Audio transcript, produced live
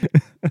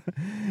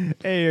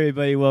Hey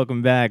everybody,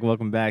 welcome back.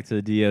 Welcome back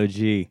to the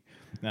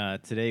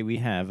DOG. Today we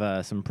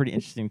have some pretty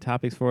interesting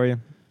topics for you.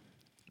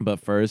 But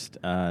first,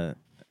 to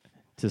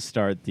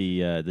start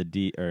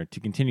to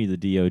continue the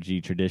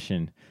DOG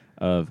tradition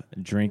of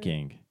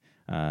drinking,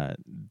 uh,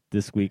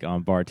 this week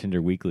on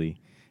Bartender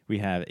Weekly, we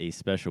have a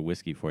special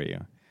whiskey for you.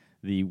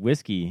 The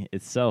whiskey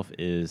itself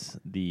is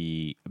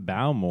the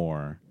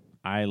Bowmore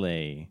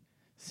Islay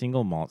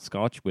Single Malt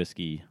Scotch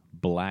Whiskey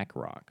Black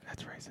Rock.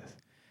 That's racist.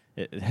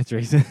 That's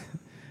racist.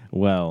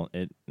 Well,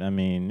 it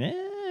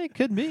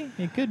could be.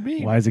 It could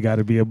be. Why has it got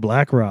to be a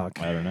black rock?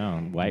 I don't know.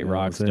 White You know what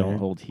I'm rocks don't saying?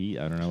 hold heat.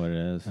 I don't know what it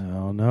is. I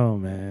don't know,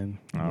 man.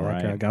 All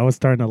Black right. rock. I was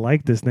starting to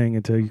like this thing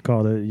until you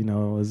called it, it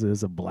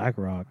was a black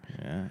rock.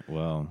 Yeah.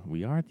 Well,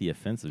 we are the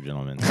offensive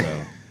gentlemen.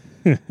 So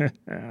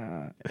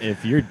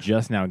if you're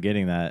just now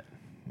getting that,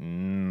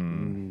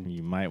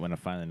 you might want to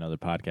find another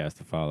podcast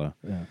to follow.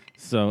 Yeah.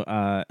 So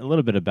a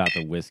little bit about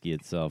the whiskey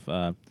itself.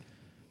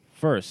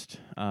 First,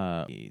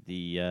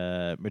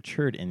 the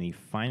matured in the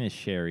finest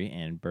sherry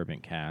and bourbon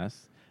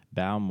casks,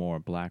 Bowmore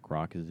Black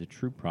Rock is a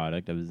true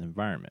product of its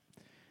environment,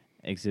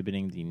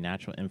 exhibiting the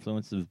natural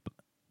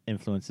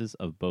influences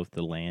of both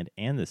the land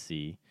and the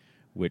sea,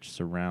 which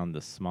surround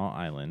the small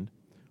island.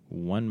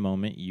 One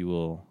moment you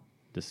will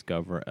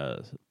discover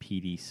a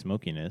peaty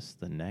smokiness,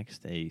 the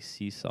next a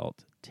sea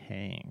salt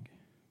tang.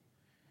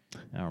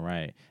 All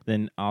right.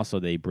 Then also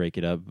they break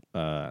it up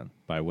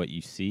by what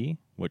you see,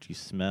 what you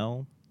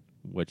smell,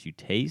 what you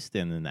taste,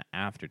 and then the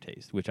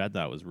aftertaste, which I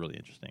thought was really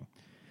interesting.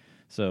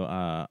 So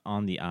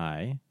on the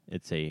eye,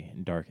 it's a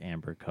dark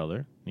amber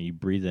color. When you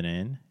breathe it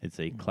in, it's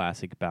a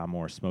classic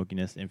Bowmore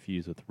smokiness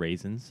infused with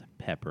raisins,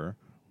 pepper,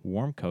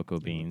 warm cocoa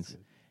beans,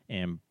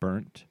 and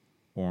burnt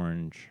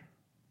orange.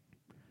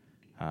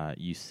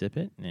 You sip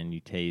it, and you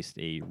taste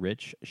a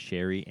rich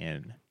sherry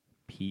and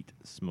peat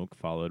smoke,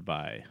 followed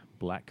by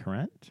black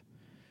currant,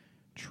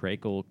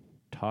 treacle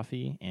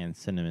toffee, and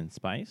cinnamon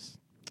spice.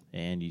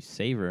 And you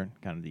savor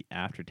kind of the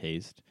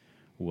aftertaste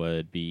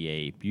would be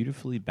a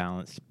beautifully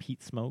balanced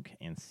peat smoke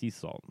and sea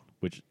salt,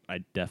 which I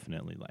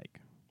definitely like.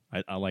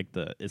 I like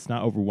it's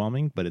not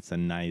overwhelming, but it's a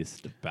nice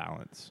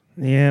balance.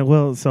 Yeah,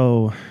 well,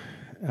 so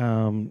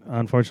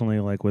unfortunately,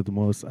 like with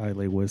most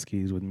Islay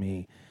whiskeys with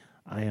me,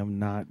 I am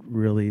not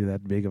really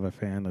that big of a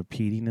fan of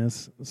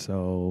peatiness.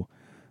 So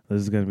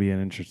this is going to be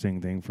an interesting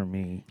thing for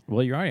me.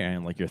 Well, you're already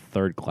in like your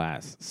third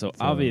glass, so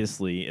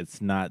obviously it's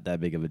not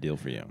that big of a deal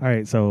for you. All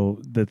right, so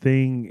the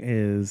thing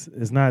is,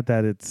 it's not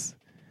that it's.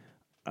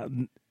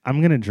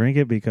 I'm gonna drink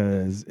it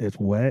because it's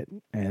wet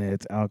and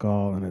it's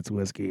alcohol and it's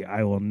whiskey.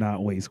 I will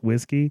not waste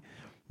whiskey,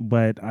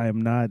 but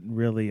I'm not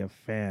really a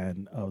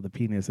fan of the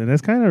peatiness, and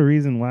that's kind of the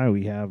reason why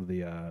we have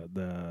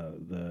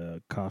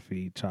the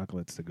coffee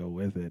chocolates to go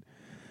with it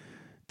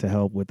to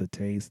help with the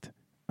taste.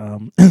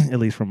 At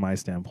least from my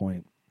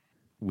standpoint.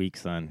 Weak,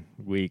 son.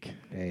 Weak.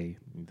 Hey,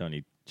 You don't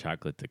need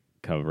chocolate to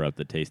cover up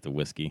the taste of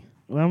whiskey.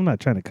 well, I'm not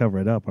trying to cover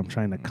it up. I'm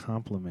trying to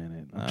complement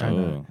it. I'm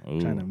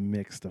trying to Oh.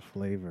 mix the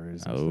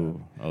flavors. And Oh,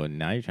 stuff. oh!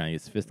 Now you're trying to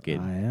get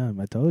sophisticated. I am.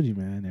 I told you,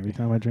 man. Every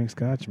time I drink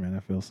scotch, man,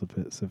 I feel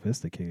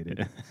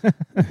sophisticated.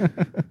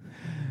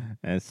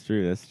 That's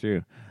true. That's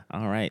true.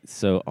 All right.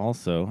 So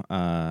also,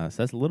 so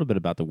that's a little bit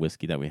about the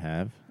whiskey that we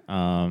have.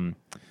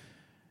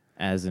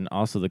 As in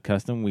also the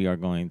custom, we are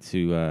going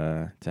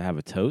to have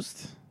a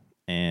toast,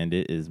 and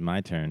it is my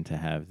turn to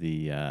have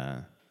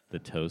the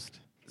toast.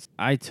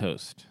 I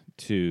toast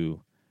to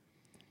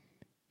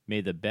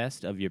may the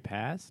best of your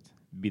past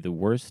be the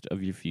worst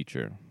of your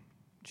future.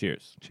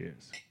 Cheers.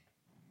 Cheers.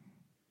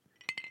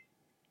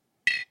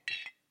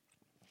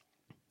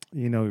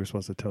 You know you're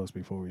supposed to toast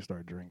before we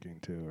start drinking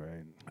too,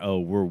 right? Oh,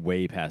 we're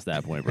way past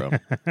that point, bro.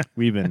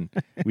 we've been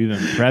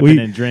prepping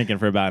and drinking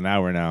for about an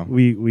hour now.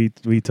 We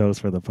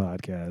toast for the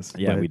podcast.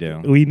 Yeah, but we do.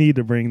 We need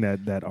to bring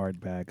that art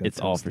back. of It's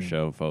all for toasting.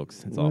 show,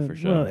 folks. It's all for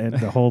show. Well, and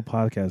the whole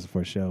podcast is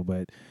for show,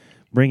 but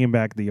bringing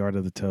back the art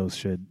of the toast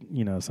should,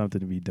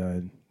 something to be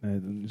done. I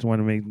just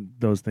want to make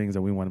those things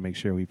that we want to make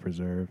sure we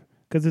preserve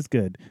because it's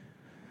good.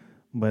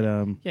 But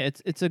Yeah,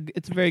 it's a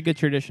very good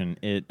tradition.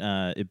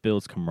 It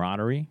builds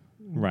camaraderie,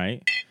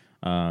 right?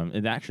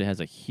 It actually has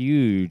a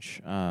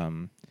huge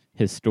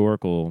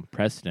historical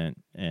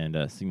precedent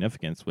and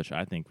significance, which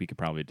I think we could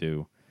probably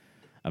do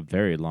a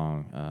very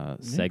long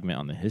segment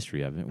on the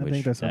history of it. I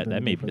think that's something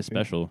that we may could be a for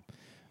special.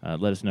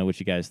 Let us know what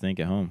you guys think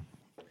at home.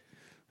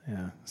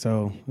 yeah,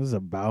 so this is a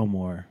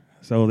Bowmore.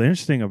 So the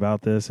interesting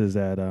about this is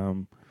that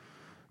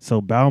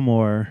so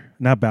Bowmore,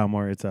 not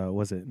Bowmore. It's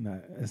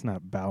it's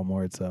not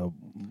Bowmore. It's a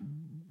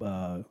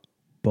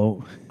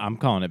Bo. I'm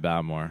calling it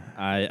Bowmore.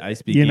 I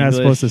speak You're English. not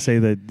supposed to say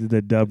the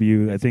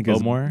W. I think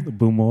it's Bowmore?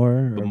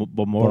 Bowmore or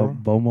Bowmore?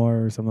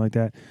 Bowmore or something like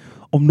that.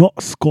 I'm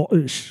not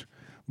Scottish,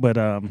 but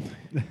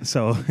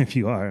so if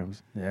you are,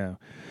 yeah,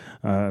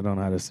 I don't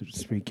know how to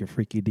speak your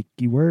freaky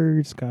dicky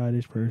words,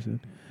 Scottish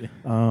person.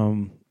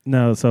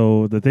 No,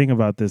 so the thing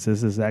about this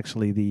is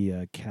actually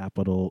the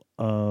capital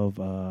of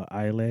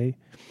Islay.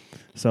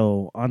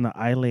 So on the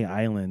Islay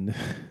Island,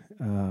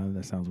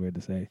 that sounds weird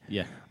to say.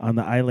 Yeah. On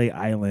the Islay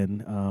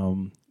Island,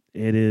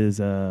 It is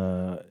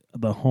the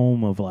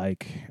home of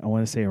like I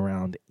want to say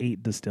around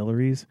 8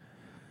 distilleries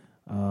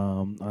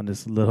on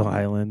this little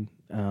island.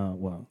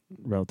 Well,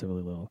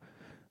 relatively little,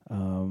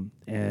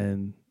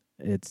 and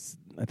it's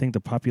I think the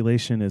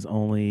population is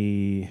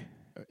only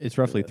It's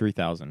roughly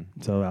 3,000.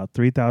 so about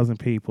 3,000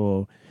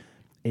 people,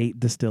 8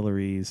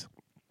 distilleries,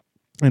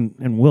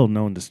 and well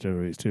known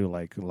distilleries too,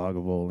 like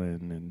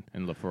Lagavulin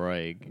And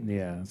Lefroy.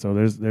 yeah. So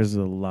there's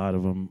a lot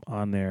of them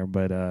on there,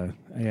 but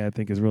yeah, I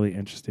think it's really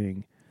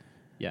interesting.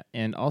 Yeah,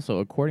 and also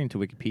according to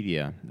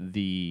Wikipedia,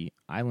 the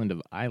island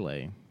of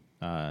Islay,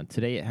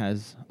 today it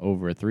has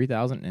over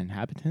 3,000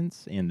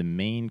 inhabitants, and the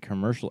main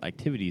commercial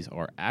activities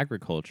are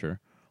agriculture,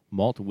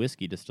 malt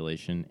whiskey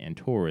distillation, and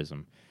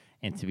tourism.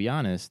 And to be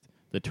honest,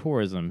 the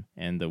tourism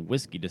and the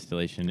whiskey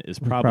distillation is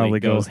probably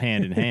go- goes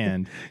hand in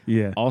hand.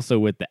 Yeah, Also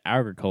with the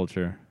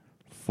agriculture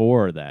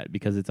for that,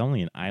 because it's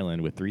only an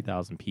island with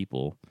 3,000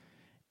 people,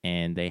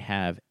 and they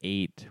have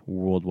 8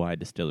 worldwide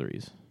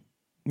distilleries.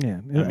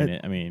 yeah.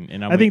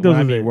 And I think those when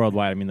I are mean the-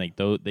 worldwide. I mean like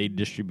they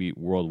distribute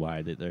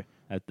worldwide.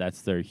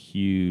 That's their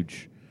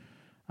huge.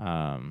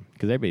 Because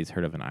everybody's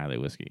heard of an Islay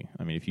whiskey.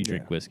 I mean, if you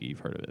drink Yeah. whiskey,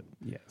 you've heard of it.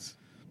 Yes.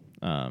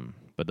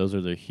 But those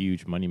are their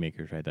huge money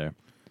makers right there.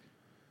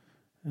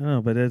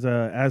 No, but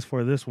as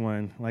for this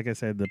one, like I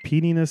said, the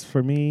peatiness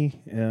for me,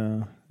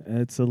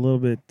 it's a little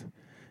bit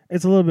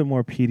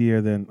more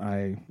peatier than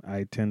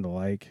I tend to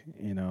like.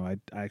 You know, I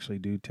actually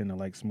do tend to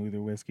like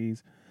smoother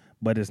whiskeys,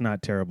 but it's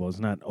not terrible. It's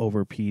not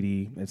over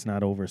peaty. It's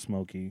not over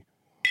smoky.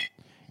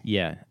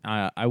 Yeah,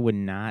 I would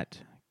not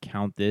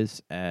count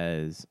this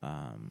as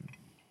I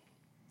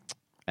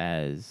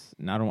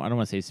don't want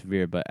to say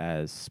severe, but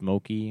as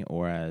smoky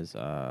or as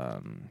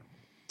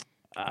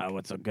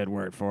what's a good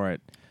word for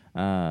it?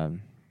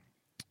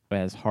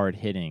 As hard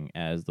hitting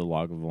as the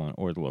Lagavulin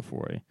or the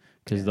Lefroy,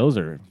 because those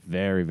are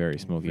very very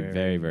smoky,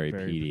 very very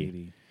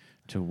peaty.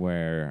 To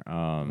where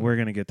We're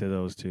gonna get to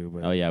those too.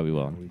 But oh yeah, we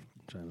will.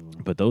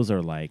 But those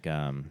are like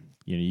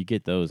you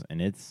get those,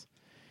 and it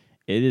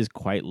is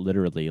quite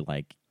literally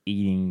like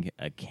eating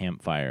a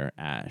campfire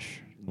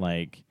ash.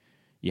 Like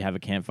you have a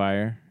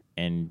campfire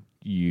and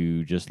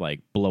you just like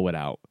blow it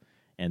out,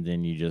 and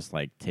then you just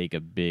like take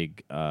a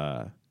big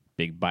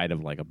bite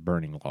of like a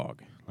burning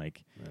log.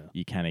 Like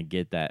you kind of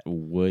get that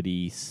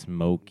woody,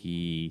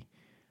 smoky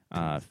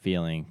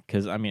feeling.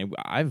 Because I mean,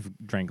 I've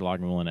drank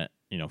Lagavulin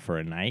for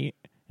a night,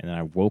 and then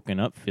I've woken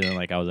up feeling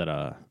like I was at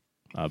a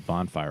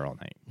bonfire all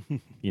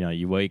night.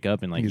 You wake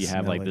up and like you have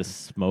smell like it. this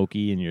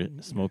smoky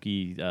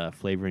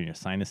flavor in your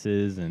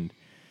sinuses, and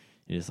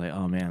you're just like,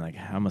 oh man, like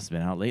I must have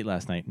been out late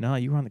last night. No,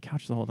 you were on the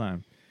couch the whole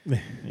time.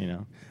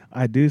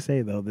 I do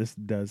say though, this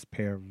does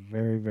pair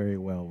very very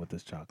well with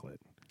this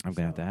chocolate. I'm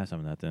gonna have to have some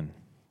of that then.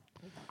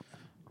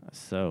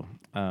 So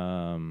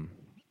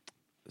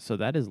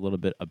that is a little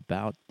bit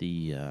about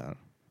the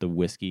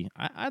whiskey.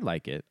 I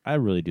like it. I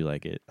really do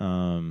like it.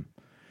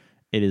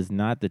 It is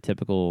not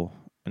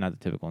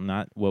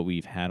not what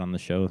we've had on the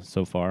show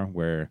so far,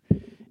 where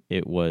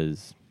it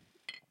was.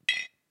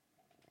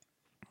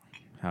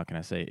 How can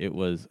I say? It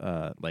was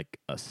like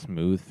a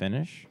smooth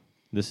finish.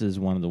 This is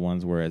one of the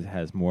ones where it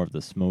has more of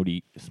the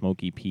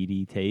smoky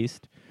peaty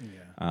taste.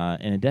 Yeah.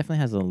 And it definitely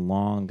has a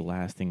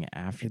long-lasting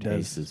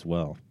aftertaste as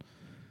well.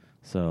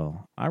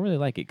 So I really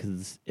like it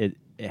because it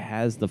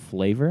has the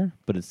flavor,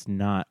 but it's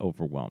not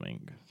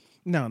overwhelming.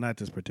 No, not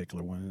this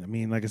particular one. I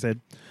mean, like I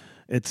said,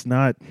 it's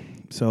not.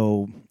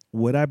 So,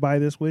 would I buy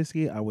this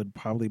whiskey? I would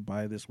probably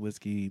buy this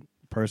whiskey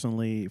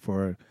personally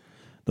for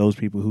those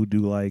people who do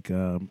like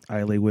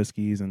Islay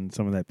whiskeys and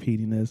some of that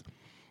peatiness.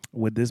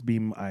 Would this be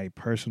my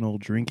personal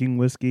drinking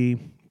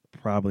whiskey?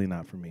 Probably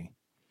not for me.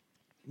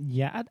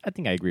 Yeah, I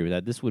think I agree with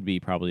that. This would be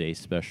probably a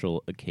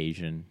special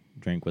occasion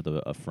drink with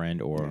a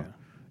friend, or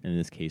in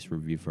this case,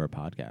 review for a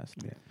podcast.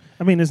 Yeah.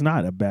 I mean, it's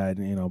not a bad,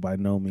 by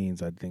no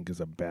means I think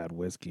it's a bad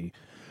whiskey.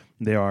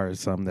 There are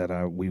some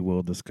that we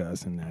will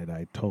discuss and that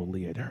I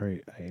totally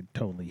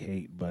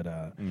hate, but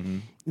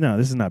no,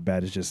 this is not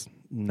bad. It's just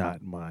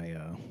not my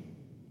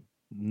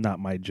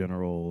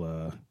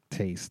general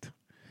taste.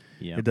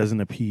 Yeah. It doesn't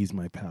appease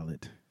my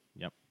palate.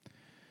 Yep.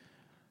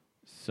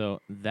 So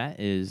that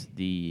is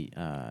the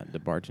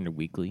Bartender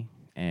Weekly,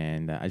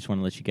 and I just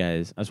want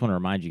to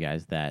remind you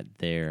guys that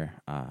there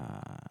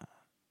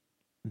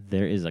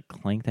is a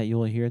clink that you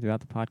will hear throughout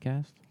the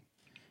podcast,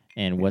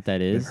 and what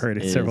that is, You've heard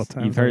it several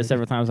times. You've heard it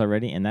several times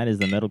already, and that is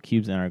the metal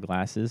cubes in our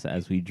glasses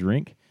as we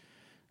drink.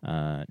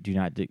 Do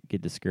not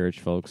get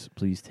discouraged, folks.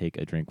 Please take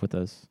a drink with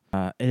us.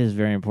 It is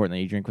very important that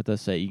you drink with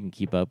us so that you can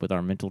keep up with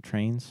our mental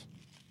trains.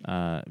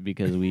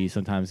 Because we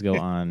sometimes go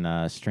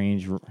on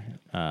strange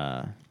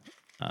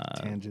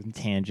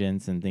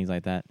tangents and things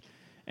like that,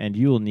 and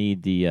you will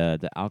need the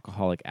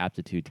alcoholic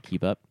aptitude to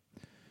keep up.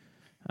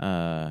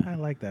 I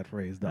like that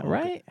phrase.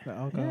 Right? The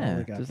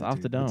alcoholic Yeah, just aptitude.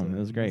 off the dome. It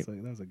was great.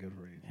 That's a good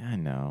phrase. I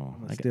know.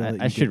 I'm gonna steal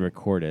it, I you should get-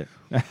 record it.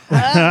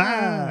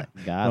 Well,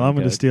 God, I'm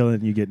going to steal it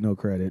and you get no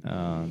credit.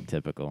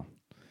 Typical.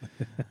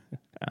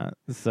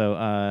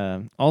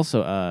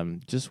 Also,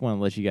 just want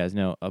to let you guys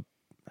know.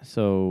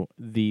 So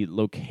the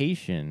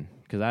location,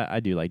 because I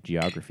do like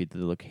geography.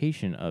 The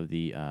location of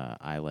the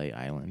Islay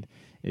Island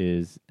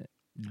is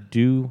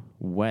due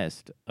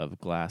west of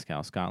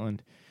Glasgow,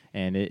 Scotland,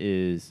 and it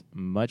is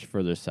much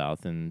further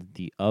south than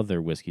the other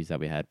whiskeys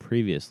that we had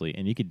previously,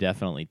 and you could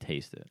definitely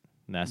taste it.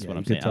 And that's Yeah, what you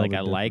I'm could saying. tell Like the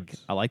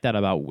difference. I like that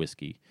about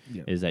whiskey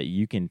Yeah. is that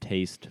you can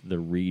taste the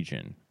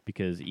region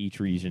because each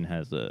region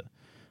has a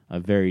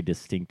very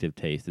distinctive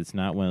taste. It's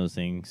not one of those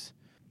things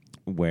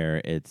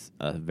where it's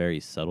a very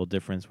subtle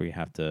difference where you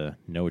have to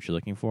know what you're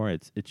looking for.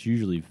 It's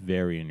usually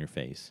very in your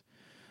face.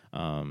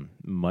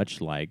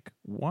 Much like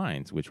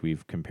wines, which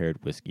we've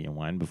compared whiskey and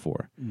wine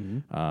before.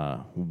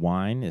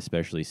 Wine,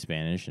 especially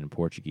Spanish and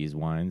Portuguese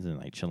wines and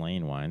like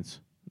Chilean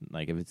wines,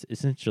 like if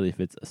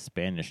it's a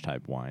Spanish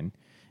type wine,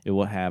 it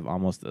will have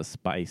almost a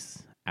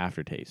spice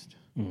aftertaste.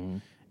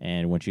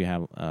 And once you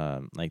have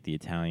like the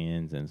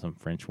Italians and some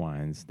French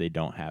wines, they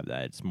don't have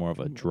that. It's more of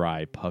a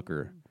dry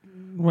pucker.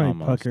 Right,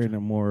 Almost. pucker and a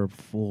more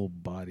full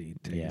body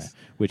taste. Yeah,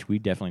 which we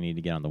definitely need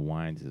to get on the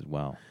wines as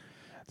well.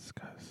 That's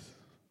because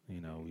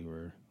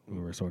we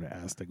were sort of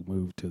asked to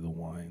move to the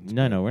wines.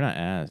 No, we're not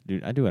asked,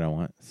 dude. I do what I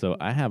want. So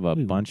I have a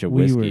bunch of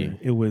whiskey.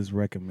 It was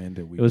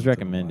recommended. It was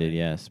recommended,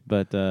 yes,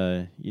 but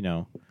you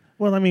know.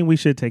 Well, I mean, we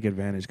should take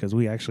advantage because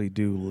we actually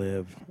do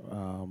live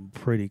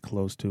pretty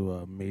close to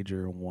a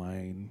major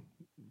wine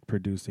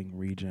producing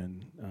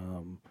region.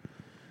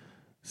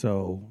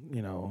 So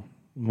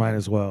might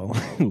as well.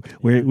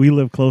 We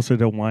live closer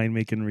to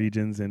winemaking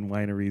regions and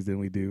wineries than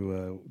we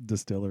do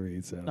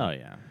distilleries. So. Oh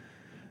yeah,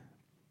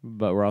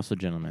 but we're also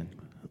gentlemen.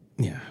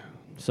 Yeah.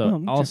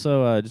 So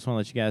also, just want to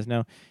let you guys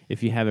know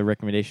if you have a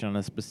recommendation on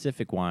a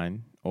specific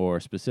wine or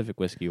specific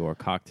whiskey or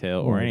cocktail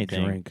or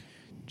anything, drink.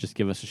 Just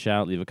give us a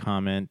shout, leave a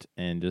comment,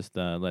 and just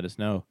let us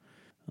know.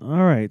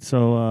 All right,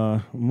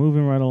 so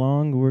moving right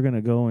along, we're going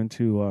to go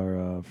into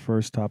our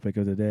first topic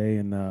of the day,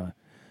 and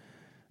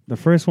the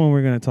first one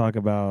we're going to talk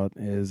about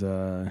is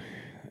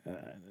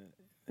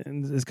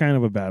it's kind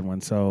of a bad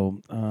one. So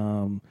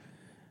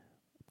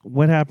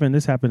what happened?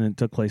 This happened and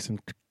took place in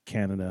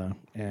Canada,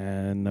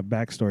 and the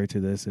backstory to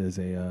this is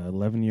a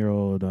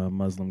 11-year-old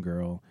Muslim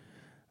girl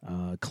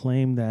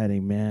claimed that a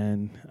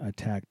man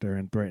attacked her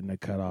and threatened to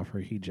cut off her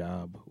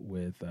hijab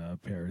with a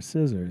pair of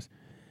scissors.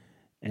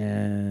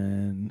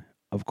 And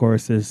of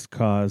course, this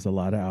caused a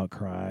lot of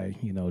outcry.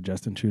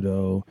 Justin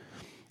Trudeau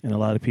and a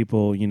lot of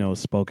people,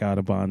 spoke out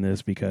upon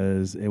this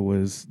because it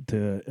was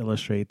to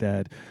illustrate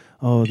that,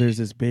 there's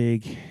this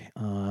big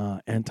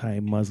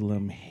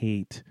anti-Muslim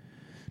hate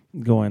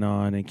going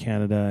on in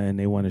Canada, and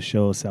they want to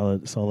show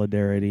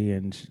solidarity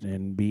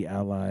and be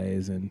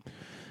allies and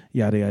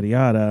yada, yada,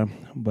 yada.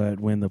 But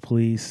when the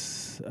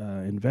police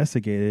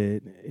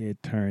investigated,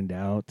 it turned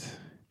out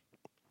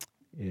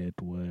it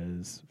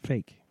was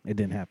fake. It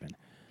didn't happen.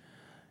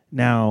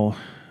 Now,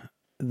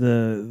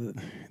 the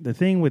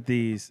thing with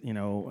these,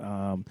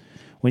 when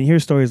you hear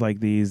stories like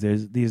these,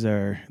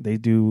 they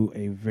do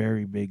a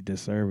very big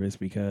disservice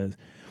because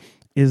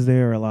is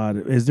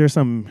there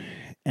some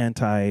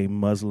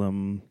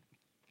anti-Muslim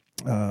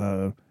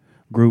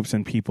groups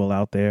and people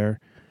out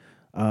there?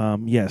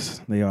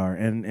 Yes, they are.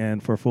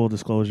 And for full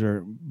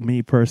disclosure,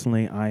 me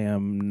personally, I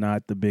am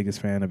not the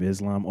biggest fan of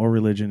Islam or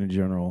religion in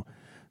general.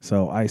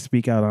 So I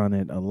speak out on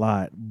it a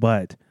lot,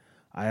 but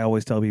I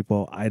always tell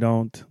people I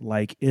don't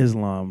like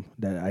Islam,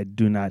 that I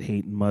do not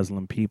hate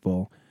Muslim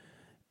people.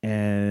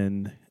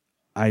 And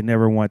I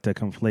never want to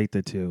conflate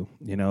the two.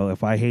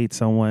 If I hate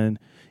someone,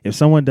 if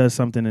someone does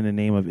something in the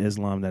name of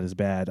Islam that is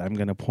bad, I'm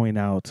going to point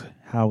out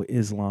how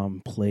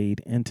Islam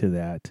played into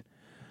that.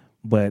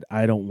 But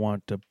I don't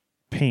want to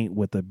paint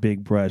with a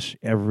big brush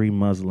every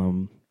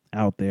Muslim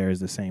out there is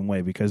the same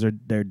way, because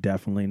they're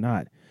definitely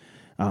not.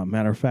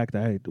 Matter of fact,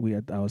 I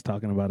was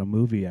talking about a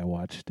movie I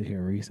watched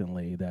here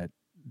recently that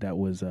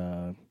was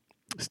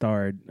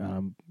starred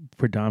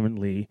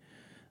predominantly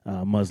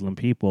Muslim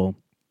people,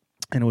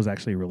 and it was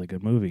actually a really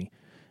good movie.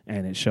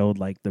 And it showed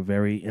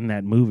in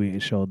that movie,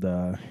 it showed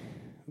the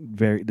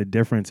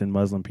difference in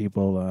Muslim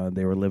people.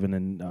 They were living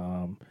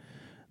in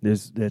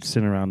that's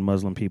sitting around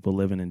Muslim people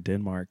living in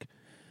Denmark.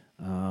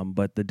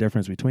 But the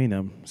difference between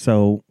them.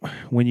 So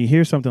when you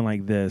hear something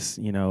like this,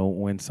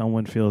 when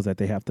someone feels that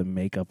they have to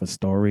make up a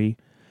story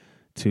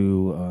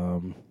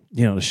to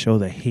to show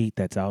the hate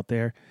that's out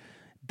there,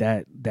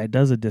 that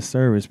does a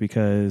disservice,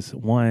 because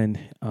one,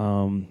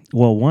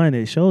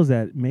 it shows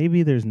that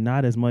maybe there's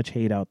not as much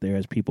hate out there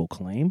as people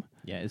claim.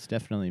 Yeah, it's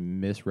definitely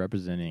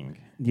misrepresenting.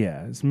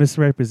 Yeah, it's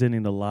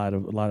misrepresenting a lot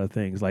of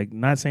things. Like,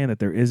 not saying that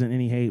there isn't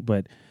any hate,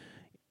 but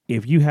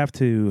if you have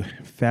to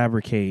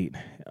fabricate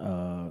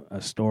a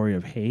story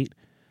of hate,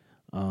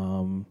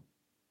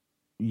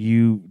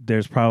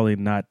 there's probably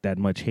not that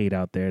much hate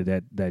out there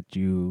that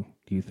you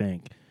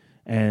think.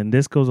 And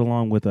this goes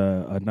along with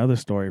another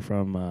story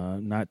from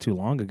not too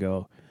long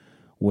ago,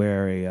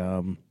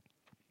 where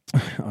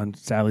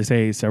sadly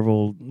say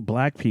several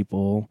black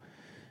people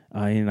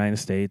in the United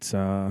States,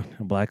 a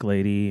black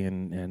lady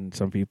and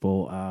some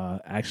people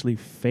actually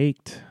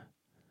faked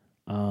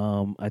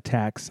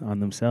attacks on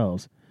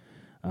themselves.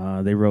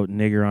 They wrote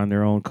nigger on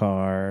their own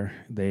car.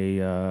 They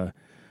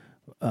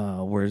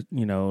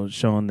were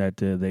shown that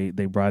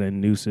they brought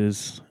in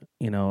nooses,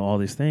 all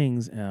these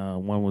things.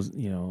 One was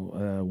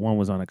one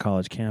was on a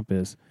college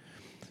campus,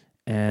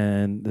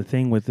 and the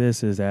thing with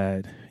this is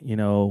that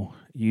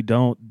you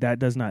don't that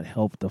does not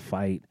help the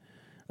fight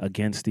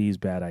against these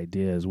bad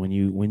ideas. When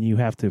you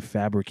have to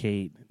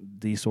fabricate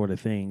these sort of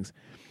things,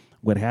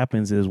 what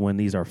happens is when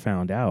these are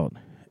found out,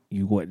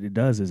 what it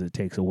does is it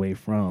takes away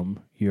from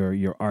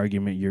your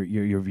argument,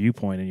 your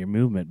viewpoint, and your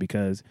movement,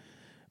 because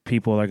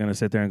people are going to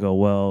sit there and go,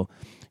 well,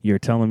 you're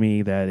telling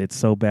me that it's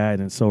so bad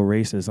and so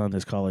racist on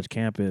this college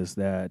campus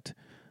that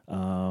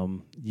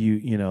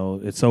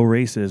it's so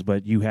racist,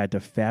 but you had to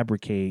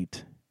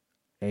fabricate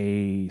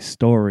a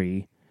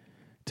story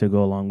to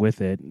go along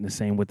with it. And the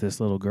same with this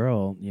little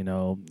girl.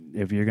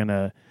 If you're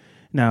gonna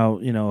now,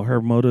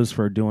 her motives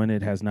for doing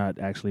it has not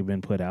actually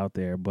been put out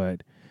there,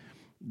 but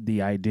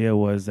the idea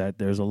was that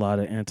there's a lot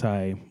of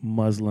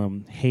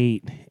anti-Muslim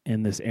hate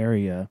in this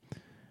area,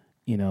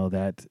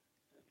 that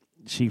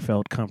she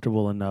felt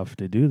comfortable enough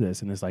to do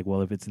this. And it's like,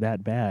 well, if it's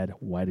that bad,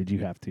 why did you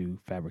have to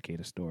fabricate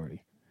a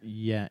story?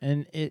 Yeah,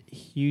 and it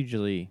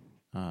hugely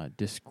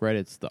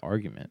discredits the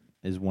argument.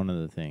 Is one of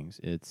the things.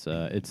 It's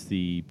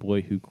the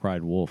boy who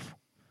cried wolf,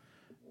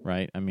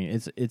 right? I mean,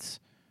 it's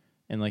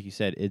and like you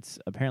said, it's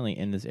apparently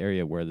in this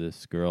area where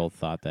this girl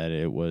thought that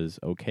it was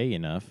okay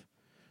enough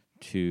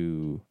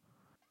to,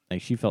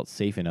 like, she felt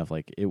safe enough,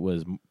 like it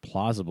was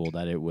plausible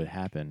that it would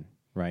happen,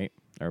 right?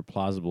 Or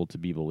plausible to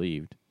be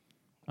believed.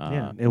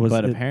 It was.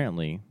 But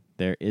apparently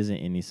there isn't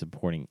any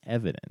supporting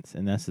evidence,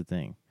 and that's the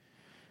thing.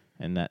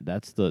 And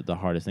that's the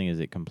hardest thing,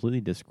 is it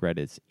completely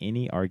discredits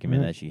any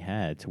argument that she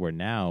had, to where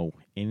now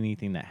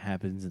anything that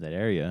happens in that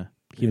area,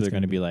 people are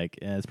going to be like,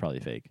 it's probably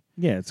fake.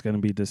 Yeah, it's going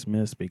to be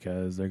dismissed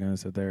because they're going to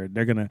sit there.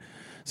 They're going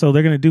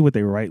to do what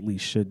they rightly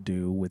should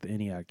do with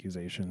any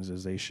accusations,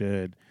 is they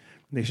should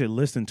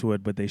listen to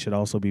it, but they should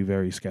also be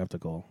very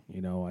skeptical.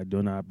 I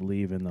do not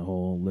believe in the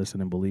whole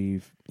listen and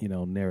believe,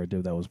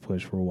 narrative that was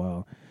pushed for a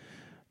while.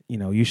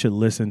 You should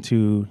listen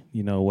to,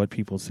 what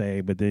people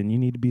say, but then you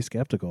need to be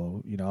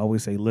skeptical. I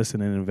always say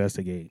listen and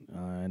investigate.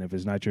 And if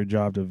it's not your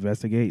job to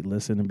investigate,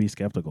 listen and be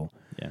skeptical.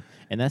 Yeah.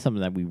 And that's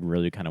something that we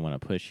really kind of want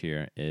to push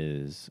here,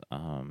 is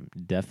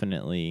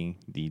definitely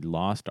the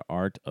lost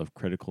art of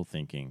critical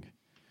thinking.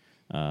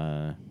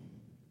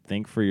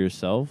 Think for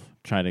yourself.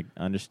 Try to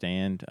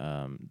understand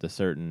the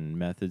certain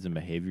methods and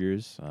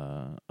behaviors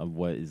of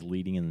what is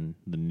leading in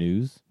the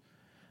news,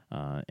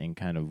 and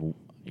kind of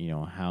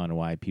how and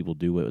why people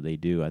do what they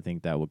do. I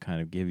think that would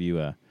kind of give you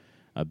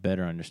a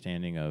better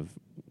understanding of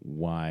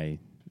why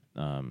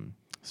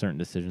certain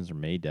decisions are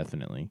made,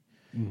 definitely.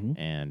 Mm-hmm.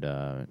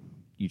 And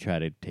you try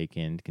to take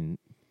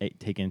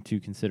into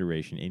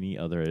consideration any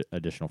other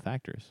additional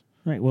factors.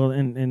 Right. Well,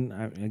 and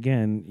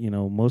again,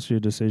 most of your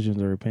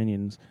decisions or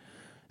opinions,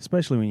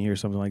 especially when you hear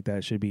something like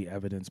that, should be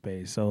evidence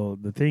based. So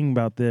the thing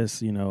about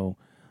this,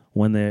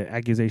 when the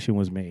accusation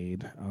was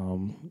made,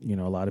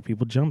 a lot of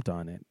people jumped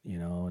on it,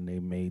 and they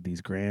made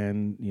these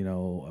grand,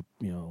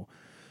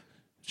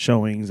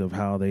 showings of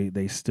how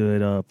they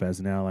stood up as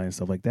an ally and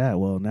stuff like that.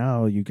 Well,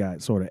 now you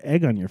got sort of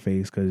egg on your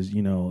face because,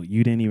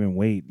 you didn't even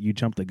wait. You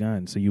jumped the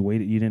gun. So you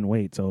didn't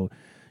wait. So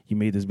you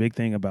made this big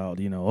thing about,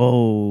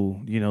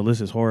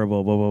 this is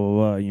horrible, blah, blah,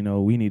 blah, blah.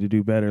 We need to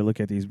do better. Look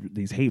at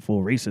these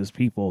hateful, racist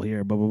people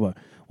here, blah, blah, blah.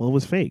 Well, it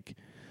was fake.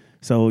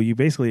 So you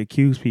basically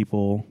accuse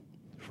people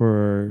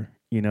for,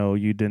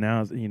 you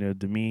denounce,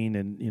 demean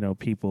and,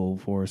 people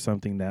for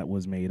something that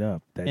was made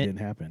up that didn't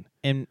happen.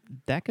 And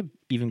that could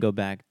even go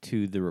back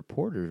to the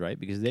reporters, right?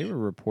 Because they were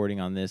reporting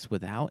on this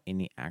without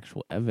any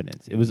actual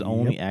evidence. It was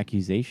only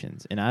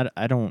accusations. And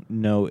I don't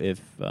know if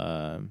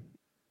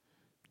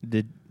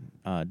did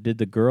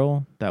the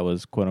girl that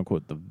was quote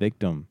unquote the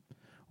victim,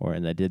 or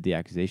that did the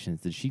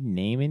accusations, did she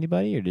name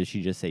anybody, or did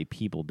she just say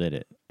people did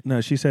it?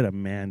 No, she said a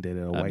man did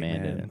it. A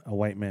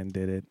white man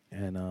did it.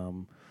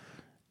 And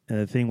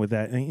the thing with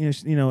that,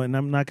 and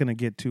I'm not going to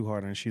get too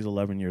hard on. She's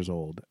 11 years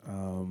old.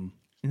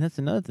 And that's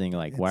another thing.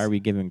 Like, why are we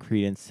giving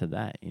credence to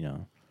that? Yeah.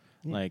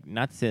 Like,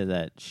 not to say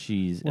that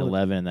she's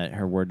 11 and that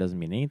her word doesn't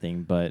mean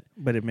anything, but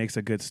it makes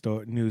a good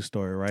news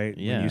story, right?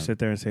 Yeah. When you sit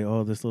there and say,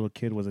 "Oh, this little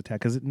kid was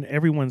attacked," because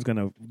everyone's going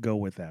to go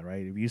with that,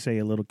 right? If you say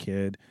a little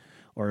kid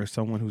or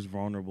someone who's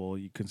vulnerable,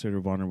 you consider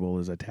vulnerable,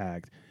 is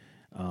attacked,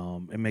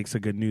 it makes a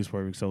good news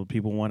story. So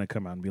people want to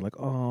come out and be like,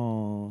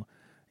 "Oh."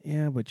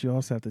 Yeah, but you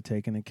also have to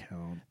take into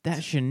account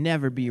that should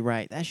never be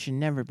right. That should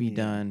never be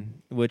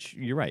done. Which,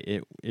 you're right,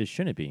 it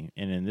shouldn't be.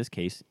 And in this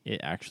case, it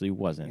actually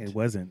wasn't. It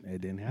wasn't.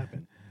 It didn't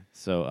happen.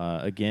 So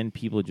again,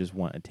 people just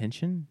want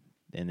attention,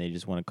 and they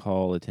just want to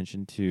call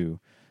attention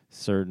to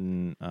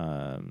certain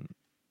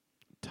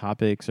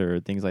topics or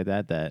things like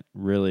that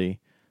really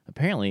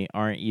apparently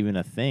aren't even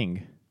a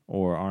thing,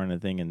 or aren't a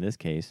thing in this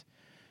case.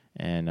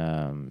 And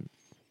I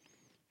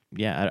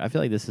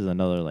feel like this is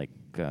another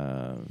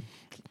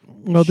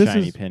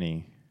shiny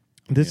penny.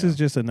 This is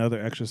just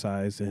another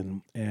exercise,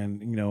 and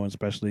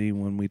especially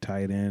when we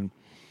tie it in,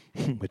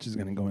 which is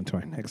going to go into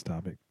our next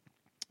topic,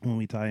 when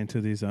we tie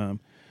into these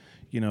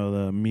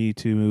the Me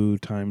Too,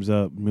 Time's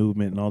Up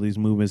movement, and all these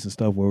movements and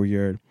stuff where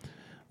you're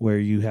where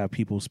you have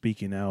people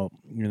speaking out,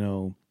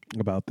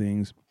 about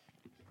things,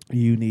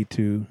 you need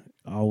to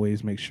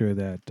always make sure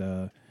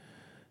that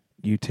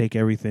you take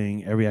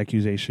every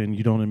accusation.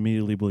 You don't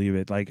immediately believe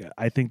it. Like,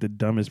 I think the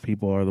dumbest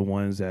people are the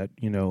ones that,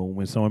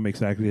 when someone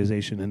makes an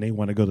accusation and they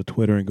want to go to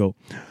Twitter and go,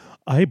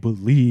 I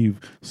believe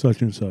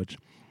such and such.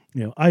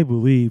 I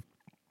believe.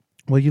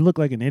 Well, you look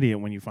like an idiot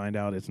when you find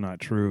out it's not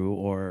true,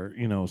 or,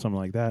 something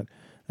like that.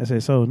 I say,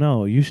 so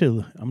no, you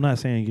should. I'm not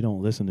saying you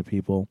don't listen to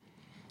people.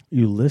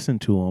 You listen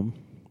to them,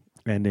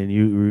 and then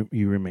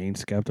you remain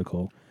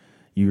skeptical.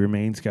 You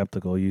remain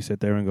skeptical. You sit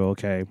there and go,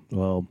 okay,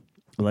 well,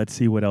 let's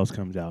see what else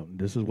comes out.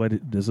 This is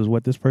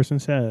what this person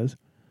says,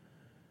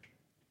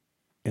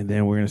 and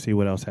then we're gonna see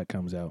what else that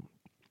comes out.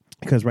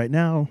 Because right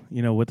now,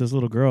 with this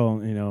little girl,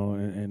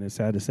 and it's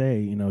sad to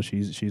say,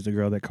 she's the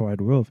girl that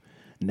cried wolf.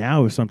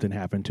 Now, if something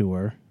happened to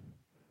her,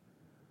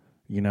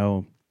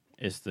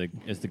 It's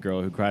the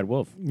girl who cried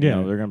wolf.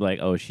 Yeah. They're gonna be like,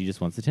 oh, she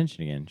just wants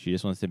attention again. She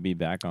just wants to be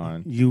back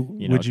on.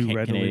 would you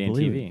readily Canadian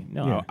believe TV? it?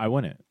 No, Yeah. I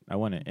wouldn't.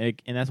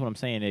 And that's what I'm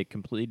saying. It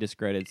completely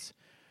discredits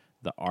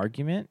the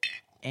argument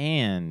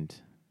and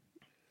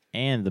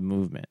the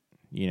movement.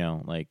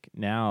 Like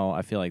now,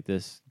 I feel like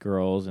this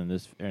girl's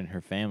and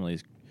her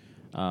family's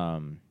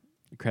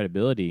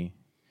credibility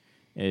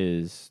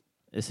is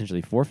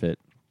essentially forfeit.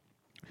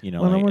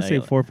 Well, I won't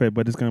say forfeit,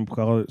 but it's going to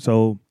call it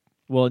so.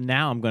 Well,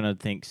 now I'm going to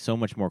think so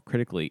much more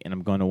critically, and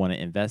I'm going to want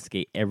to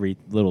investigate every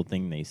little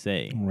thing they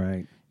say.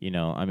 Right.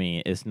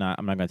 It's not.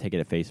 I'm not going to take it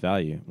at face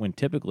value. When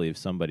typically, if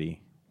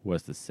somebody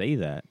was to say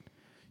that,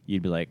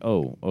 you'd be like,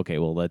 "Oh, okay.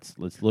 Well, let's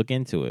look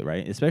into it,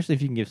 right?" Especially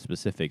if you can give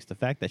specifics. The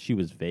fact that she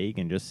was vague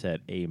and just said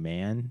a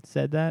man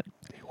said that,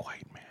 A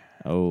white man.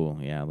 Oh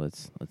yeah,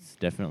 let's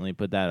definitely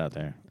put that out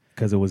there.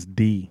 Because it was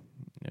D.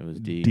 It was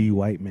D. D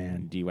white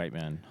man. D white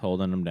man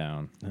holding them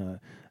down.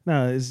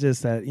 No, it's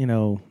just that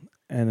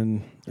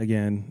and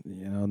again,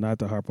 not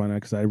to harp on that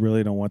because I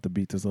really don't want to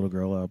beat this little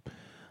girl up.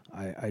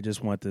 I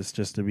just want this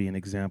just to be an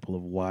example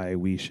of why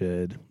we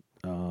should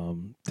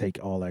take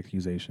all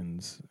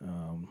accusations.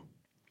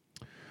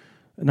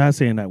 Not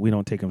saying that we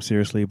don't take them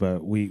seriously,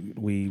 but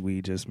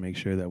we just make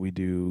sure that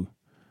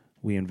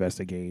we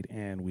investigate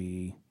and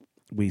we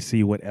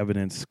see what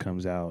evidence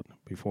comes out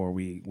before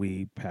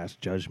we pass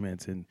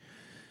judgments and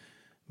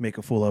make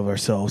a fool of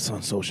ourselves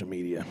on social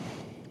media.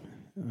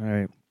 All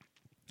right.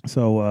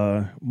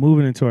 So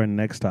moving into our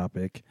next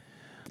topic,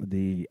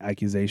 the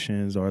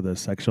accusations or the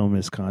sexual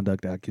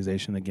misconduct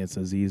accusation against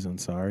Aziz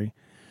Ansari.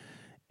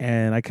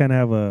 And I kind of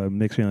have a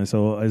mixed feeling.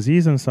 So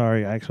Aziz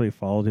Ansari, I actually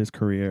followed his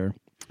career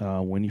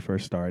when he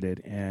first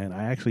started, and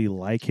I actually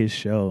like his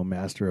show,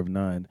 Master of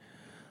None.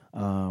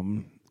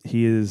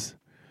 He is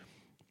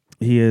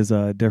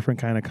a different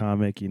kind of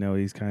comic.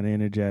 He's kind of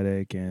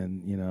energetic,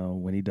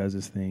 and when he does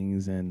his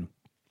things, and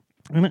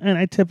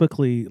I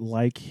typically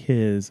like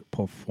his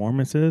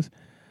performances.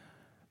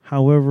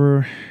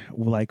 However,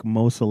 like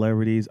most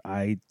celebrities,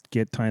 I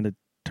get kind of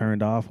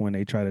turned off when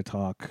they try to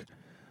talk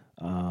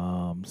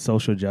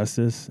social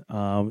justice,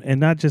 and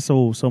not just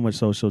so much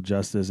social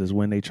justice as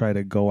when they try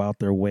to go out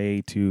their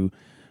way to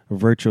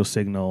virtual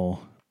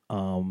signal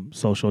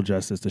social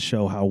justice to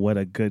show what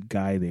a good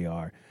guy they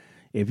are.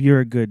 If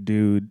you're a good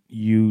dude,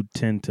 you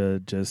tend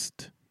to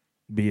just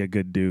be a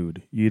good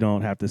dude. You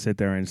don't have to sit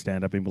there and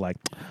stand up and be like,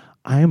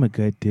 I am a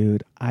good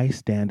dude. I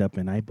stand up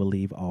and I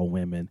believe all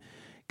women.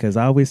 Because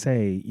I always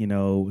say,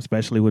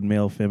 especially with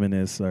male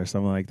feminists or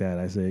something like that,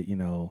 I say,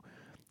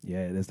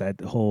 there's that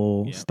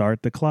whole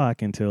start the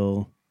clock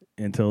until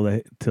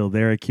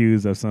they're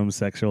accused of some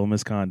sexual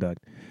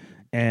misconduct.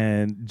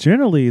 And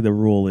generally the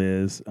rule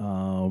is,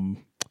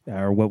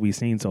 or what we've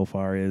seen so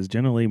far is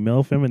generally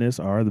male feminists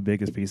are the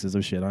biggest pieces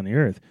of shit on the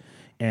earth.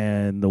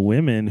 And the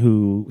women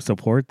who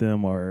support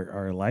them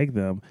or like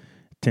them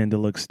tend to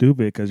look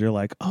stupid because you're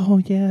like, oh,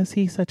 yes,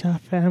 he's such a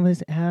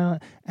feminist ally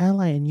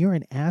and you're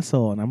an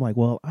asshole. And I'm like,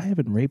 well, I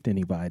haven't raped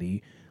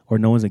anybody, or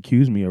no one's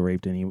accused me of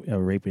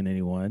raping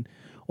anyone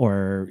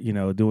or,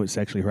 doing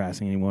sexually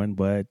harassing anyone,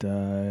 but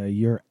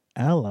your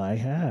ally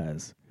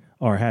has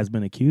or has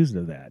been accused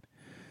of that.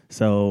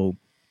 So,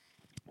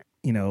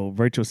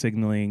 virtual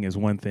signaling is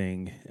one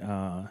thing.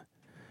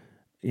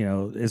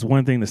 It's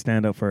one thing to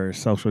stand up for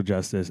social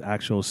justice,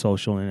 actual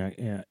social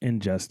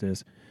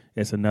injustice.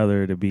 It's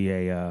another to be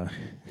a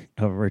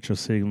virtual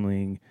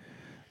signaling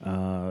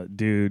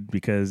dude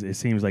because it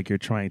seems like you're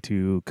trying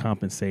to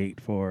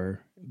compensate for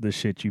the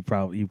shit you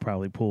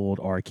probably pulled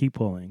or keep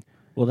pulling.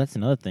 Well, that's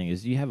another thing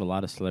is you have a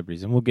lot of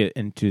celebrities, and we'll get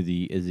into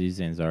the Aziz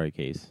Ansari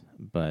case,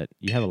 but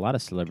you have a lot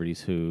of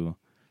celebrities who,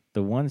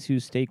 the ones who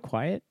stay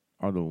quiet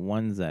are the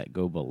ones that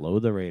go below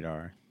the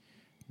radar.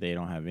 They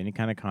don't have any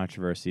kind of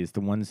controversy. It's the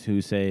ones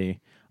who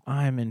say,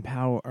 I'm in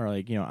power, or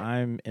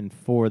I'm in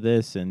for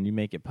this, and you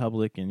make it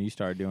public, and you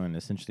start doing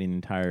essentially an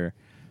entire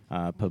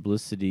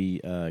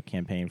publicity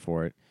campaign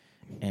for it.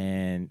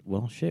 And,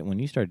 well, shit, when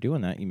you start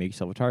doing that, you make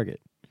yourself a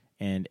target.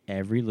 And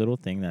every little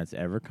thing that's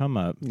ever come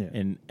up,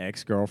 an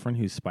ex-girlfriend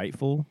who's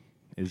spiteful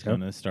is Yep.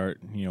 going to start,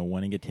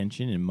 wanting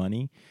attention and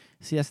money.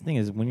 See, that's the thing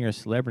is when you're a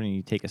celebrity and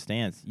you take a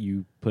stance,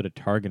 you put a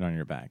target on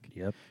your back.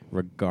 Yep.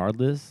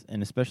 Regardless,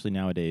 and especially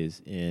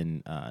nowadays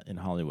in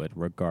Hollywood,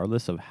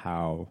 regardless of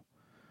how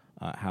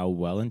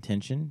well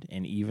intentioned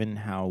and even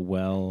how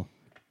well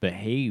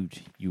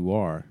behaved you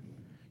are,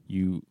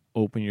 you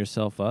open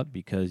yourself up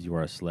because you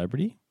are a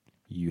celebrity,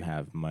 you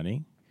have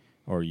money,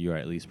 or you are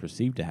at least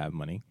perceived to have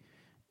money,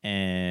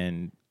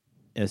 and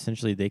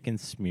essentially they can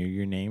smear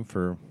your name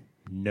for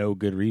no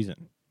good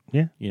reason.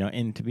 Yeah.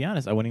 And to be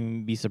honest, I wouldn't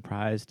even be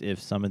surprised if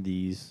some of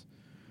these,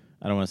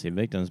 I don't want to say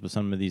victims, but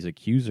some of these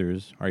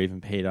accusers are even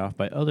paid off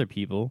by other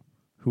people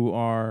who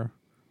are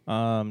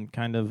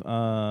kind of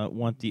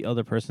want the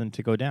other person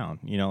to go down.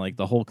 Like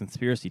the whole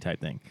conspiracy type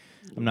thing.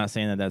 I'm not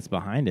saying that that's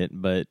behind it,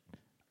 but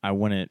I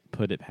wouldn't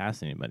put it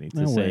past anybody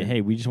to say,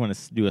 hey, we just want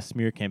to do a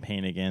smear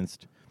campaign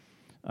against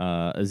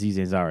Aziz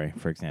Ansari,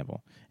 for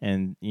example.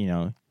 And,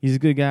 he's a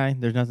good guy.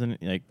 There's nothing,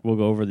 like, we'll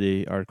go over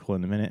the article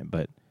in a minute,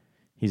 but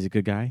he's a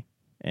good guy,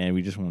 and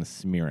we just want to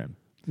smear him.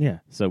 Yeah.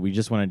 So we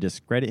just want to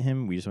discredit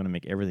him. We just want to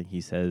make everything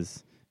he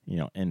says,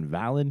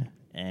 invalid.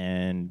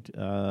 And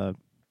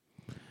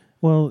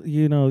Well,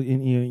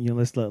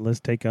 let's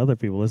take other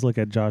people. Let's look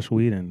at Josh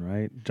Whedon,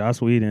 right?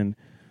 Josh Whedon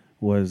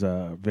was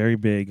very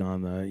big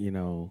on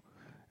the,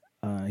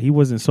 he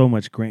wasn't so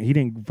much he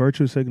didn't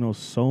virtue signal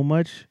so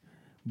much,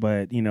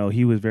 but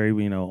he was very,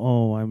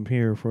 oh, I'm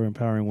here for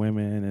empowering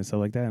women and stuff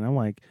like that. And I'm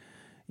like,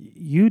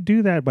 you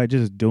do that by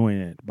just doing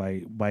it,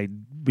 by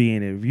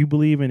being it. If you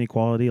believe in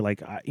equality,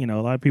 like a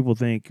lot of people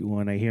think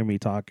when they hear me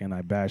talk and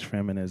I bash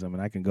feminism,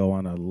 and I can go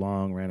on a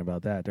long rant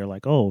about that. They're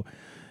like, oh,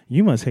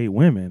 you must hate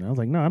women. I was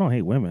like, no, I don't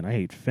hate women. I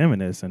hate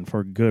feminists, and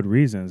for good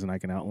reasons, and I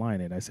can outline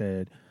it. I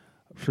said,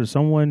 for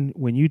someone,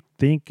 when you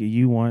think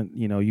you want,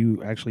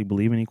 you actually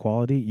believe in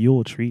equality,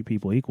 you'll treat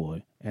people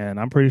equally. And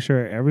I'm pretty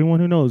sure everyone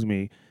who knows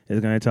me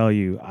is going to tell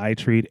you I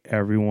treat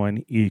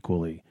everyone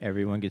equally.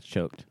 everyone gets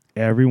choked.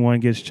 Everyone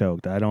gets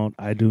choked.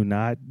 I do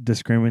not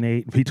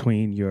discriminate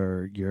between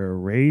your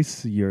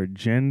race, your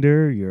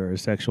gender, your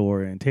sexual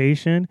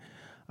orientation.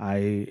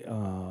 I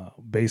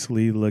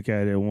basically look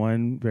at it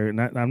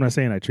I'm not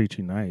saying I treat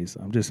you nice.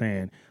 I'm just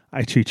saying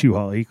I treat you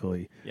all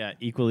equally. Yeah,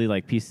 equally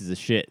like pieces of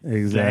shit.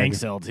 Exactly.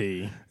 Thanks,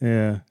 LT.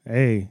 Yeah.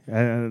 Hey,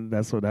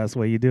 that's the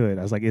way you do it.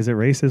 I was like, is it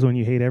racist when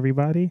you hate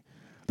everybody?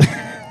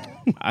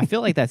 I feel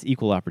like that's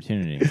equal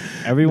opportunity.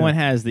 Everyone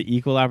has the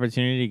equal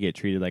opportunity to get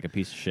treated like a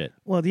piece of shit.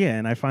 Well, yeah,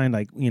 and I find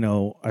like,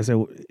 I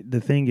said,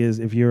 the thing is,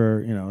 if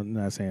you're,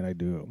 not saying I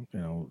do,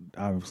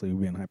 obviously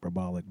being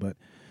hyperbolic, but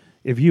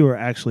if you are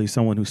actually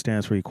someone who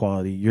stands for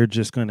equality, you're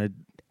just going to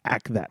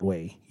act that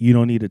way. You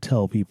don't need to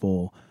tell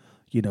people,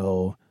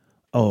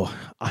 oh,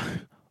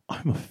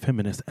 I'm a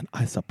feminist and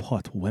I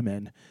support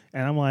women.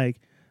 And I'm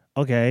like,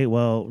 okay,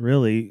 well,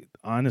 really,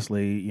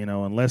 honestly,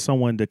 unless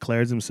someone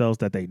declares themselves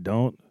that they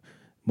don't,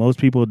 most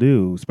people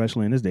do,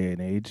 especially in this day and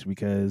age,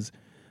 because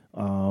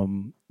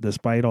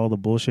despite all the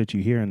bullshit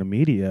you hear in the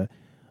media,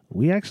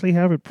 we actually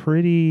have a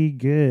pretty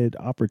good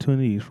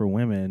opportunities for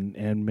women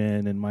and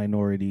men and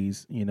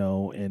minorities,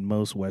 in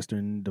most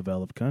Western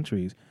developed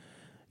countries.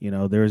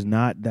 There's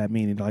not that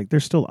many, like,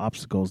 there's still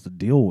obstacles to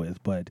deal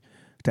with, but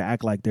to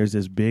act like there's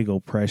this big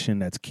oppression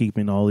that's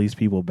keeping all these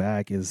people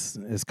back is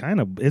kind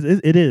of,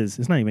 it is.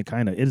 It's not even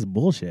kind of, it is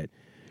bullshit.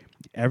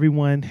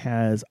 Everyone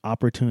has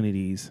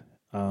opportunities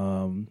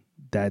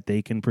that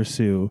they can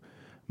pursue.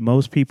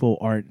 Most people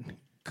aren't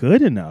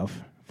good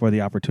enough for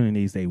the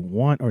opportunities they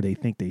want or they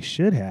think they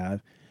should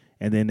have,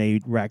 and then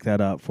they rack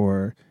that up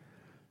for,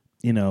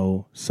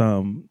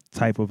 some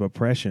type of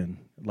oppression.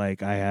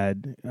 Like I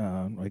had,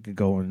 I could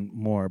go on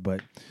more,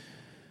 but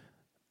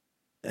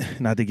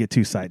not to get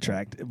too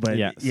sidetracked. But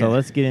yeah. So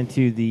let's get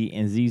into the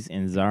Aziz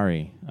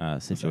Ansari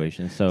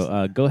situation.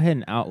 So go ahead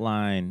and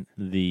outline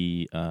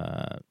the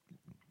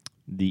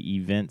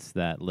events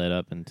that led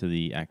up into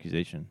the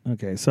accusation.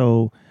 Okay,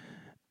 so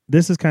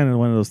this is kind of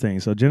one of those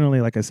things. So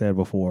generally, like I said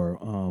before,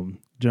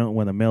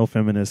 when a male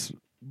feminist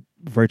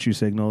virtue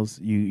signals,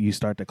 you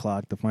start the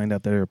clock to find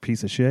out they're a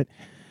piece of shit.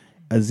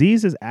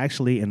 Aziz is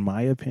actually, in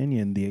my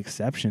opinion, the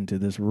exception to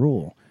this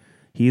rule.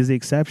 He is the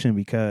exception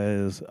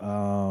because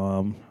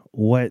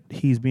what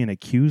he's being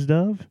accused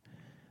of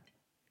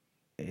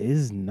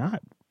is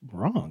not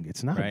wrong.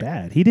 It's not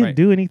bad. He didn't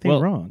do anything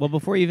wrong. Well,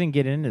 before you even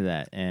get into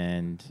that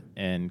and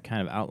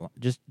kind of outline,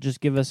 just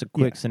give us a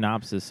quick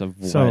synopsis of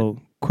what. So,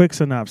 quick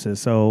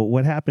synopsis. So,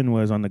 what happened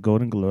was on the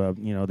Golden Globe,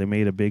 they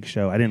made a big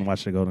show. I didn't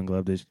watch the Golden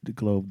Globe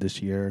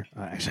this year.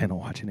 Actually, I don't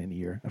watch it in a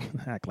year.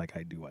 Act like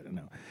I do. I don't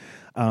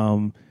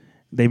know.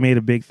 They made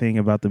a big thing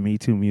about the Me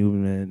Too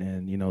movement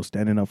and,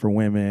 standing up for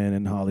women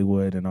in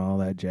Hollywood and all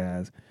that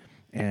jazz.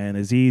 And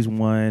Aziz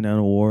won an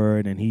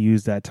award, and he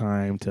used that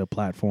time to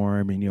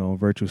platform and,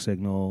 virtue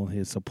signal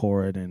his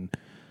support and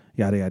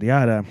yada, yada,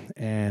 yada.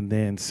 And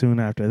then soon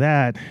after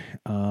that,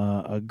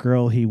 a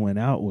girl he went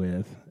out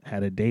with,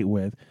 had a date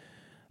with,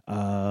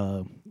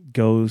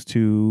 goes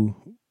to,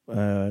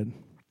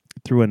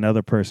 through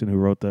another person who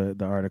wrote the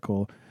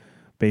article,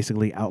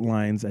 basically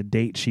outlines a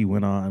date she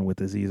went on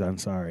with Aziz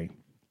Ansari.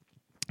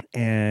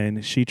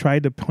 And she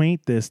tried to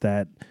paint this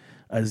that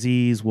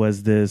Aziz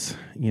was this,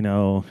 he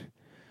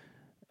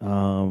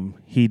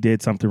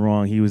did something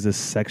wrong. He was a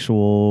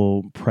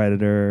sexual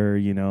predator,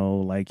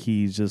 like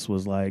he just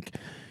was like,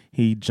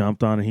 he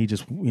jumped on and he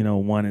just,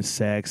 wanted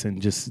sex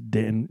and just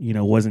didn't,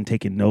 wasn't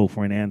taking no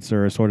for an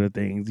answer, sort of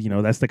things.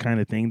 That's the kind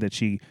of thing that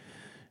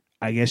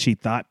I guess she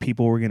thought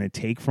people were going to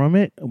take from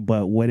it.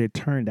 But what it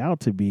turned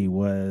out to be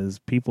was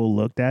people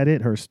looked at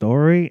it, her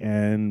story,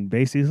 and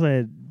basically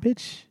said,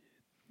 bitch,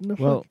 no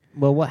fuck.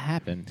 Well, what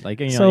happened? Like,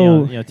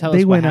 So tell they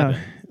us what went out.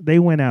 happened. They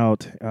went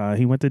out.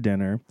 He went to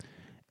dinner,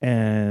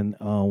 and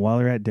while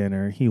they're at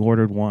dinner, he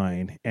ordered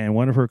wine. And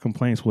one of her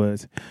complaints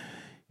was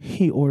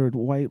he ordered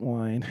white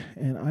wine,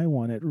 and I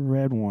wanted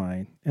red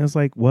wine. And it's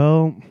like,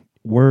 well,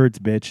 words,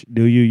 bitch.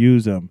 Do you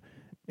use them?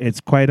 It's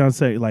quite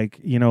unsafe.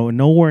 Like,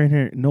 nowhere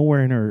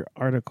in her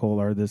article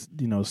or this,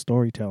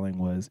 storytelling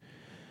was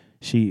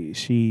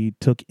she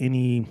took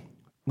any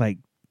like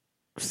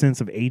sense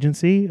of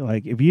agency.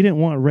 Like, if you didn't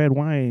want red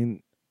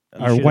wine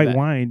or white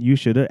wine, you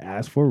should have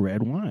asked for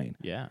red wine.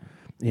 Yeah.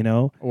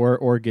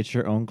 Or get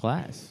your own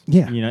glass.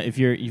 Yeah. If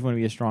you want to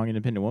be a strong,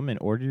 independent woman,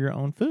 order your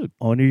own food.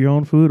 Order your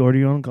own food, order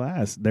your own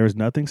glass. There's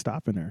nothing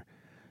stopping her.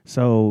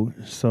 So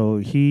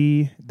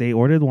they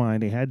ordered wine,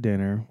 they had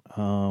dinner.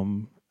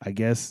 I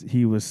guess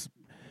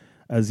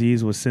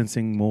Aziz was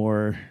sensing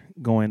more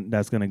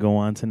that's going to go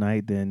on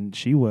tonight than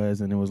she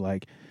was. And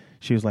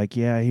she was like,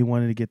 yeah, he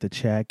wanted to get the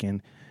check.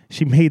 And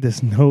she made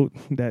this note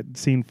that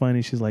seemed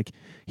funny. She's like,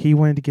 he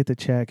wanted to get the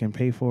check and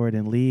pay for it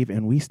and leave.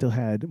 And we still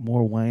had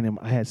more wine. And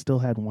I had still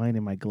had wine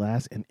in my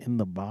glass and in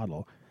the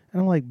bottle.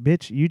 And I'm like,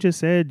 bitch, you just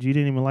said you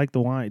didn't even like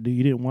the wine.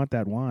 You didn't want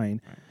that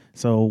wine.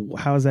 So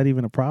how is that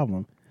even a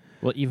problem?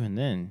 Well, even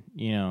then,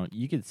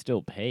 you could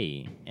still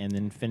pay and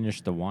then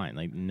finish the wine.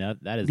 Like, no,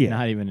 that is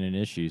not even an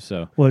issue.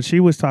 So, well, she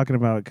was talking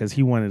about because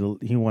he wanted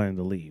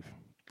to leave,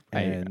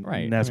 and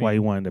right. that's why he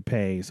wanted to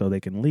pay so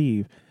they can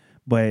leave.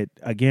 But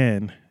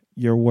again,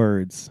 your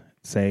words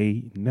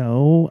say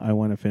no. I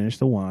want to finish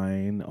the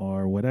wine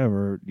or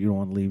whatever. You don't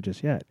want to leave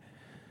just yet.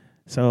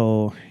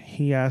 So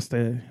he asked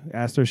her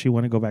if she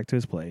wanted to go back to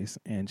his place,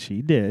 and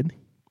she did.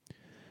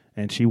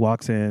 And she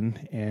walks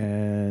in,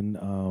 and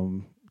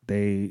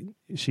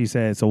she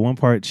said, so one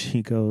part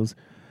she goes,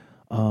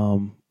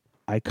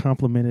 I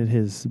complimented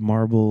his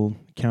marble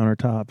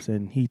countertops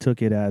and he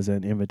took it as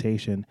an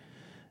invitation.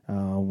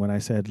 When I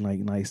said like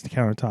nice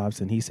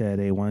countertops, and he said,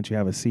 hey, why don't you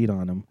have a seat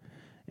on them?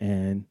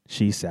 And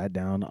she sat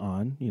down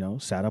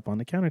sat up on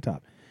the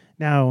countertop.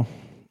 Now,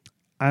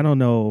 I don't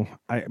know,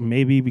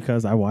 maybe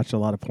because I watched a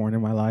lot of porn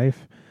in my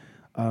life,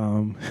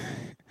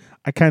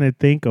 I kind of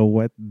think of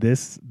what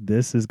this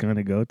is going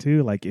to go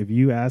to. Like, if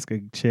you ask a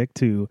chick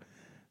to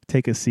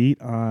take a seat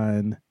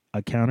on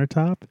a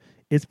countertop,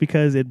 it's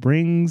because it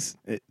brings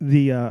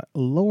the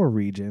lower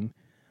region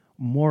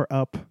more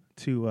up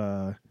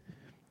to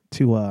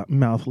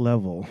mouth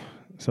level,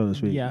 so to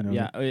speak.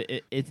 Yeah.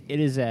 It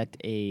is at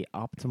a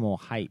optimal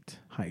height.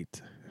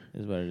 Height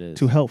is what it is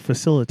to help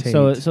facilitate.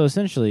 So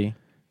essentially,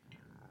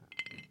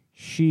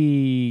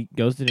 she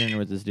goes to dinner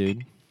with this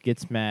dude,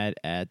 gets mad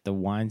at the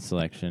wine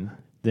selection,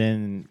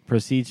 then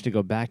proceeds to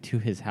go back to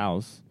his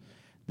house,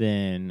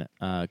 then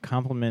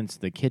compliments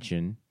the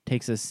kitchen,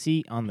 takes a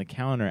seat on the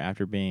counter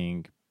after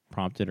being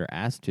prompted or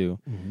asked to,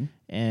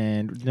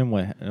 and then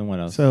what? And what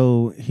else?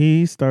 So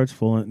they start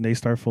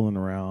fooling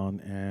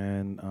around,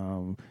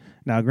 and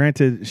now,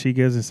 granted, she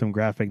gives us some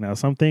graphic. Now,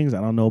 some things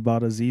I don't know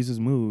about Aziz's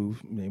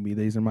move. Maybe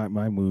these are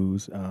my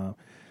moves.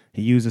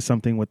 He uses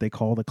something what they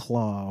call the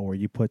claw, where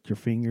you put your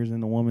fingers in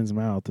the woman's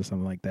mouth or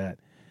something like that.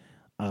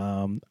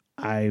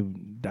 I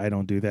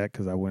don't do that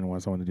because I wouldn't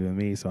want someone to do it to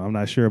me. So I'm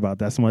not sure about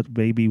that so much.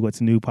 Maybe what's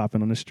new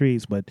popping on the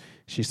streets. But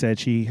she said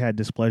she had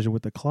displeasure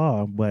with the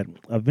claw. But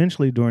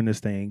eventually during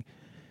this thing,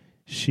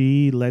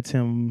 she lets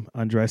him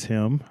undress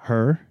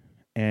her,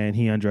 and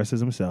he undresses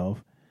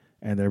himself,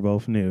 and they're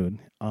both nude.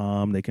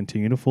 They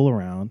continue to fool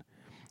around,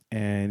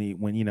 and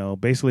when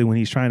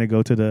he's trying to get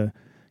into the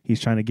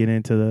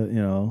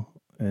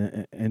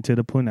into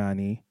the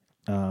punani.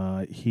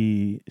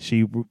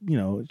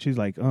 She's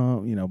like,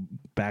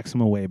 backs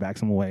him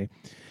away.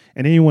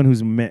 And anyone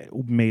who's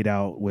made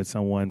out with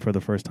someone for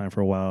the first time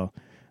for a while,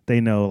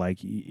 they know, like,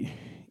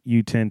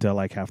 you tend to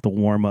like have to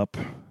warm up.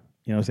 You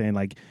know what I'm saying?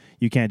 Like,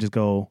 you can't just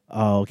go,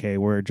 oh, okay,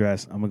 we're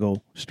dressed, I'm gonna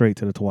go straight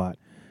to the twat.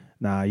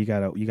 Nah, you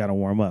gotta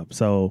warm up.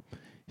 So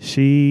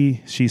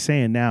she's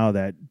saying now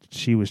that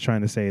she was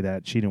trying to say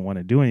that she didn't want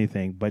to do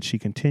anything, but she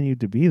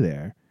continued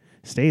to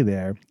stay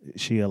there.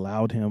 She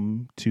allowed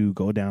him to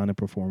go down and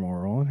perform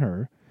oral on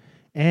her,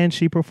 and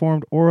she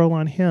performed oral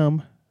on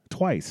him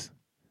twice.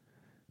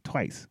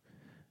 All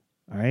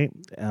right.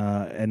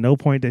 At no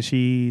point did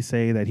she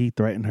say that he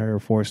threatened her,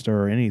 forced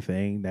her, or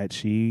anything. That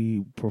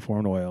she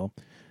performed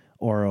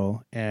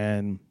oral,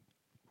 and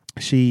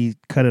she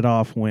cut it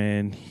off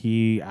when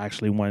he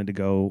actually wanted to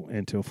go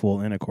into a full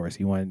intercourse.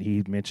 He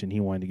mentioned he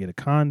wanted to get a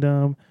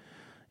condom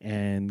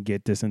and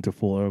get this into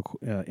full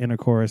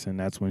intercourse, and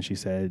that's when she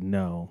said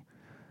no.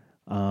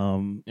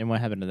 And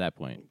what happened at that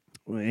point?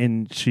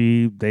 and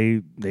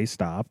they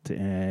stopped,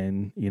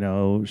 and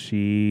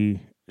she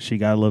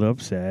got a little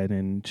upset,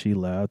 and she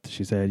left.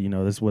 She said,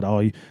 this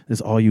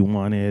is all you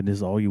wanted, this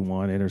is all you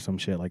wanted, or some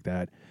shit like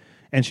that.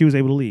 And she was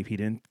able to leave. He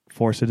didn't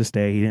force her to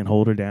stay. He didn't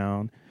hold her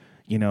down.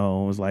 It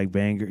was like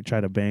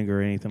try to bang her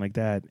or anything like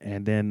that.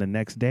 And then the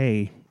next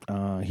day,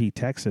 he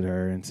texted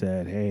her and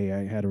said, "Hey,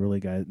 I had a really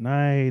good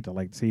night. I'd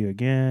like to see you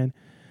again."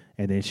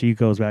 And then she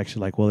goes back. She's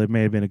like, "Well, it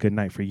may have been a good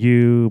night for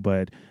you,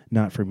 but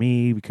not for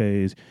me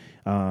because."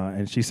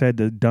 And she said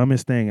the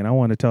dumbest thing. And I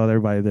want to tell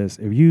everybody this: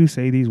 if you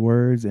say these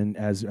words and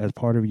as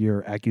part of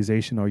your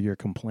accusation or your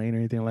complaint or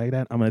anything like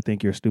that, I'm gonna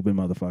think you're a stupid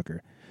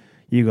motherfucker.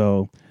 You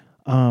go,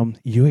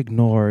 you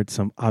ignored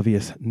some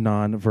obvious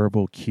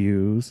nonverbal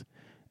cues,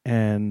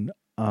 and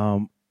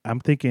I'm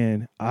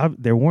thinking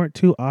there weren't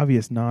two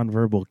obvious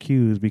nonverbal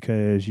cues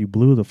because you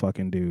blew the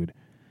fucking dude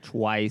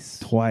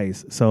Twice.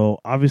 So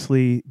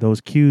obviously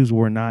those cues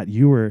were not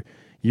you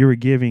were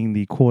giving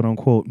the quote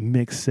unquote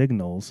mixed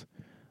signals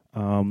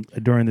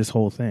during this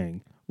whole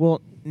thing.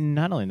 Well,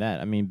 not only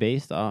that, I mean,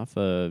 based off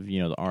of,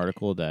 the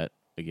article that,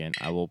 again,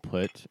 I will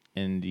put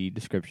in the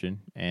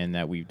description and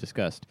that we've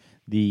discussed,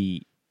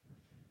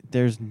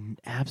 there's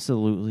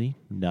absolutely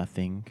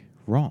nothing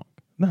wrong.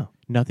 No.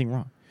 Nothing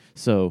wrong.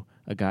 So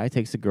a guy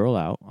takes a girl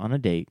out on a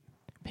date,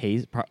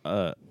 pays,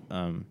 I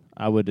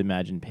would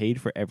imagine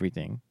paid for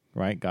everything,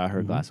 right? Got her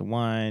a glass of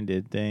wine,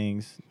 did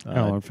things.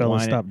 And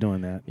fellas, stop doing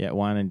that. Yeah,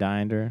 wine and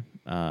dined her.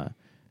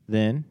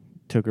 Then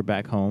took her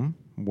back home,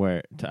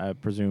 where I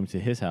presume to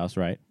his house,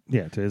 right?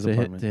 Yeah, to his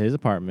apartment. To his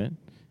apartment.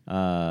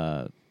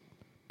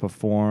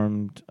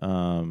 Performed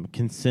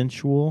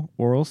consensual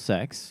oral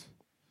sex.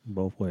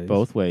 Both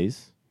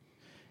ways.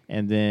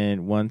 And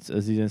then once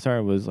Aziz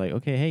Ansari was like,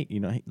 okay, hey,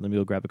 hey, let me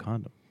go grab a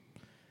condom.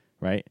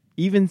 Right?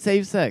 Even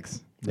safe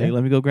sex. Yeah. Hey,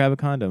 let me go grab a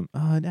condom.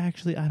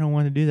 Actually, I don't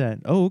want to do that.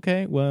 Oh,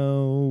 okay.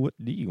 Well, what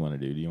do you want to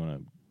do? Do you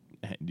want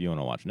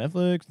to watch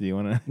Netflix? Do you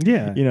want to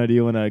Yeah. do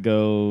you want to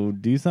go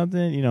do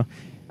something?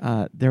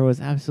 There was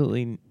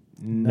absolutely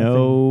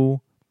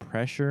no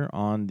pressure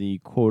on the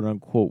quote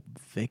unquote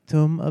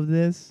victim of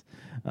this.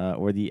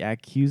 Or the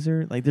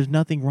accuser, like there's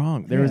nothing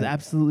wrong. There was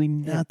absolutely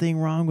nothing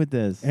wrong with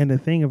this. And the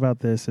thing about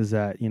this is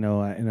that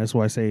and that's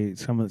why I say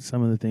some of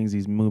the things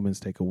these movements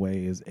take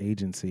away is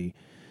agency.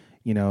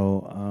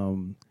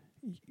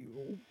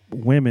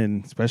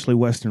 Women, especially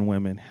Western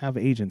women, have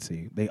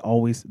agency. They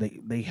always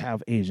they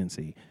have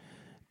agency.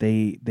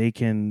 They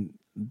can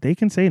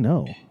say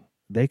no.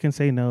 They can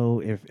say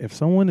no if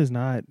someone is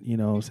not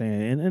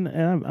saying and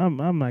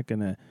I'm not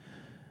gonna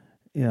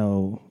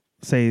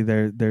say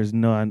there's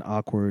non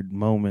awkward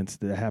moments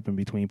that happen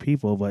between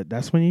people, but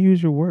that's when you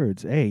use your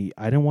words. Hey,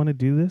 I didn't want to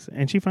do this,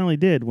 and she finally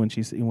did when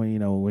she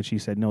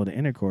said no to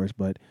intercourse.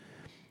 But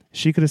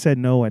she could have said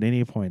no at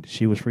any point.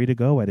 She was free to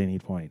go at any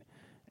point,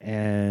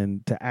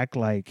 and to act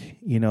like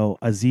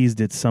Aziz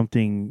did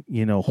something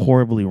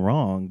horribly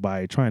wrong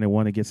by trying to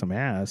want to get some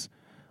ass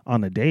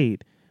on a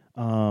date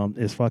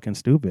is fucking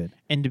stupid.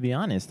 And to be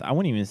honest, I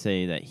wouldn't even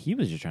say that he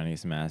was just trying to get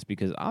some ass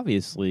because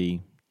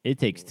obviously. It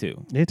takes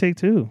two. It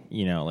takes two.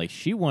 Like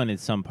she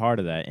wanted some part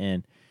of that.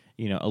 And,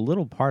 a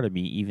little part of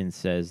me even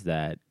says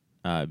that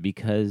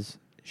because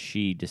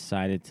she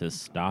decided to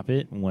stop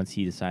it once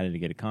he decided to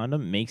get a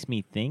condom makes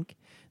me think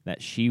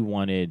that she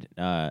wanted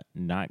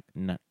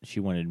she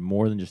wanted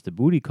more than just a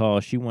booty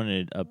call. She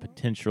wanted a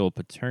potential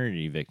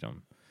paternity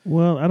victim.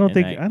 Well, I don't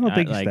think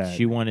it's like that.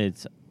 She wanted.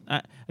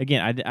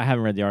 Again, I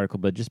haven't read the article,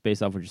 but just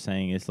based off what you're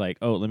saying, it's like,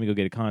 oh, let me go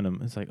get a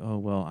condom. It's like, oh,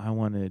 well, I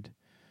wanted.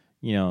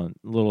 A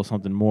little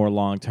something more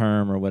long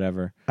term or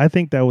whatever. I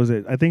think that was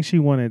it. I think she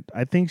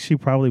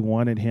probably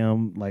wanted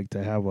him like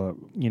to have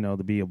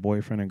to be a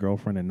boyfriend and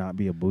girlfriend and not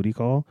be a booty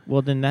call.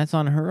 Well, then that's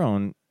on her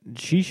own.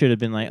 She should have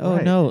been like, oh,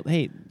 no,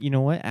 hey, you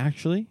know what?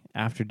 Actually,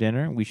 after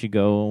dinner, we should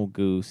go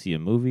see a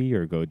movie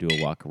or go do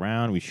a walk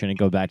around. We shouldn't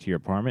go back to your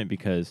apartment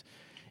because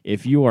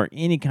if you are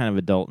any kind of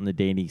adult in the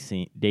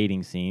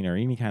dating scene or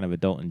any kind of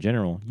adult in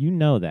general,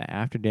 that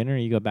after dinner,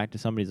 you go back to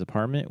somebody's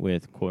apartment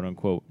with quote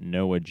unquote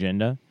no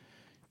agenda.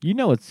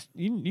 It's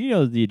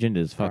the agenda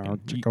is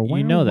fucking.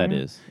 That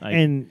is. Like,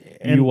 and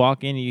you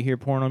walk in and you hear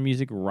porno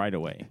music right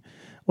away.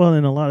 Well,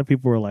 and a lot of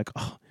people were like,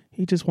 "Oh,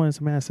 he just wanted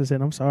some ass." I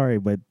said, "I'm sorry,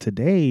 but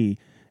today,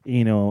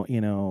 among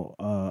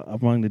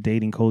the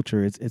dating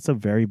culture, it's a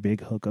very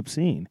big hookup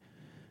scene,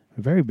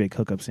 a very big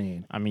hookup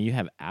scene." I mean, you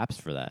have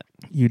apps for that.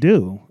 You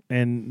do,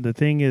 and the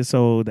thing is,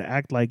 so to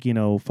act like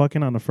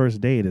fucking on the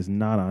first date is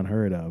not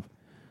unheard of.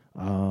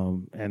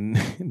 And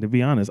to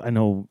be honest,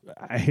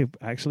 I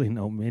actually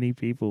know many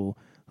people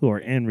who are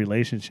in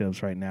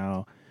relationships right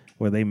now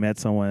where they met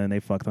someone and they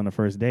fucked on the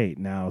first date.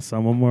 Now,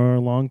 some of them are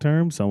long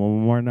term, some of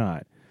them are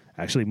not.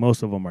 Actually,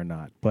 most of them are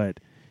not.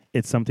 But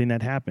it's something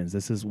that happens.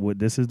 This is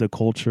the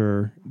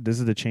culture. This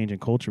is the change in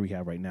culture we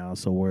have right now.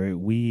 So where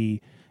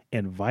we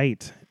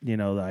invite, the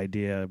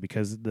idea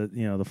because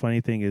the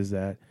funny thing is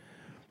that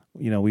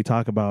we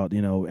talk about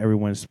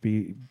everyone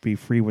be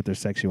free with their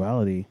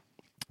sexuality,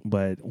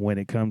 but when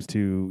it comes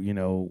to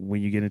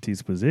when you get into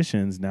these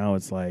positions, now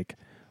it's like,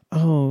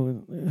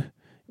 oh.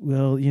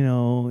 well,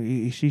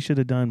 she should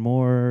have done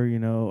more,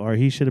 or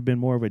he should have been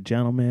more of a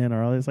gentleman,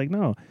 or all this. Like,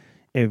 no,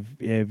 if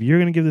you're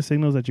gonna give the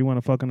signals that you want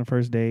to fuck on the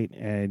first date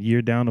and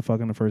you're down to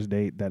fuck on the first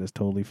date, that is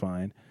totally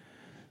fine.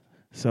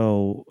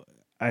 So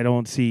I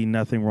don't see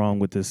nothing wrong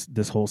with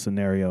this whole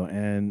scenario,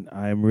 and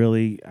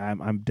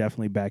I'm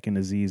definitely backing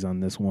Aziz on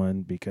this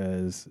one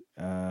because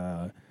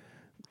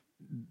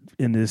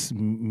in this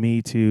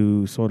Me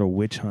Too sort of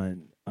witch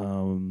hunt,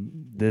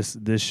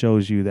 this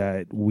shows you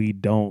that we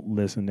don't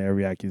listen to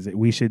every accusation.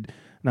 We should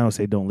not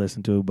say don't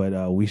listen to it,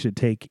 but we should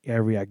take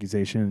every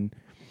accusation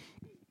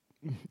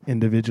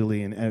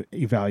individually and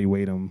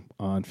evaluate them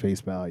on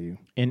face value.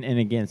 And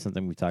again,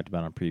 something we've talked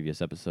about on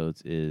previous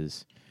episodes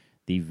is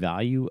the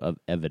value of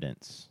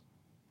evidence.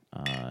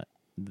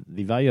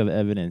 The value of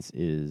evidence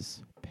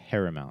is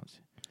paramount.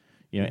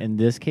 In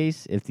this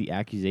case, if the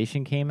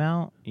accusation came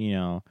out,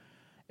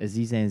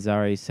 Aziz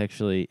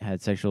Ansari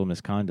had sexual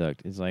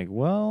misconduct, it's like,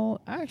 well,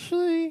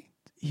 actually,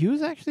 he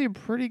was actually a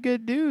pretty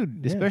good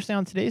dude, especially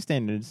on today's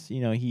standards.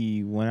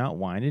 He went out,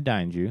 wined and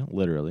dined you,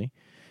 literally,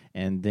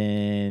 and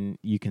then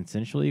you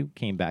consensually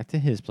came back to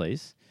his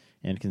place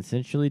and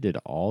consensually did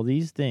all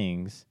these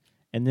things,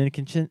 and then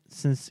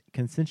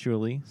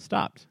consensually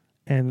stopped.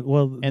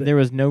 And there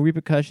was no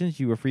repercussions.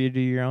 You were free to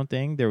do your own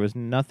thing. There was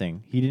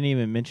nothing. He didn't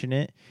even mention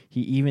it. He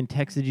even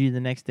texted you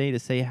the next day to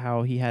say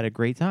how he had a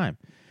great time.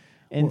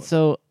 And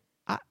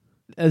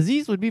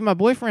Aziz would be my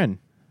boyfriend.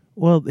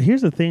 Well,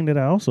 here's the thing that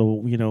I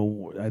also,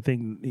 I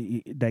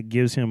think that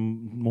gives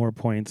him more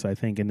points, I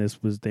think, in this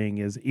thing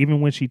is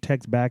even when she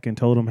texted back and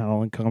told him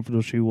how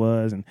uncomfortable she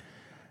was and,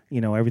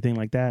 everything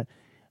like that,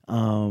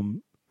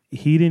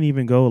 he didn't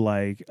even go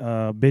like,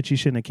 bitch, you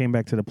shouldn't have came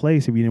back to the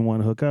place if you didn't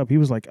want to hook up. He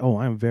was like, oh,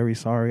 I'm very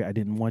sorry. I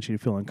didn't want you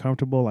to feel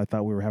uncomfortable. I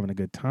thought we were having a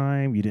good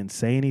time. You didn't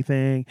say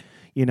anything.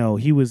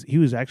 He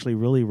was actually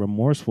really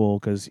remorseful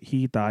because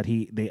he thought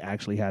they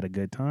actually had a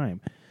good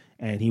time.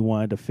 And he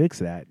wanted to fix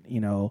that,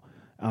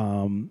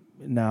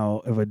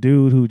 Now, if a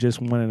dude who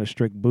just wanted a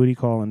strict booty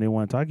call and they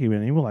want to talk to you,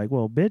 and he was like,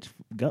 well, bitch,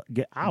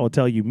 I will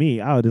tell you me.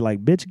 I would be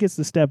like, bitch gets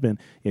to step in.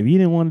 If you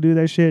didn't want to do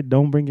that shit,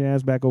 don't bring your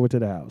ass back over to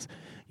the house.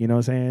 You know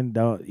what I'm saying?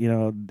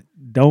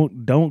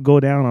 Don't go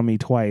down on me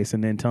twice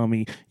and then tell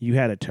me you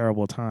had a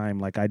terrible time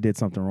like I did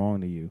something wrong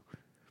to you.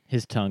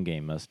 His tongue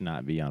game must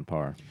not be on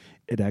par.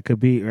 That could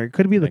be, or it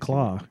could be the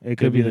claw. It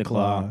could be the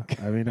claw.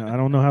 I mean, I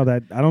don't know how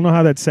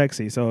that's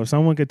sexy. So if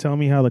someone could tell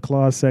me how the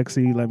claw is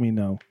sexy, let me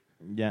know.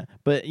 Yeah,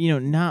 but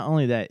not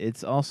only that,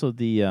 it's also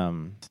the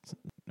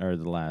or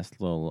the last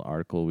little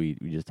article we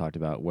just talked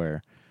about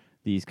where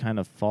these kind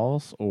of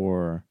false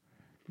or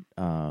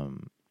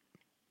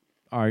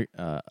are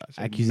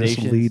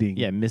accusations. Misleading.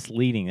 Yeah,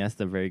 misleading. That's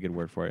the very good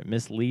word for it.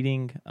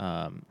 Misleading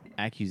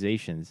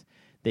accusations.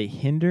 They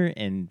hinder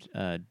and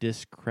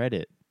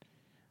discredit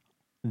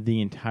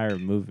the entire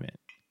movement,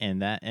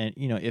 and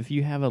if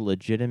you have a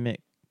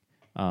legitimate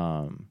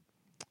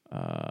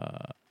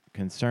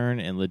concern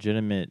and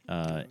legitimate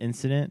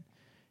incident,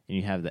 and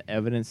you have the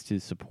evidence to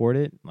support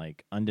it,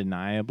 like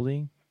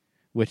undeniably,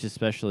 which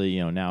especially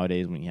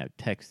nowadays when you have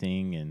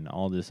texting and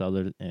all this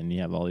other, and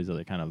you have all these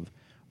other kind of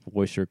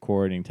voice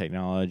recording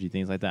technology,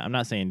 things like that. I'm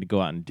not saying to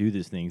go out and do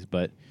these things,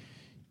 but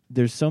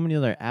there's so many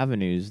other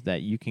avenues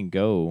that you can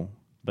go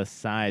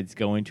besides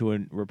going to a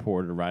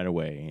reporter right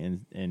away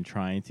and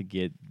trying to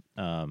get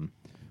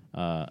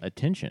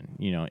attention.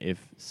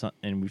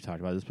 And we've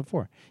talked about this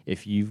before.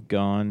 If you've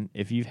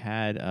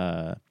had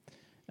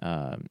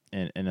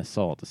an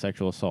assault, a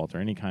sexual assault, or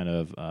any kind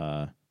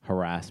of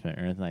harassment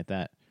or anything like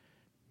that,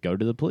 go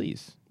to the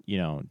police.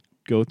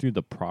 Go through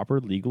the proper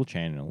legal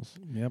channels.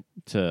 Yep.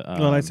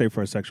 Well, I'd say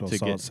for a sexual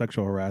assault,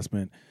 sexual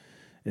harassment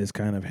is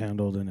kind of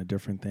handled in a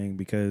different thing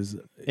because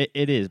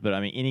it is. But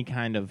I mean, any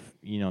kind of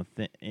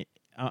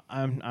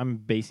I'm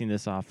basing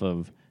this off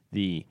of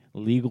the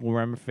legal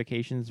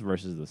ramifications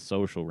versus the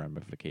social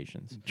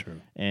ramifications.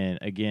 True. And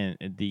again,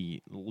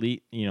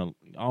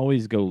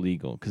 always go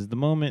legal, because the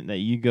moment that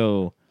you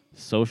go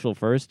social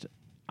first,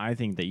 I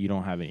think that you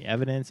don't have any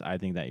evidence. I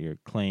think that your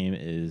claim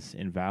is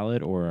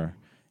invalid or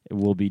it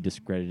will be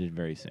discredited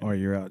very soon. Or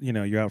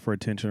you're out for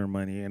attention or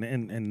money,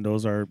 and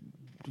those are,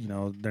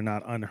 they're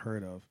not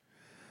unheard of.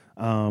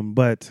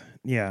 But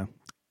yeah,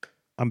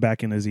 I'm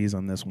backing Aziz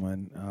on this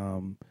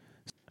one.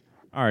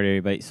 All right,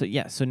 everybody.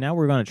 So now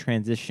we're going to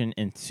transition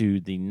into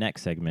the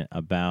next segment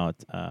about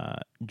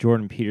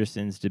Jordan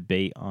Peterson's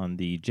debate on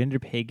the gender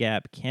pay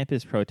gap,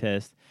 campus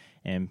protest,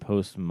 and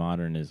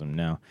postmodernism.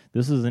 Now,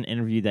 this is an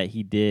interview that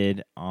he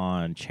did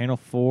on Channel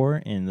 4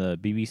 in the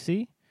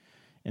BBC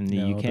in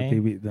the UK.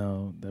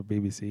 The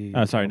BBC.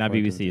 Oh, sorry, not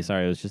BBC.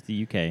 Sorry, it was just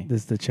the UK.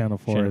 This is the Channel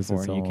 4. Channel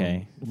 4 in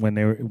UK.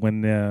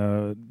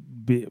 When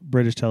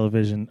British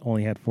television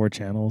only had 4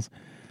 channels,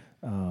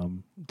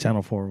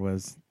 Channel 4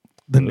 was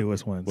the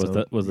newest one.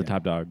 Was the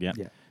top dog, yeah.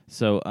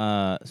 So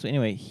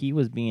anyway, he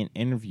was being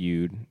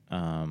interviewed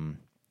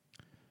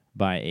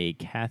by a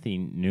Kathy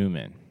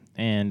Newman,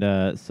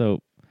 and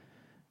so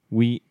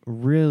we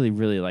really,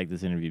 really like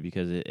this interview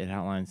because it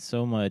outlines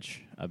so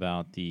much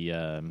about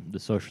the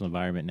social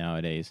environment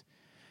nowadays.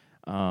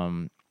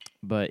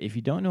 But if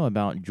you don't know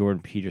about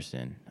Jordan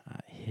Peterson,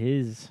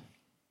 his,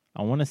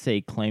 I want to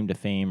say, claim to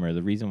fame, or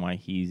the reason why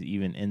he's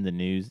even in the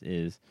news,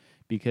 is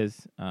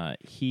because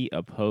he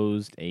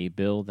opposed a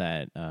bill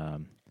that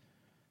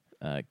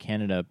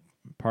Canada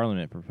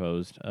Parliament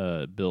proposed,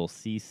 Bill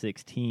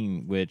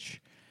C-16,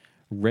 which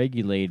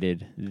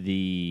regulated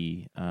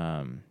the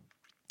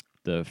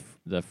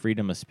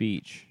freedom of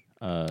speech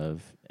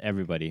of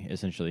everybody,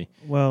 essentially.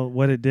 Well,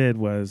 what it did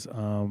was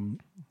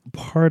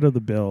part of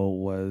the bill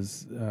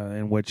was,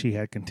 and what she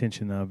had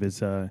contention of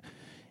is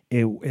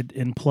it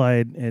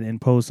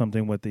imposed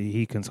something what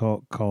he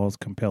calls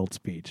compelled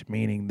speech,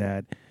 meaning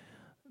that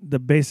the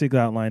basic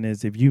outline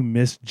is if you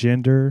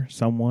misgender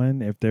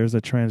someone, if there's a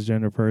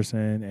transgender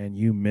person and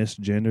you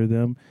misgender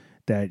them,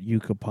 that you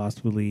could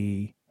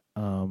possibly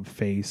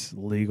face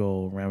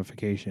legal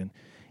ramification.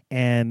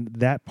 And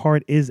that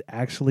part is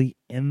actually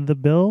in the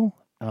bill.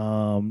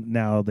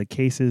 Now, the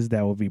cases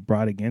that will be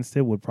brought against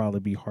it would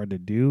probably be hard to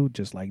do,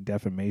 just like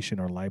defamation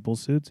or libel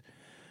suits.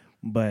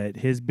 But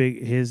his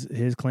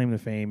claim to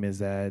fame is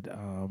that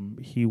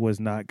he was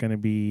not going to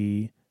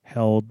be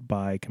held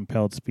by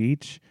compelled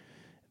speech.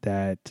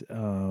 That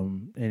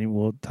and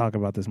we'll talk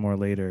about this more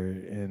later.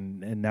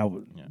 And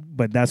now,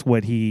 but that's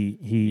what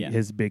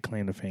his big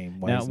claim to fame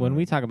was. Now, when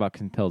we talk about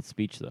compelled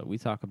speech, though, we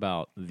talk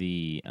about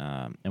the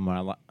and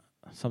what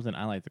something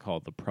I like to call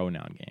the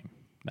pronoun game.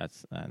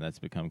 That's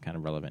become kind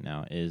of relevant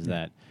now. Is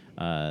that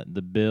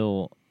the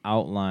bill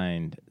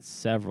outlined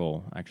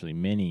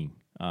many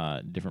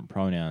different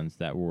pronouns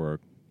that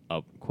were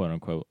quote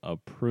unquote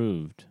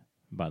approved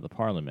by the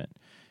Parliament.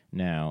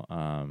 Now,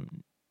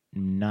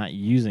 not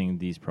using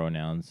these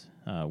pronouns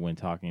when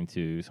talking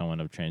to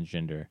someone of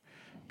transgender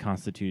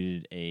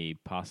constituted a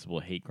possible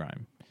hate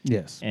crime.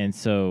 Yes. And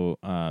so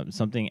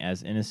something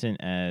as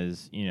innocent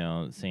as,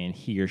 saying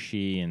he or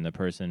she, and the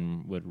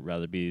person would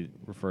rather be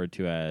referred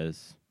to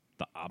as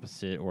the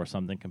opposite or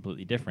something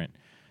completely different.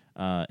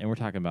 And we're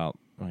talking about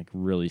like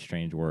really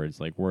strange words,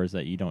 like words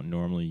that you don't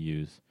normally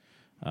use.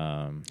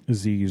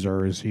 Z's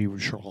or is he?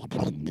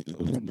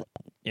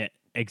 Yeah,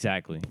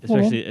 exactly.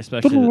 Especially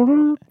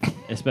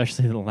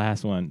the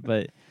last one.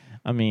 But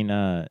I mean,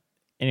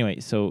 anyway,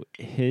 so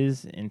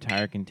his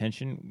entire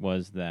contention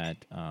was that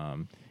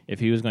if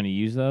he was going to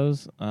use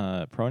those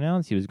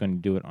pronouns, he was going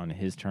to do it on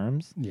his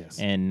terms, yes,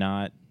 and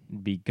not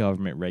be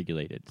government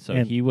regulated.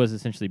 So he was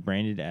essentially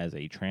branded as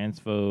a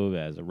transphobe,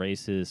 as a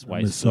racist,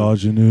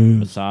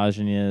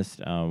 misogynist,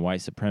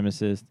 white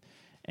supremacist,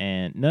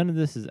 and none of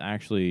this is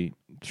actually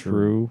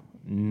true.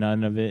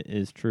 None of it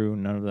is true.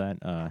 None of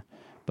that.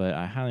 But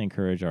I highly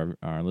encourage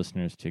our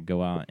listeners to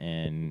go out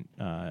and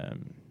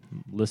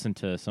listen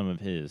to some of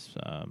his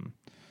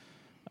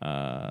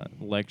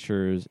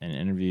lectures and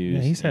interviews.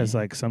 Yeah, he says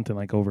like something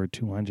like over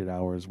 200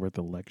 hours worth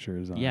of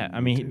lectures. On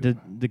I mean,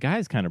 the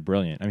guy's kind of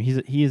brilliant. I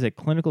mean, he is a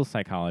clinical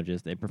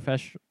psychologist, a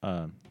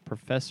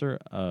professor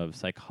of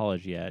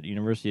psychology at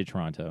University of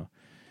Toronto,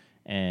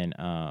 and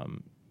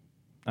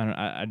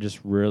I just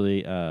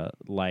really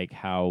like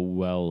how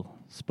well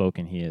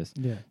spoken he is.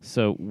 Yeah.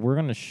 So we're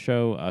gonna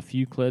show a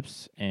few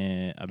clips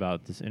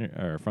about this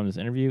from this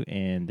interview,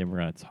 and then we're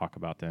gonna talk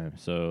about them.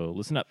 So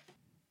listen up.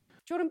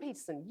 Jordan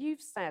Peterson,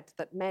 you've said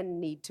that men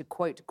need to,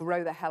 quote,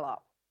 grow the hell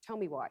up. Tell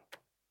me why.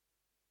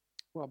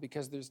 Well,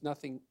 because there's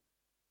nothing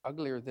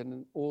uglier than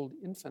an old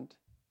infant.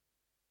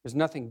 There's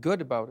nothing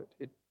good about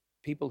it.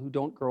 People who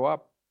don't grow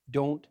up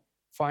don't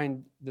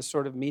find the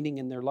sort of meaning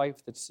in their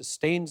life that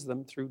sustains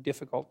them through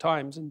difficult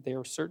times, and they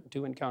are certain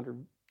to encounter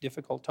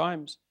difficult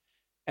times.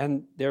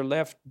 And they're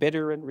left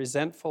bitter and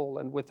resentful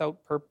and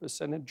without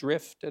purpose and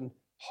adrift and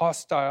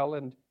hostile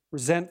and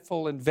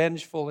resentful and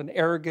vengeful and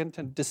arrogant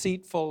and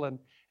deceitful and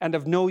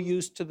of no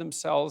use to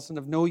themselves and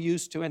of no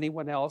use to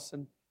anyone else,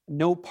 and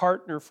no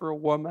partner for a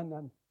woman,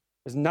 and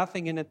there's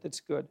nothing in it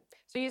that's good.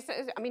 So you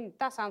say, I mean,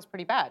 that sounds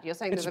pretty bad. You're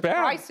saying It's there's a bad.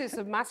 crisis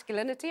of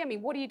masculinity? I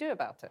mean, what do you do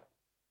about it?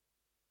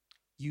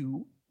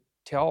 You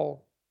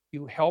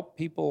help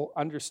people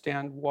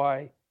understand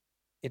why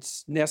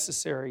it's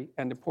necessary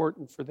and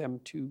important for them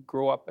to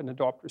grow up and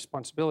adopt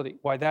responsibility,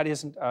 why that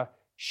isn't a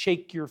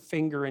shake your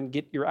finger and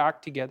get your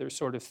act together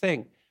sort of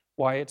thing,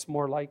 why it's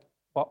more like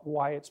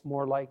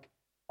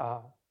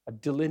a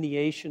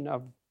delineation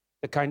of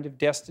the kind of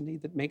destiny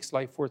that makes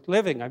life worth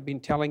living. I've been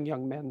telling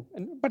young men,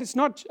 but it's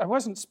not, I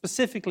wasn't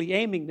specifically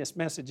aiming this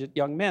message at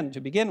young men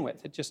to begin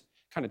with. It just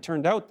kind of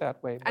turned out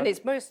that way. And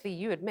it's mostly,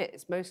 you admit,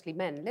 it's mostly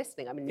men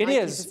listening. I mean, it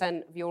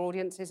 90% of your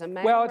audience is a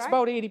male, Well, it's right?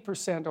 about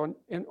 80%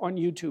 on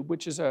YouTube,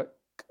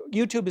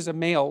 YouTube is a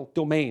male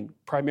domain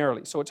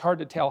primarily. So it's hard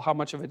to tell how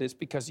much of it is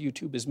because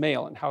YouTube is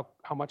male and how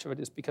much of it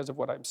is because of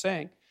what I'm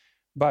saying.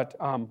 But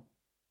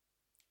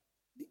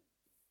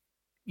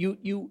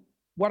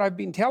what I've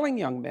been telling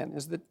young men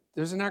is that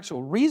there's an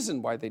actual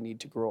reason why they need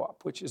to grow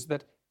up, which is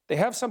that they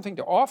have something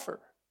to offer,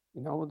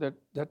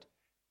 that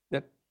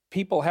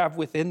people have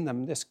within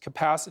them this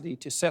capacity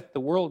to set the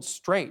world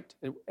straight,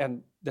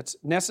 and that's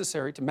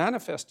necessary to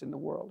manifest in the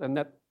world, and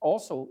that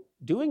also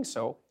doing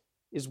so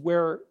is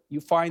where you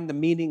find the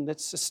meaning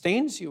that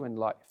sustains you in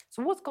life.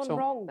 So what's gone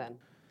wrong then?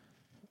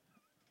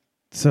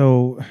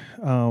 So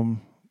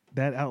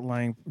that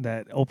outline,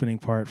 that opening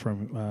part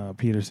from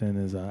Peterson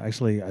is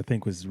actually, I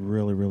think, was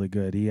really, really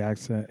good. He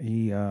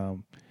actually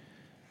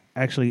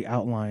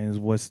outlines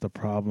what's the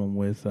problem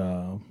with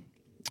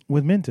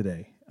men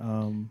today.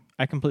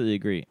 I completely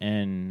agree,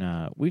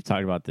 and we've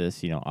talked about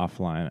this,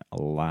 offline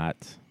a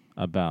lot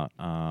about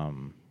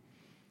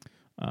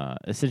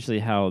essentially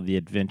how the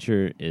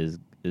adventure is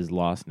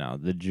lost now.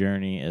 The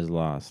journey is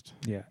lost.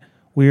 Yeah,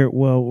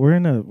 we're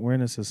in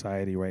a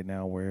society right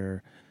now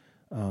where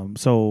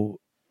so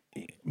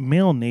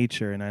male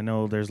nature, and I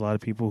know there's a lot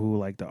of people who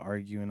like to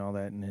argue and all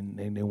that,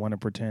 and they want to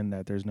pretend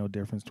that there's no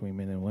difference between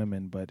men and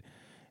women, but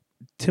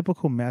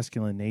typical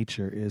masculine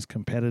nature is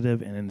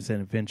competitive and it's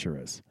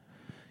adventurous.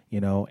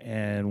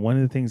 And one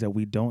of the things that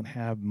we don't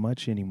have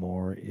much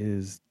anymore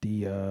is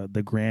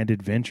the grand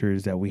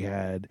adventures that we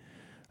had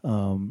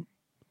um,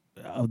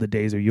 of the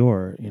days of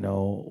yore.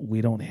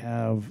 We don't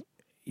have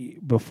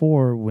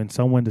before. When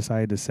someone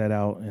decided to set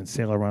out and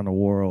sail around the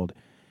world,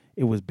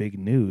 it was big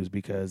news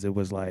because it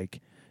was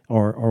like,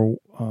 or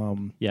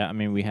Yeah, I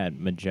mean, we had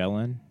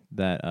Magellan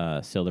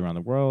that sailed around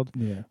the world.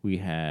 yeah, We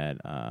had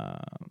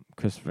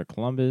Christopher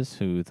Columbus,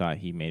 who thought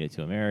he made it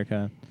to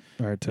America,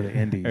 or to the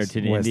Indies, or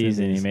to the West Indies,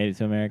 and he Indies. made it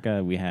to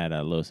America. We had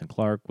Lewis and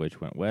Clark, which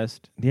went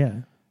west.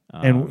 Yeah.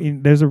 Um,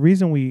 And there's a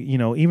reason we,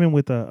 even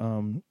with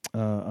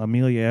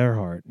Amelia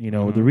Earhart, the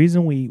Mhm.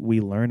 reason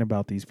we learn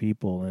about these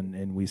people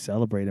and we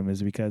celebrate them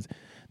is because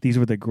these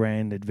were the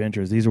grand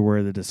adventures. These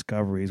were the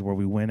discoveries where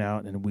we went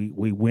out and we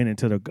went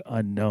into the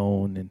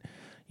unknown and,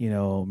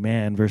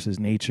 man versus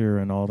nature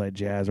and all that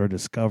jazz, or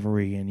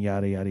discovery and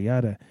yada, yada,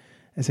 yada.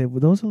 I said, well,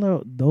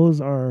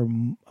 those are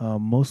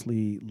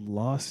mostly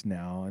lost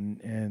now.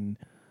 And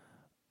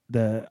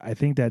I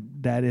think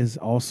that is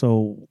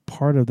also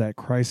part of that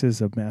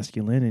crisis of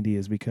masculinity,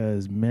 is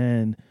because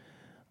men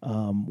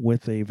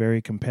with a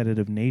very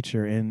competitive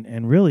nature,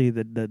 and really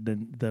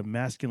the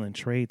masculine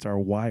traits are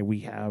why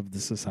we have the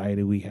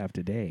society we have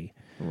today.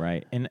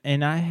 Right.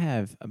 And I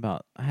have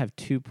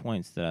 2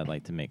 points that I'd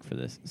like to make for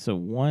this. So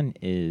one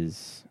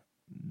is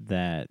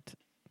that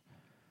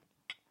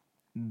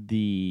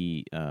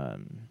the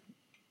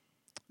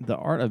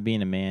art of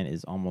being a man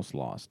is almost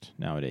lost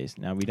nowadays.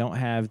 Now we don't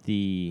have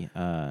the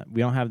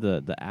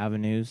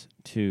avenues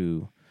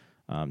to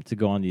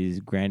go on these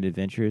grand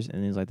adventures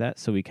and things like that.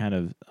 So we kind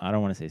of, I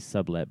don't want to say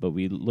sublet, but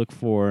we look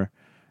for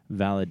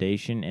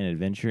validation and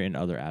adventure in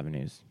other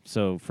avenues.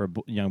 So for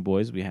young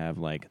boys, we have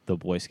like the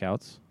Boy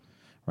Scouts,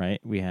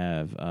 right? We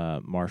have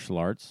martial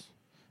arts.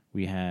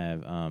 We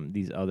have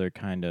these other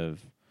kind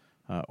of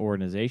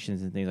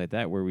organizations and things like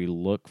that where we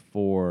look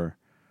for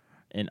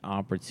an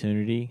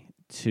opportunity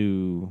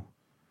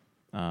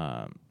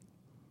um,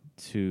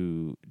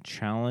 to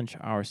challenge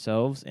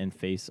ourselves and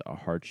face a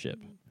hardship.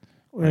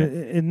 Well, Right.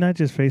 it not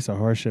just face a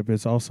hardship;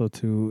 it's also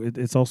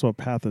it's also a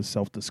path of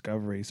self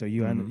discovery. So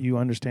Mhm. you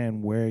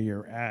understand where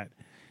you're at,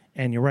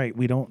 and you're right.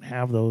 We don't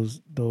have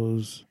those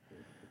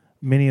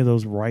many of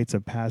those rites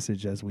of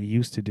passage as we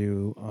used to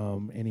do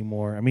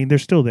anymore. I mean, they're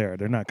still there;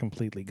 they're not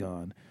completely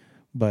gone,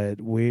 but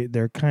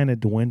they're kind of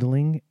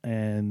dwindling,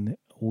 and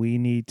we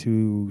need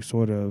to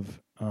sort of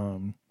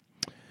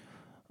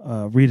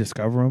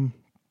rediscover them.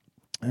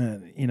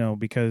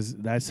 Because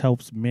that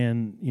helps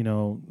men,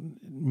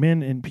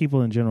 men and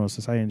people in general,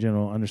 society in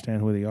general,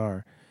 understand who they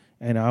are.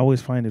 And I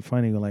always find it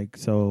funny, like,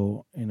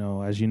 so,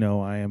 as you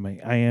know, I am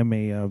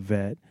a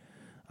vet.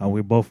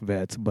 We're both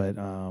vets, but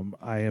I'm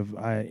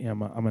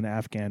an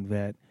Afghan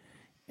vet.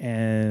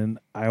 And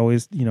I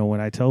always,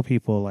 when I tell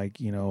people, like,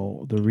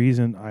 the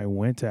reason I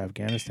went to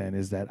Afghanistan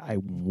is that I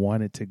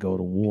wanted to go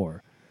to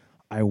war.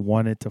 I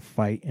wanted to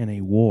fight in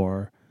a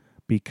war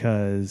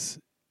because,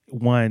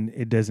 one,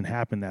 it doesn't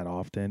happen that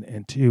often,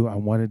 and two, I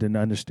wanted to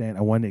understand.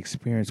 I wanted to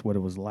experience what it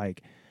was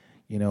like.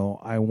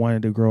 I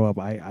wanted to grow up.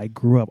 I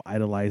grew up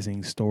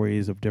idolizing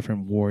stories of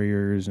different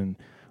warriors and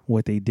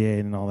what they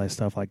did and all that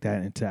stuff like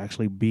that, and to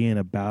actually be in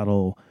a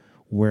battle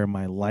where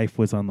my life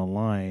was on the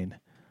line,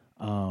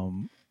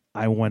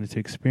 I wanted to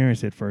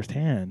experience it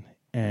firsthand.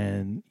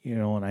 And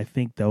I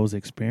think those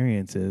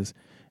experiences,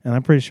 and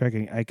I'm pretty sure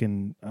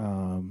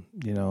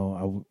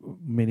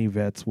many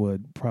vets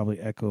would probably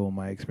echo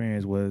my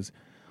experience,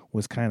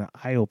 was kind of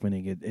eye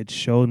opening. It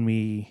showed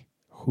me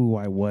who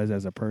I was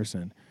as a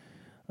person.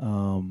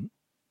 Um,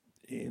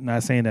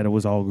 Not saying that it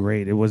was all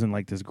great. It wasn't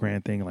like this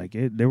grand thing. Like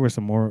there were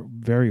some more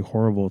very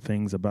horrible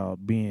things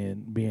about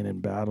being in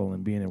battle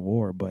and being in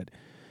war, but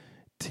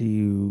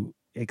to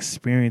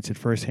experience it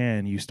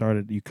firsthand,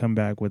 you come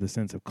back with a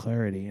sense of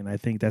clarity. And I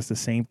think that's the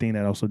same thing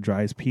that also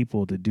drives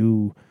people to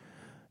do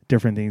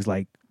different things,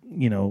 like,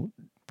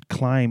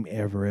 climb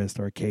Everest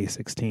or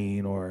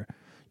K16, or,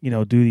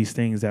 do these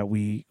things that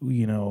we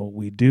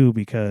do,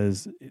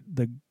 because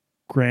the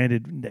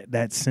granted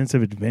that sense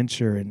of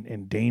adventure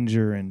and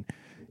danger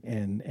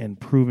and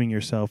proving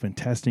yourself and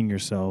testing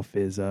yourself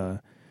is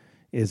a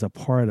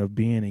part of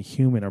being a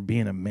human, or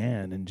being a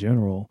man in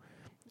general.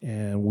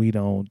 And we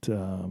don't,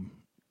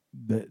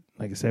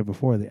 like I said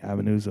before, the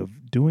avenues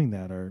of doing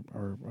that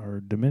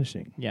are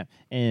diminishing. Yeah,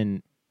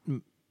 and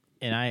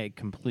And I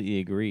completely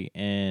agree.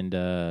 And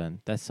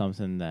that's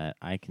something that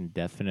I can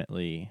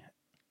definitely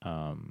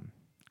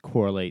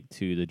correlate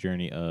to the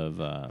journey of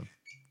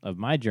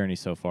my journey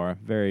so far.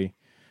 Very,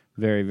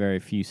 very, very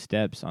few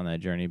steps on that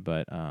journey,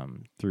 but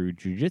through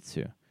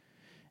jujitsu.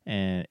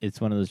 And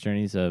it's one of those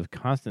journeys of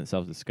constant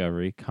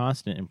self-discovery,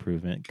 constant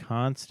improvement,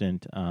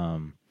 constant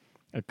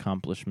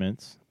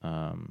accomplishments.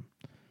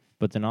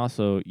 But then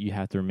also you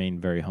have to remain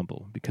very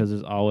humble because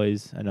there's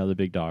always another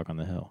big dog on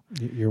the hill.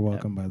 You're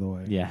welcome, by the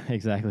way. Yeah,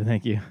 exactly.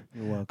 Thank you.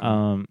 You're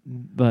welcome.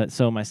 But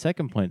so my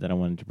second point that I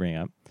wanted to bring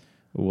up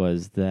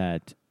was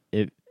that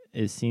it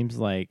seems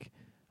like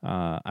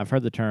I've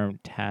heard the term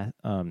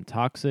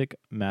toxic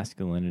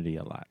masculinity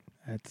a lot.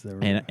 That's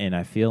the And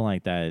I feel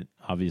like that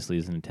obviously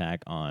is an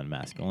attack on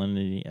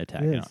masculinity,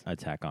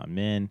 attack on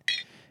men,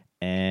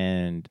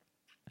 and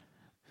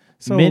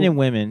so men and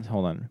women.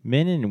 Hold on,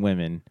 men and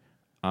women.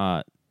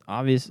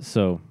 Obvious.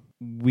 So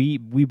we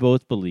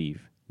both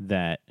believe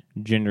that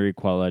gender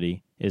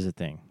equality is a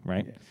thing,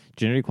 right? Yeah.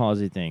 Gender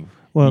equality is a thing.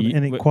 Well,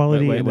 and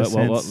equality in a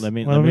sense. Let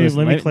me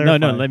clarify.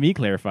 No, let me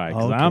clarify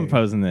because I'm Okay.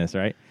 posing this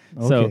right.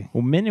 Okay.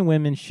 So men and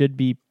women should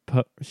be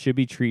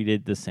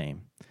treated the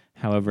same.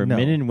 However, No,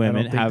 men and I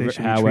women, don't think they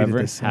should be treated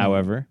the same.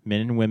 however,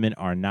 men and women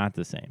are not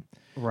the same.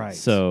 Right.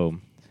 So,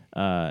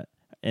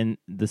 and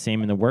the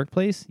same in the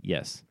workplace.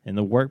 Yes, in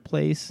the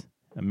workplace,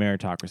 a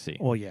meritocracy.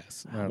 well,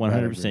 yes,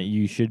 100%.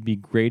 You should be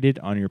graded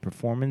on your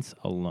performance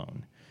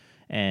alone.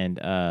 And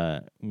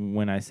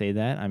when I say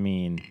that, I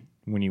mean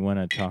when you want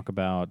to talk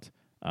about,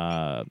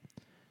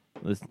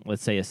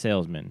 let's say a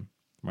salesman,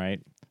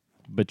 right?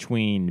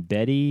 Between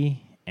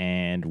Betty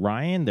and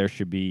Ryan, there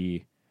should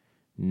be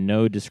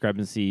no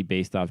discrepancy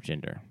based off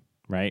gender,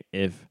 right?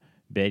 If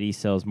Betty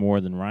sells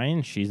more than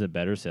Ryan, she's a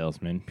better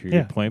salesman, period,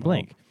 Yeah. point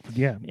blank.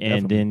 Yeah, And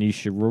definitely. then you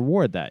should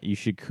reward that. You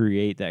should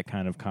create that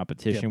kind of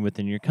competition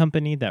within your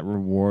company that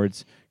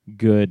rewards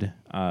good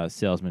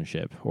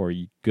salesmanship or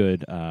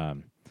good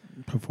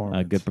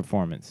performance. good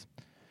performance.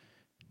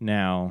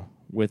 Now,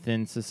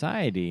 within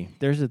society,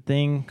 there's a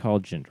thing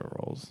called gender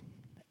roles.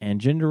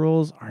 And gender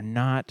roles are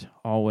not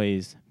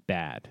always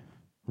bad,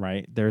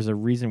 right? There's a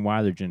reason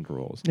why they're gender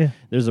roles. Yeah.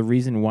 There's a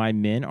reason why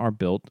men are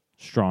built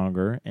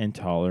stronger and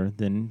taller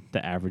than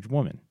the average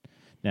woman.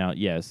 Now,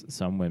 yes,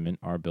 some women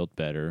are built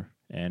better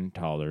and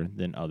taller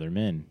than other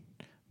men,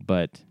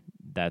 but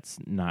that's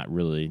not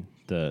really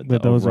the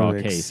But those overall are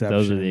the case.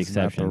 Those are the exceptions,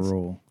 not the exceptions.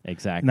 rule.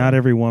 Exactly. Not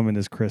every woman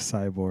is Chris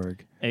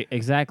Cyborg.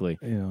 Exactly.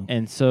 You know.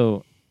 And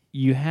so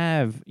you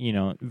have,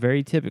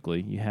 very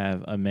typically, you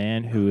have a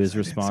man who is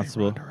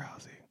responsible.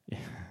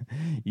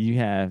 You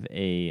have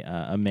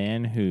a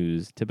man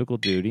whose typical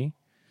duty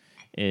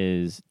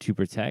is to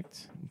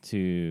protect,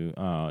 to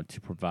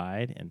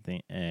provide,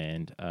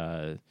 and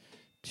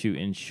to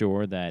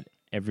ensure that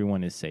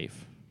everyone is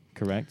safe.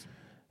 Correct.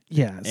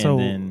 Yeah. And So,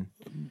 then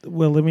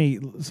when we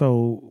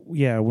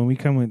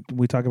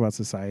talk about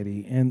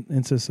society and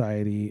in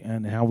society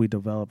and how we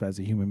develop as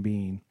a human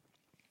being,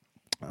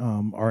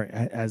 or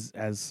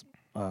as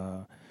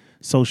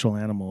social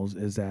animals,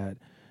 is that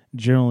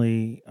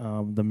generally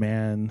the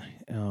man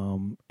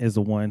is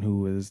the one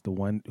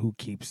who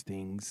keeps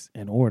things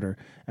in order.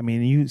 I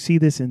mean, you see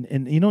this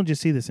and you don't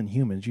just see this in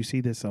humans. You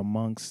see this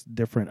amongst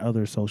different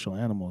other social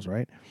animals,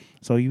 right?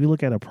 So you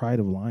look at a pride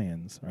of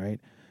lions, right?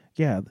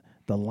 Yeah,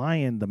 the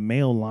lion, the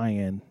male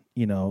lion,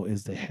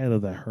 is the head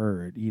of the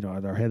herd,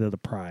 the head of the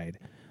pride.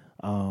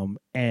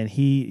 And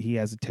he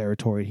has a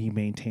territory. He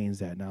maintains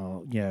that.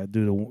 Now, yeah,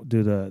 do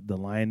the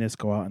lioness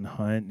go out and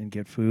hunt and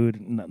get food?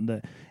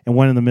 And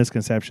one of the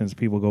misconceptions,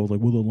 people go like,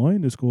 well, the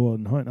lioness go out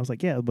and hunt. And I was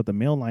like, yeah, but the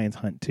male lions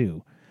hunt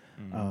too.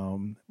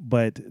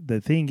 But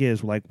the thing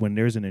is, like, when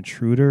there's an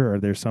intruder or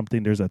there's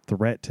a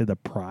threat to the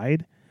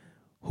pride,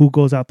 who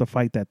goes out to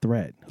fight that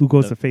threat? Who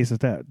goes to face the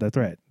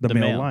threat? The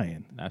male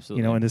lion.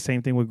 Absolutely. And the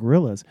same thing with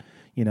gorillas.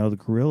 The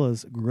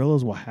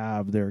gorillas will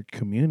have their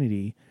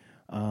community,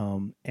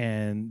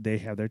 and they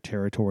have their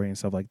territory and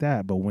stuff like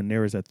that. But when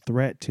there is a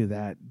threat to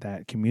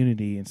that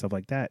community and stuff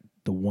like that,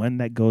 the one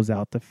that goes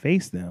out to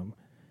face them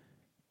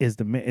is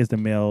the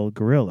male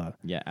gorilla.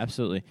 Yeah,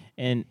 absolutely.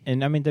 And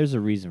I mean, there's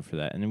a reason for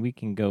that, and then we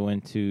can go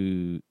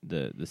into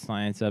the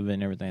science of it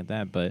and everything like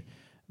that. But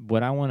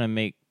what I want to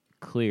make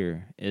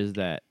clear is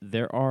that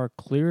there are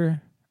quote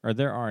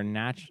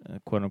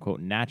unquote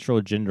natural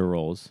gender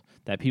roles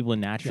that people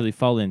naturally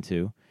fall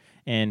into,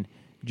 and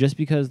just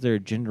because they're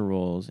gender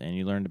roles and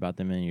you learned about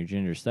them in your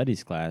gender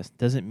studies class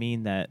doesn't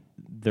mean that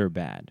they're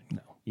bad.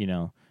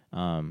 No.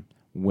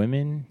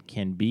 Women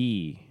can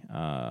be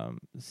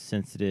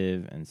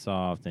sensitive and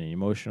soft and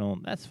emotional.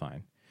 That's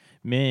fine.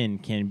 Men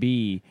can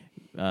be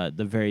the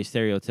very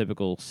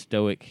stereotypical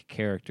stoic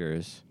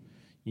characters,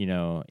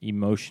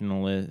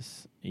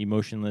 emotionless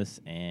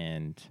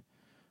and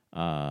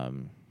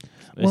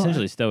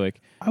essentially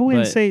stoic. I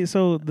wouldn't But- say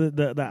so.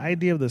 The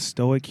idea of the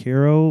stoic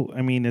hero,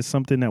 I mean, is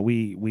something that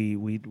we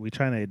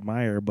try to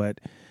admire, but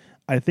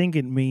I think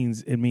it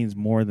means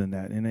more than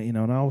that. And and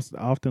I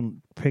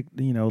often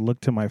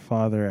look to my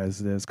father as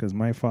this, because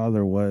my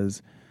father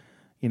was,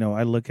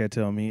 I look at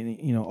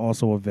him,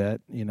 also a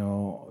vet,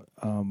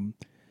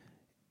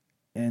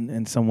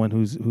 and someone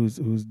who's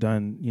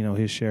done,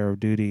 his share of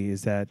duty,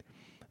 is that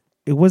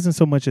it wasn't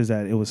so much as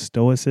that it was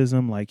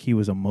stoicism, like he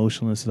was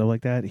emotional and stuff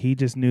like that. He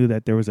just knew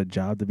that there was a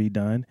job to be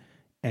done,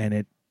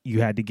 and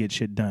you had to get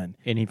shit done.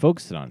 And he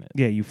focused on it.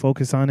 Yeah, you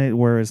focus on it.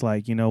 Whereas,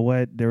 like, you know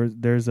what,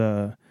 there's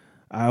a,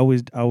 I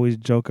always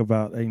joke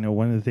about,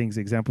 one of the things,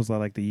 examples I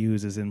like to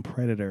use is in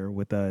Predator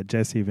with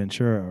Jesse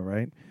Ventura,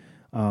 right?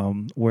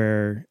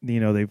 Where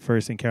they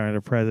first encounter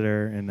the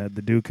Predator, and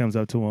the dude comes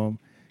up to him,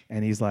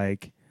 and he's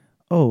like,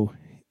 "Oh,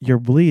 you're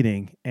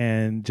bleeding,"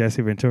 and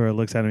Jesse Ventura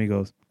looks at him, and he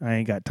goes, "I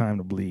ain't got time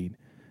to bleed."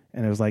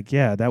 And it was like,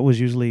 yeah,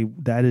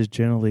 that is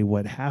generally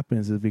what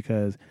happens, is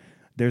because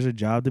there's a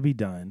job to be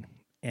done,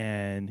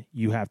 and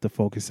you have to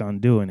focus on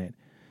doing it.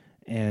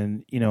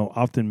 And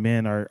often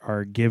men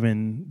are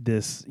given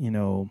this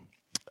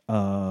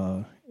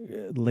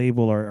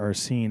label, or are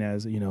seen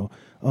as,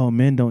 oh,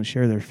 men don't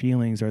share their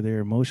feelings or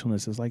their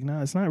emotionalness. It's like,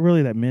 no, it's not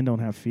really that men don't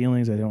have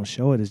feelings or they don't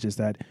show it. It's just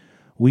that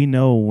we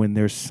know when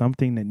there's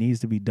something that needs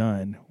to be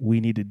done,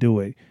 we need to do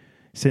it.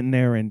 Sitting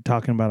there and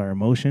talking about our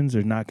emotions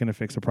are not going to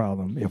fix the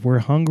problem. If we're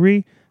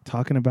hungry,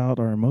 talking about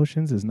our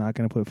emotions is not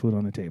going to put food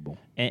on the table.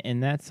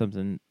 And that's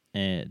something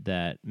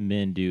that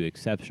men do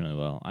exceptionally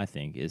well, I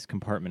think, is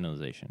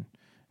compartmentalization.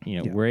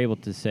 We're able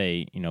to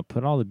say,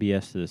 put all the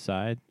BS to the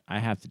side. I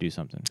have to do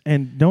something.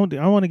 And I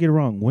want to get it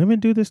wrong. Women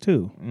do this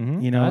too.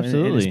 Mm-hmm.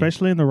 Absolutely. And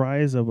especially in the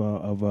rise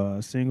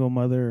of single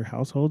mother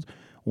households,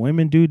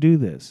 women do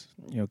this.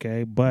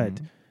 Okay,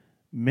 but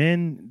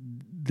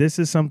men, this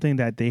is something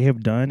that they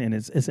have done, and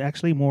it's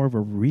actually more of a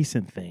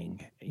recent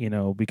thing.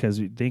 Because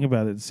you think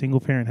about it, single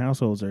parent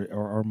households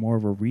are more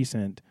of a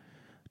recent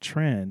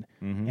trend,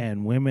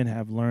 and women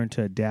have learned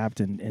to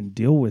adapt and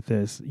deal with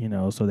this,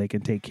 so they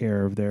can take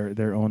care of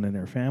their own and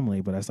their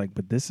family. But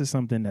but this is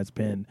something that's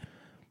been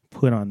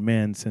put on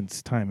men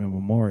since time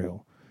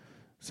immemorial.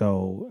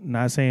 So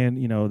not saying,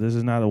 this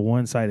is not a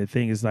one-sided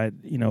thing. It's not,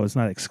 it's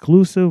not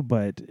exclusive,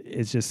 but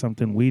it's just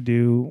something we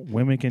do.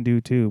 Women can do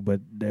too,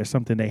 but there's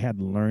something they had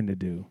to learn to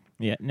do.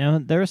 Yeah. Now,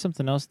 there was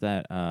something else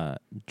that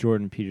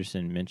Jordan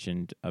Peterson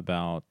mentioned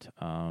about,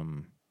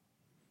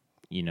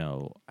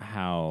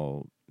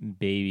 how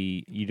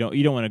baby, you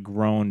don't want a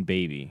grown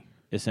baby,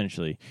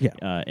 essentially. Yeah.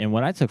 And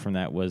what I took from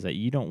that was that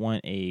you don't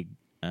want an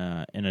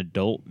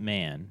adult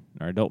man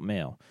or adult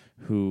male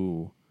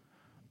who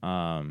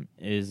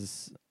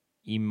is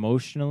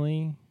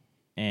emotionally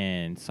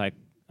and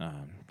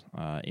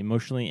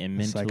emotionally and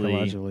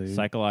mentally,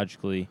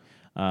 psychologically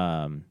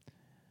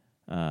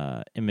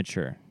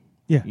immature.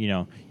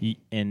 Yeah.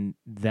 And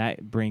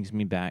that brings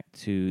me back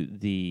to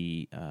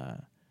the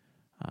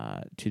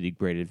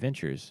Great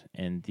Adventures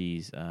and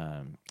these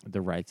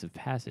the rites of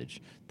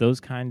passage.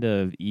 Those kind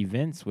of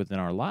events within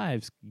our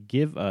lives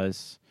give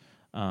us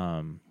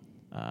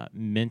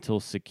mental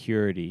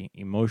security,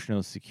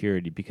 emotional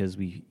security, because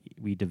we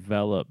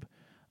develop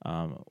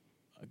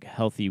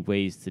healthy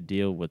ways to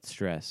deal with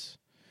stress.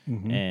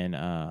 And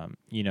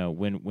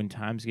when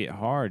times get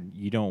hard,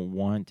 you don't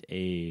want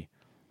a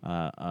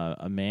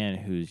man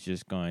who's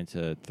just going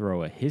to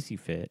throw a hissy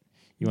fit.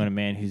 You want a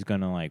man who's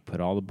going to put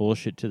all the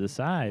bullshit to the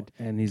side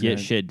and he's get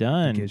shit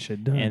done.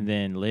 And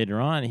then later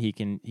on he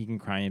can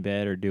cry in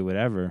bed or do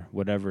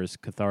whatever is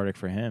cathartic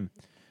for him.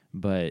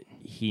 But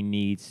he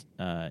needs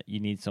you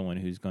need someone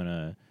who's going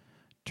to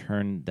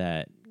turn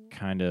that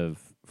kind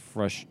of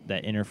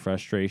that inner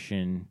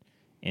frustration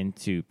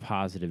into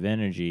positive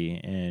energy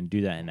and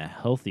do that in a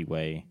healthy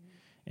way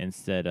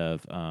instead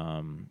of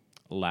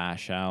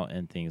lash out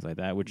and things like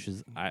that, which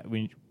is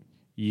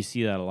you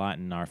see that a lot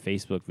in our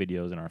Facebook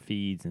videos and our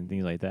feeds and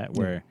things like that,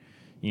 where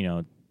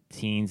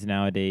teens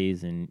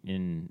nowadays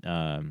in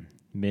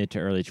mid to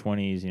early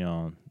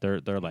 20s,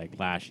 they're like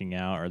lashing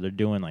out, or they're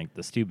doing like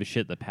the stupid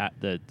shit,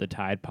 the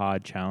Tide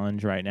Pod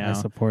challenge right now. I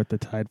support the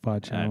Tide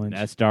Pod challenge.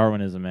 That's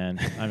Darwinism, man.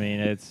 I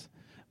mean,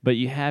 but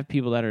you have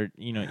people that are,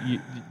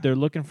 they're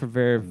looking for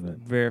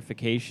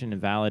verification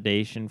and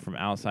validation from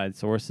outside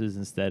sources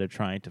instead of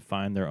trying to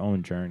find their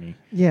own journey.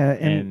 Yeah,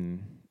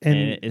 and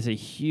it's a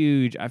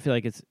huge. I feel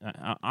like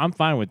I'm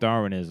fine with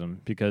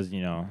Darwinism because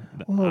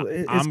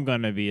I'm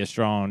gonna be a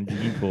strong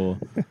gene pool.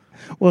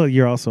 Well,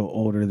 you're also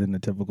older than the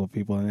typical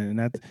people, and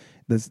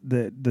that's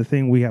the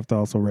thing we have to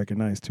also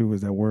recognize too,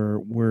 is that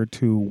we're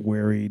too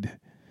worried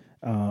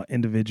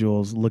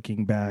individuals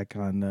looking back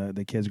on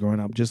the kids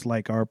growing up, just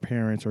like our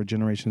parents or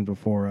generations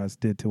before us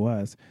did to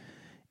us.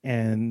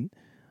 And,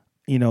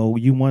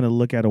 you want to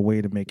look at a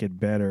way to make it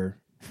better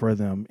for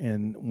them.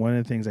 And one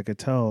of the things I could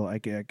tell, I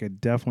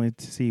could definitely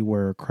see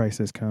where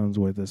crisis comes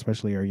with,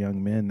 especially our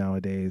young men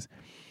nowadays,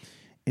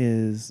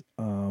 is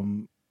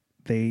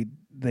they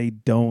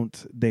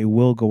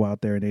will go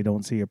out there and they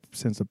don't see a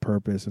sense of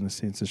purpose and a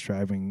sense of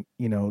striving,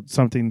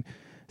 something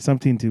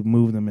to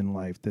move them in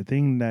life. The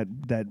thing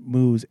that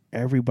moves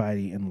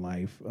everybody in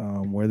life,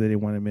 whether they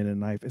want to admit it in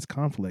life, is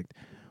conflict.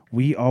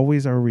 We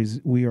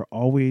are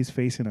always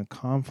facing a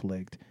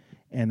conflict,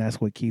 and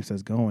that's what keeps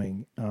us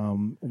going.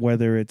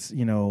 Whether it's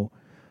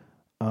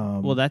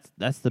Well,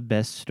 that's the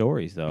best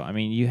stories, though. I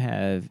mean, you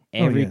have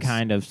every yes.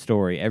 kind of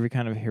story, every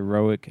kind of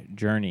heroic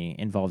journey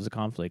involves a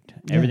conflict.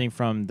 Yeah. Everything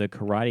from the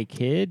Karate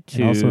Kid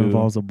to it also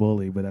involves a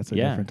bully, but that's a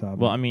yeah. different topic.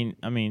 Well, I mean,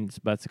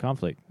 that's a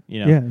conflict.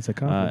 You know. Yeah, it's a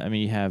conflict. I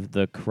mean, you have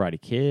the Karate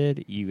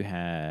Kid. You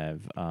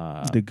have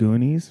The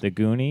Goonies. the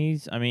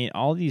Goonies. I mean,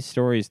 all these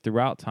stories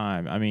throughout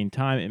time. I mean,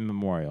 time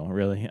immemorial.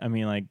 Really. I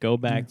mean, like go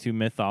back to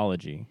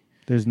mythology.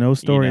 There's no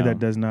story know. that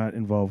does not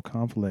involve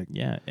conflict.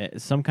 Yeah,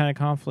 some kind of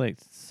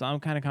conflict. Some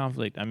kind of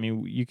conflict. I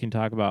mean, you can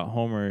talk about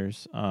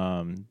Homer's,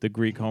 the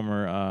Greek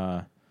Homer.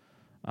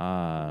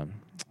 I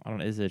don't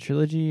know, is it a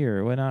trilogy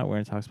or whatnot, where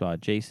it talks about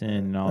Jason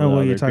and all the well,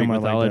 other you're talking Greek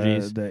about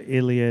mythologies. like the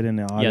Iliad and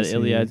the Odyssey. Yeah, the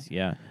Iliads.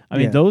 Yeah, I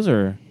mean, Yeah. those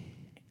are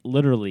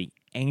literally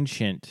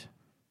ancient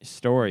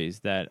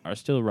stories that are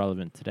still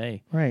relevant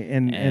today. Right,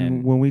 and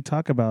And- when we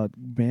talk about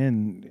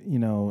men,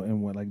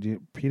 and what like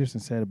Peterson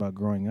said about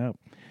growing up,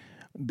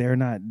 they're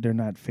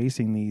not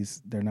facing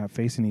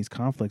these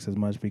conflicts as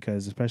much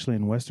because especially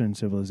in Western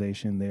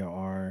civilization they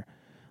are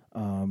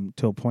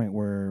to a point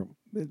where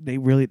they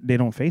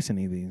don't face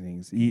any of these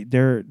things.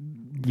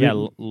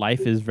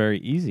 Life is very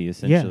easy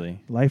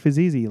essentially. Yeah, life is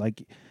easy.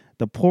 Like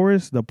the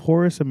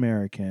poorest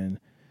American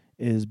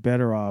is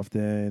better off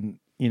than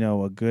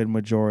a good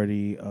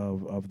majority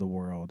of the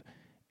world,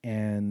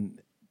 and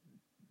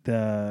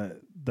the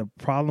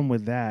problem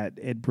with that,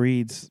 it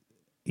breeds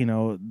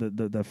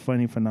the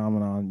funny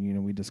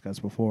phenomenon we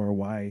discussed before,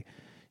 why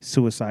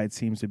suicide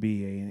seems to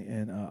be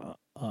an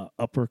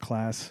upper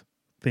class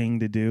thing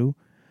to do.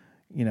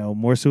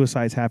 More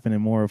suicides happen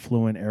in more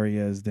affluent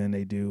areas than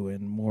they do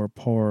in more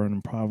poor and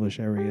impoverished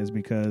areas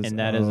because And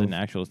that is an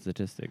actual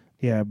statistic.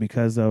 Yeah,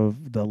 because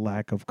of the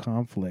lack of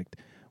conflict.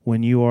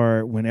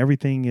 When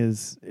everything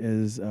is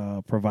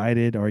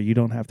provided, or you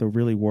don't have to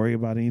really worry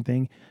about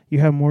anything, you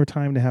have more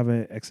time to have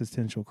an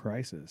existential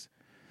crisis.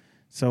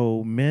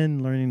 So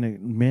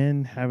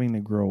men having to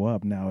grow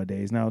up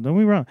nowadays. Now, don't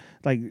be wrong.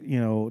 Like,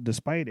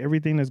 despite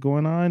everything that's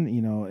going on,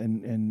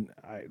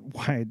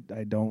 why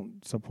I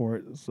don't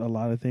support a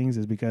lot of things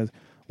is because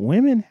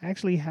women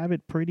actually have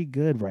it pretty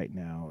good right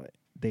now.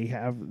 They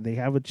have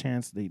a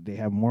chance. They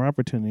have more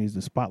opportunities.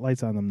 The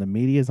spotlight's on them. The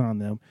media's on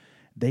them.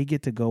 They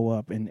get to go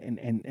up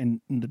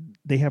and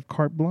they have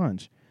carte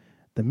blanche.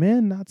 The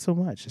men, not so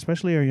much,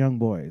 especially our young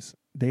boys.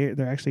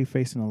 They're actually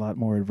facing a lot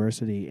more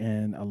adversity,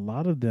 and a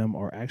lot of them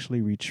are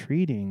actually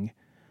retreating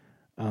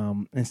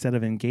instead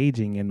of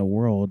engaging in the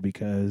world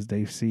because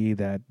they see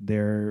that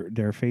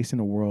they're facing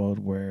a world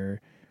where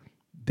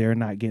they're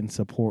not getting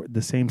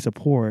the same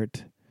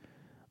support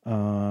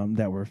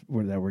that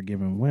we're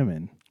giving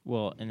women.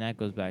 Well, and that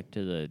goes back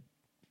to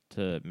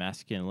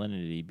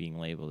masculinity being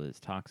labeled as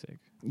toxic.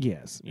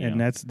 Yes, You and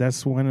know?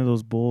 that's one of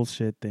those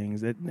bullshit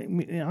things that,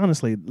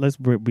 honestly, let's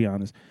be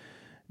honest.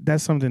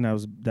 That's something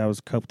that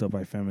was coped up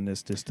by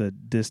feminists just to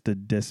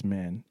diss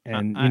men,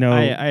 and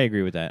I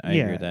agree with that. I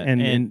agree with that.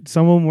 And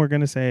some of them were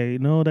gonna say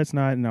no, that's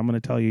not, and I'm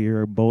gonna tell you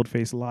you're a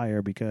bold-faced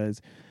liar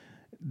because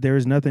there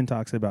is nothing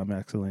toxic about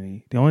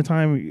masculinity. The only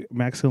time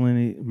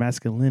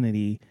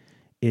masculinity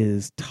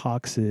is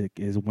toxic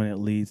is when it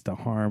leads to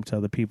harm to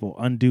other people,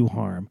 undue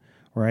harm,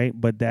 right?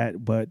 But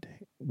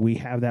we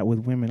have that with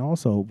women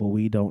also, but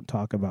we don't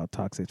talk about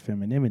toxic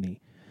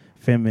femininity.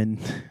 I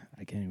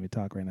can't even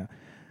talk right now.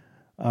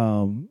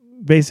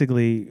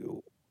 Basically,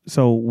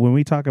 so when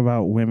we talk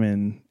about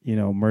women,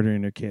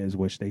 murdering their kids,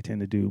 which they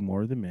tend to do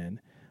more than men,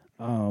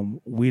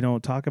 we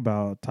don't talk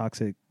about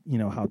toxic,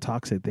 how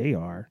toxic they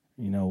are.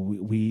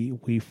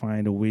 We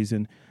find a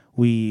reason.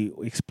 We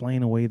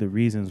explain away the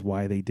reasons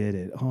why they did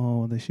it.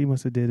 Oh, she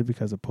must have did it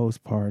because of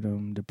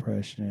postpartum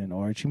depression,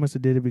 or she must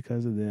have did it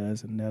because of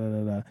this, and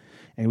da.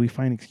 And we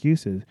find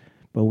excuses.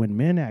 But when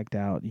men act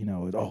out,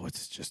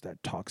 it's just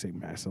that toxic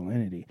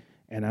masculinity.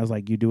 And I was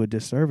like, you do a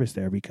disservice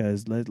there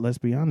because let's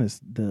be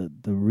honest, the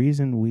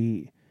reason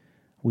we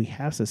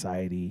have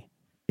society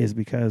is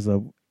because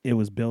it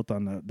was built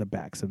on the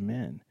backs of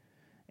men.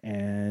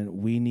 And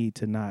we need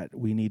to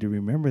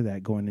remember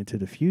that going into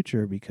the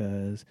future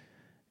because,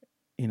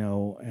 and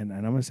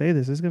I'm going to say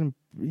this is going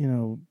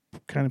to,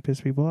 kind of piss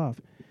people off.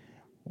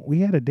 We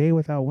had a day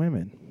without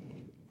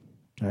women,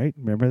 right?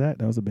 Remember that?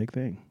 That was a big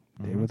thing.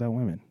 Day without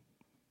women.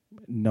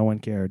 No one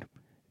cared.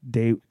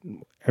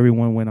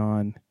 Everyone went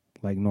on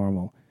like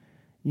normal.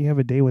 You have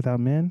a day without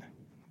men,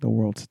 the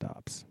world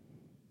stops.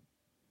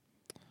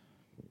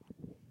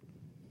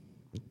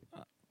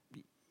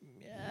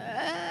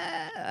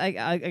 I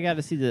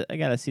gotta see the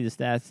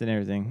stats and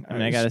everything. I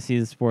mean, I gotta see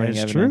the sporting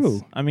That's evidence.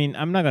 true. I mean,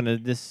 I'm not gonna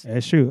That's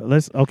true.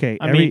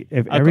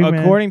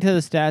 according to the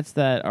stats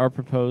that are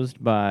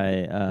proposed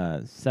by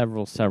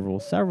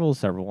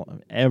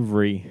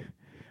every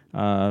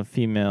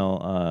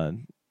female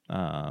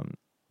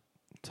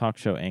talk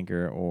show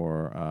anchor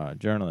or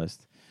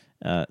journalist,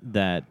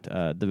 that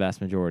the vast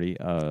majority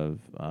of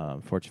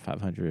Fortune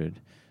 500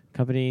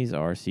 companies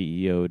are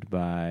CEO'd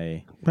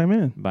by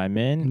men. by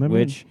men, By men.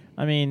 which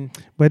I mean,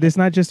 But it's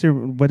not just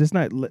but it's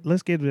not.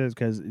 Let's get to this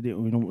because the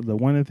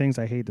one of the things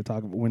I hate to talk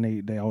about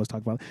when they always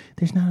talk about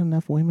there's not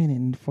enough women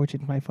in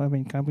Fortune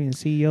 500 companies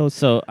CEOs.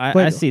 so I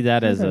But- see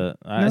that as no,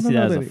 I see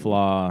that as a it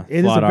flaw.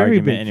 is flawed a very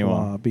argument big anyway.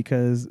 flaw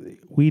because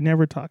we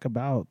never talk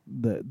about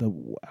the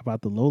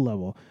low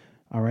level.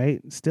 All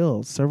right,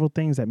 still several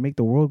things that make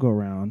the world go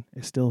round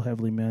is still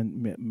heavily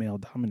male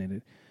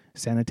dominated.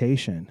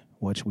 Sanitation,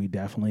 which we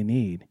definitely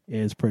need,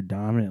 is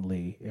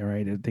predominantly all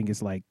right. I think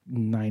it's like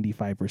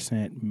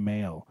 95%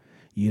 male.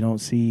 You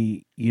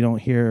don't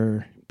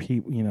hear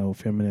people,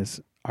 feminists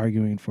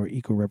arguing for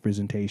equal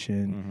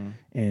representation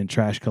and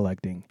trash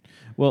collecting.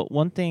 Well,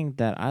 one thing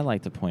that I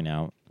like to point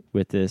out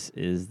with this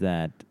is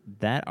that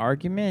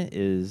argument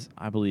is,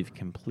 I believe,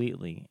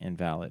 completely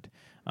invalid,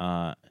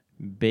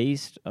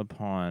 based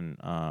upon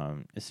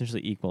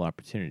essentially equal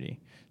opportunity.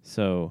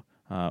 So,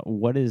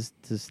 what is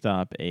to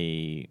stop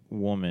a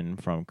woman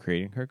from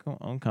creating her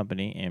own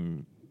company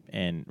and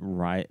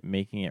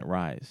making it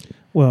rise?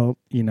 Well,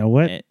 you know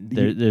what?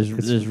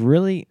 There's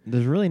really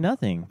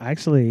nothing.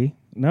 Actually,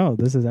 no.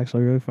 This is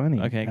actually really funny.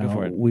 Okay, go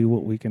for it.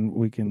 We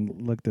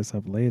can look this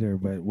up later,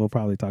 but we'll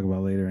probably talk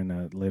about it later in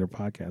a later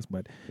podcast.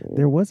 But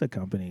there was a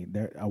company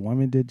there. A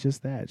woman did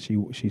just that.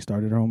 She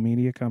started her own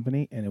media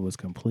company, and it was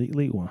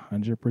completely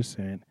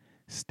 100%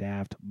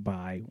 staffed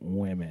by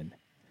women.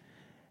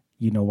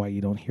 You know why you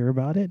don't hear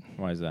about it?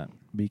 Why is that?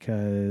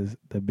 Because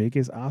the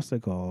biggest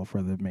obstacle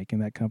for making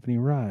that company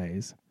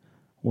rise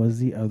was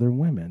the other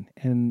women,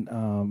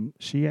 and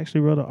she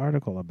actually wrote an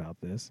article about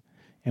this,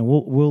 and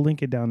we'll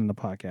link it down in the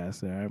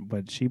podcast there.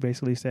 But she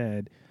basically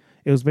said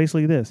it was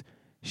basically this: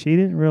 she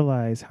didn't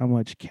realize how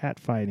much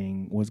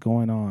catfighting was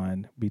going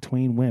on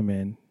between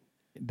women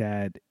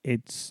that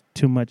it's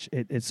too much.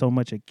 It's so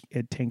much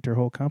it tanked her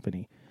whole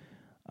company.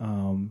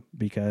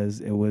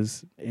 Because it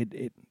was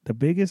the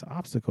biggest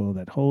obstacle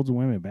that holds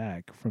women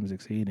back from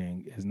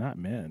succeeding is not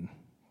men,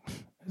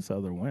 it's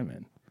other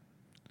women.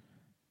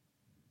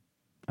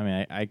 I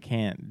mean, I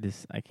can't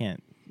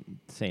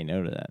say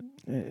no to that.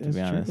 It's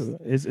be honest. true.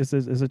 It's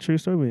a true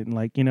story. And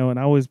and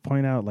I always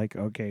point out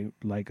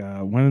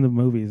one of the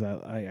movies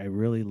I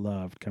really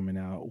loved coming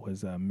out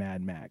was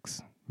Mad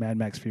Max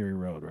Fury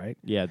Road, right?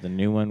 Yeah, the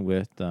new one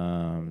with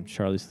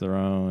Charlize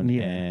Theron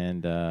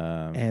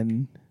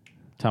and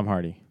Tom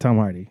Hardy.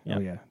 Yep. Oh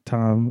yeah,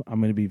 Tom.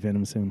 I'm gonna be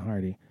Venom soon,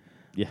 Hardy.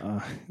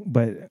 Yeah.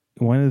 But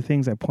one of the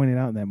things I pointed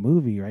out in that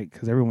movie, right?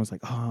 Because everyone's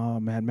like, "Oh,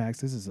 Mad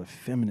Max, this is a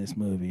feminist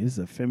movie. This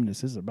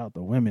is about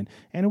the women,"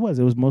 and it was.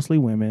 It was mostly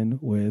women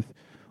with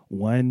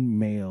one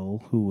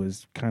male who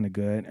was kind of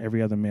good.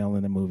 Every other male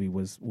in the movie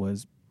was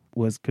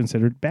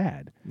considered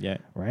bad. Yeah.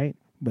 Right.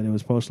 But it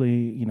was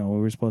mostly, we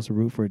were supposed to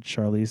root for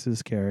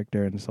Charlize's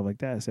character and stuff like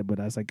that.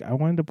 I was like, I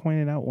wanted to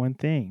point out one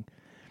thing.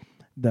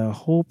 The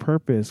whole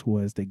purpose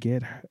was to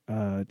get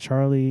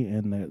Charlie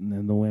and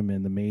the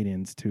women, the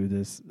maidens, to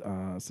this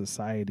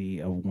society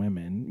of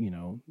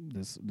women.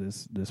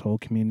 This whole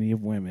community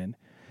of women,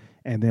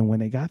 and then when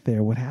they got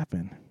there, what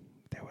happened?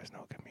 There was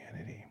no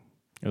community.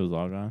 It was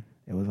all gone.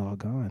 It was all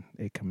gone.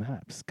 It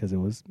collapsed because it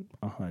was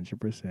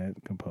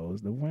 100%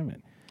 composed of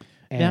women.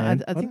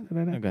 And I think.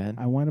 Oh, go ahead.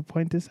 I want to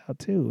point this out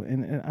too,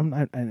 and I'm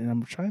not, and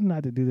I'm trying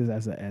not to do this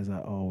as a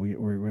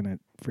we're gonna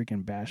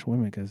freaking bash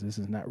women, because this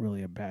is not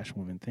really a bash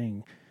women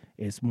thing.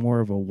 It's more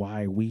of a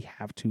why women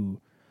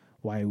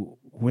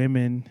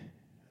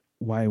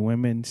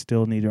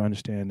still need to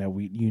understand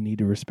that you need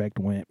to respect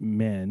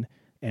men,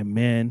 and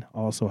men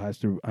also has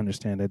to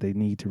understand that they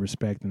need to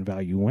respect and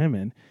value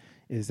women.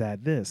 Is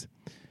that this?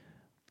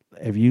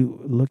 If you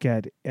look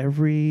at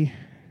every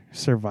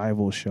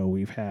survival show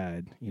we've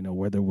had,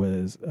 whether it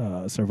was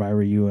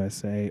Survivor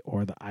USA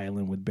or The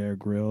Island with Bear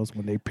Grylls,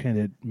 when they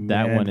pitted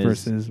men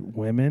versus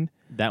women.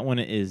 That one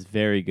is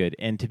very good.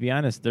 And to be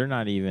honest, they're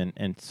not even,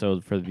 and so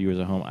for the viewers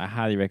at home, I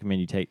highly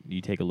recommend you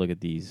take a look at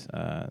these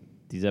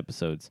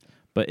episodes.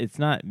 But it's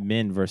not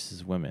men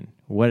versus women.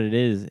 What it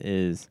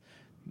is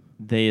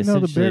they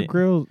essentially... the Bear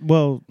Grylls...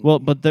 Well,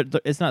 but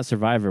it's not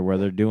Survivor where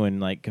they're doing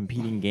like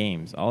competing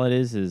games. All it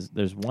is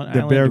there's one the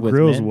island Bear with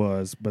Grylls men.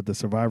 was, but the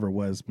Survivor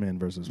was men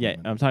versus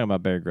women. Yeah, I'm talking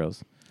about Bear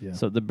Grylls. Yeah.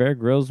 So the Bear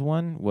Grylls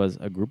one was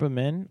a group of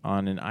men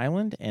on an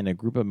island and a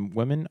group of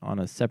women on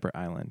a separate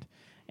island.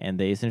 And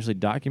they essentially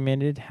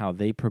documented how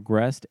they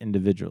progressed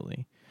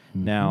individually.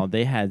 Mm-hmm. Now,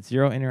 they had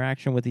zero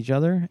interaction with each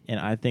other, and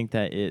I think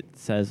that it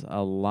says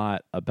a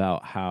lot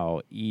about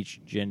how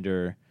each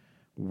gender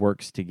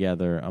works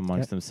together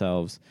amongst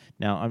themselves.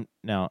 Now, I'm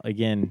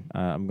going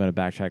to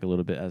backtrack a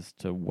little bit as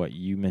to what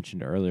you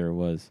mentioned earlier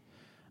was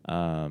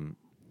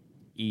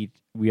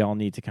we all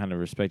need to kind of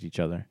respect each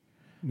other.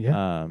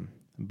 Yeah.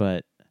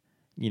 But,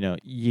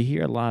 you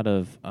hear a lot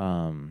of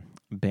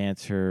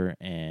banter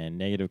and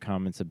negative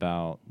comments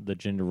about the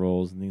gender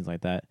roles and things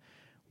like that.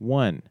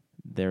 One,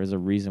 there's a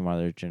reason why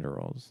there's gender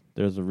roles.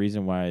 There's a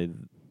reason why,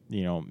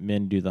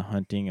 men do the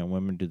hunting and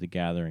women do the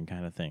gathering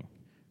kind of thing,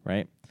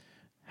 right?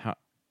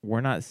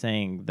 We're not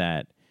saying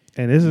that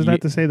And this is You-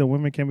 not to say that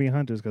women can be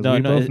hunters, because No, we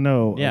no, both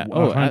know yeah.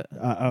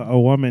 a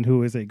woman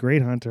who is a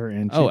great hunter,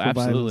 and she Oh, provides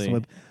us absolutely.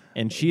 with.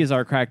 And she is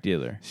our crack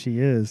dealer. She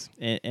is.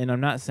 And I'm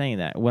not saying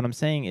that. What I'm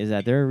saying is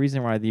that there are a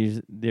reason why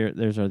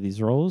there's are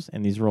these roles,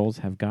 and these roles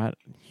have got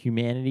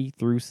humanity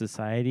through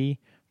society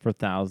for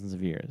thousands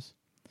of years,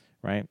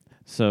 right?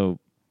 So,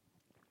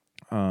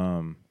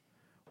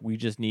 we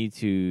just need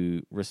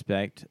to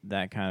respect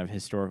that kind of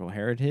historical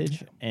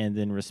heritage, and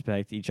then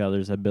respect each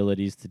other's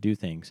abilities to do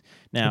things.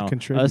 Now,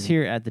 contribute. us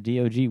here at the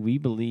DOG, we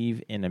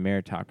believe in a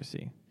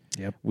meritocracy.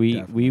 Yep. We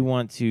definitely.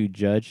 want to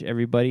judge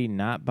everybody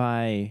not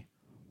by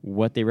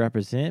what they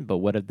represent, but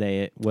what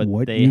they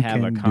What they you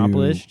have can do.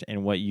 accomplished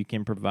and what you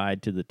can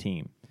provide to the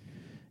team.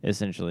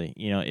 Essentially,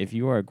 if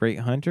you are a great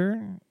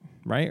hunter,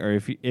 right, or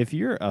if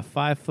you're a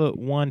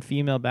 5'1"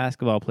 female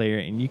basketball player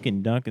and you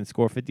can dunk and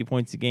score 50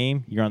 points a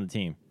game, you're on the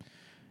team.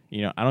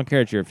 I don't care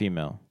that you're a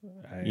female.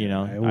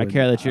 I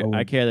care that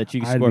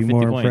you can I'd score be 50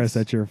 more points. impressed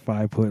that you're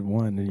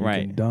 5'1" and you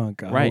Right. can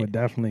dunk. I Right. would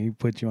definitely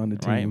put you on the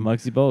team. Right,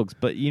 Muggsy Bogues.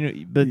 But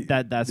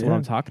that's what Yeah.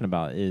 I'm talking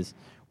about. Is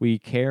we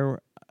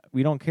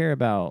don't care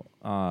about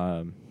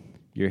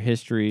your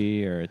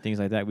history or things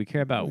like that. We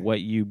care about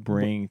what you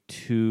bring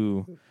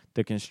to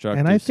the constructive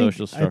And I think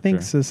social structure. I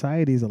think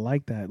societies are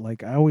like that.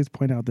 Like I always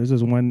point out, this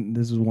is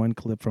one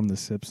clip from The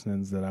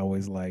Simpsons that I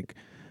always like,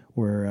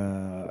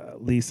 where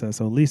Lisa.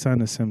 So Lisa on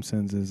The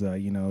Simpsons is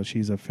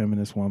she's a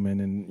feminist woman,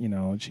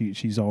 and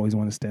she's always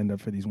want to stand up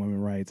for these women's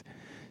rights.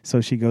 So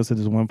she goes to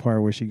this one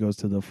part where she goes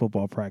to the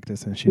football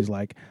practice, and she's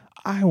like,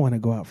 "I want to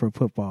go out for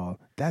football."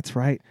 That's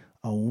right.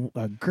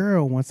 A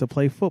girl wants to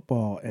play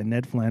football, and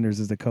Ned Flanders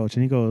is the coach,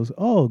 and he goes,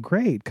 "Oh,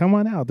 great, come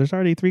on out. There's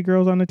already 3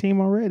 girls on the team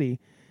already."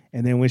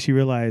 And then when she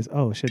realized,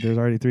 oh shit, there's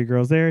already 3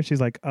 girls there, she's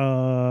like,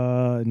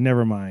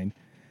 never mind.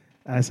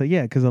 And I said,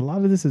 yeah, because a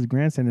lot of this is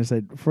grandstanding. I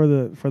said for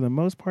the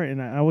most part, and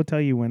I will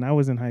tell you, when I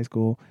was in high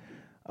school,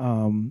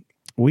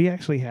 we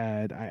actually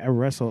had I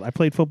wrestled. I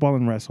played football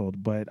and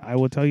wrestled, but I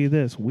will tell you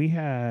this: we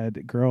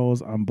had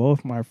girls on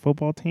both my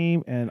football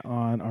team and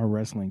on our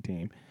wrestling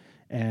team.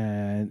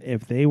 And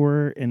if they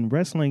were in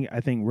wrestling,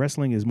 I think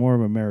wrestling is more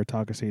of a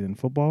meritocracy than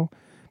football,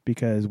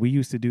 because we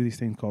used to do these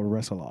things called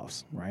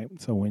wrestle-offs, right?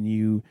 So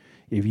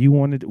if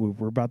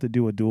we're about to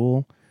do a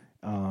duel,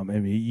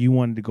 and you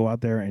wanted to go out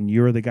there and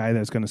you're the guy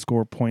that's going to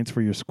score points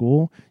for your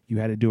school, you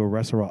had to do a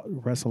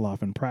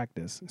wrestle-off in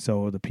practice.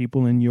 So the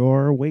people in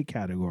your weight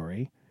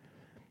category,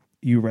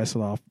 you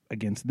wrestle off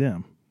against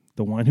them.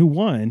 The one who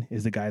won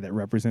is the guy that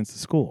represents the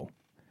school.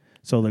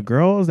 So the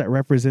girls that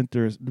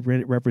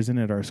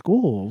represented our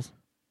schools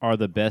are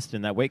the best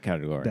in that weight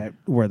category. that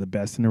were the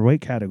best in their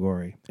weight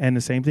category. And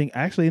the same thing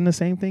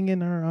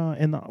in our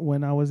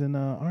when I was in the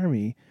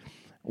Army,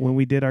 when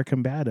we did our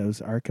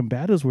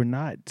combatives were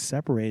not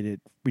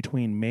separated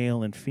between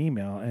male and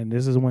female. And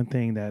this is one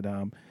thing that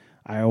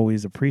I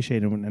always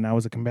appreciated, and I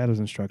was a combatives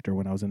instructor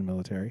when I was in the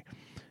military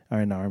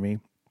or in the Army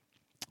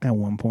at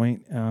one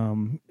point,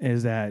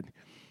 is that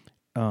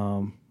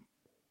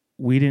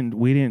we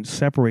didn't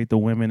separate the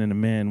women and the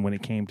men when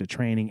it came to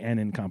training and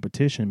in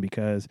competition,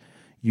 because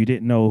you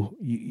didn't know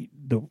you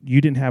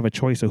didn't have a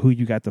choice of who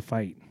you got to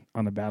fight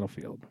on the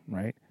battlefield,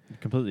 right?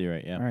 Completely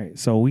right, yeah. All right.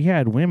 So we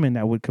had women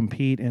that would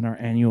compete in our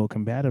annual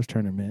combatives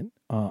tournament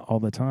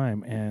all the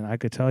time, and I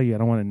could tell you, I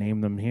don't want to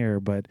name them here,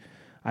 but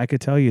I could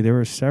tell you there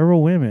were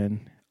several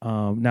women.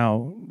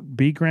 Now,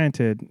 be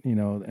granted,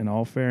 in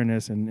all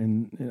fairness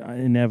and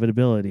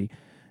inevitability,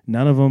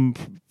 none of them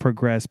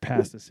progressed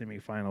past the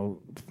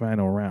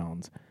final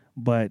rounds,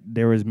 but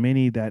there was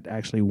many that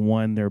actually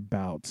won their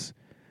bouts.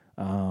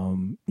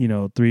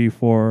 3,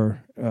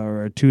 4,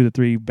 or 2 to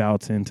 3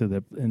 bouts into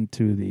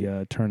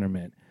the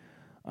tournament.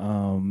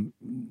 And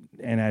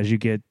as you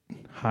get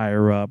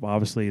higher up,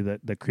 obviously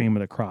the cream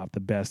of the crop, the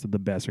best of the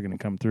best, are going to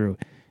come through.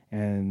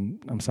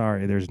 And I'm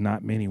sorry, there's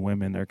not many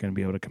women that are going to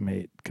be able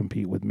to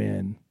compete with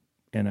men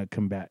in a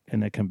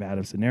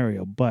combative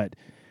scenario. But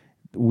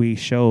we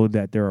showed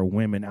that there are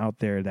women out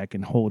there that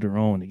can hold their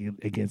own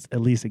against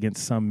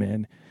some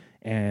men.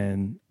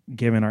 And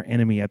given our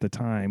enemy at the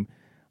time,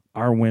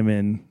 our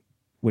women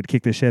would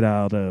kick the shit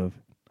out of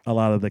a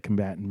lot of the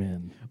combatant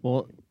men.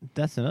 Well,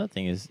 that's another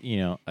thing is,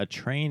 a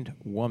trained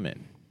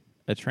woman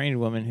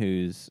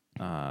who's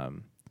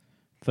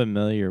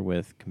familiar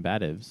with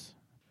combatives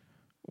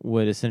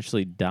would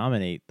essentially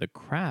dominate the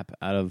crap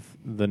out of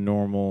the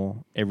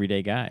normal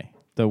everyday guy,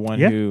 the one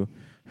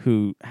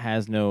who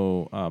has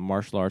no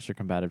martial arts or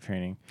combative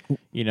training,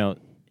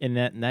 and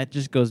that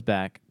just goes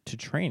back to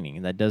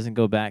training. That doesn't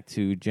go back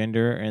to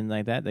gender and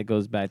like that. That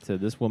goes back to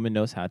this woman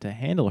knows how to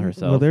handle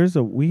herself.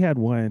 Well, we had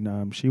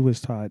one. She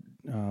was taught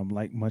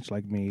much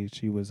like me.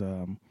 She was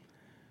in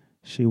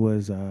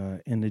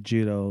the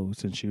judo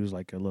since she was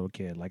like a little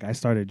kid. Like I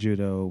started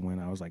judo when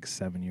I was like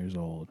 7 years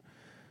old,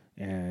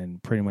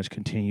 and pretty much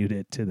continued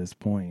it to this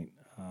point.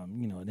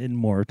 It didn't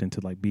morph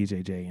into like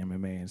BJJ,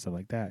 MMA, and stuff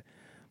like that,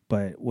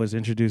 but was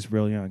introduced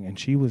real young, and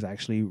she was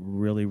actually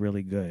really,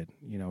 really good.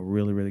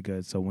 Really, really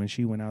good. So when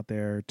she went out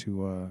there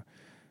to,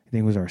 I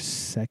think it was our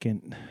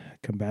second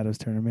combatives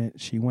tournament,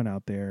 she went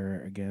out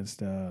there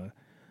against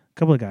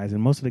couple of guys,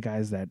 and most of the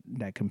guys that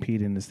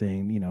compete in this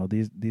thing,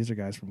 these are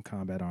guys from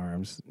combat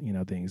arms,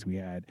 things. We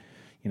had,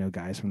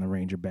 guys from the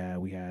Ranger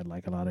Bat. We had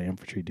like a lot of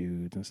infantry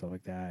dudes and stuff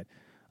like that.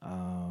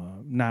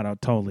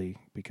 Not totally,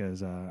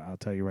 because I'll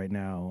tell you right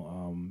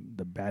now,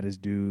 the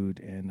baddest dude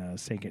in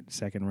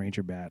second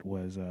Ranger Bat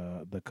was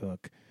the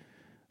cook,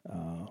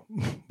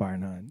 bar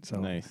none.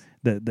 So Nice.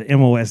 the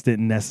MOS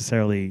didn't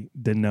necessarily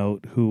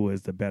denote who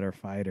was the better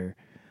fighter.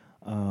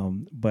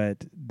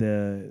 But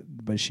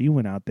she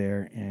went out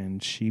there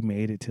and she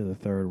made it to the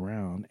third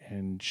round,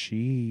 and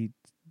she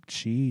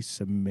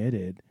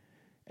submitted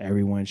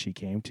everyone she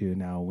came to.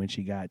 Now, when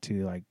she got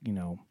to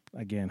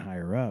again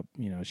higher up,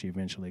 she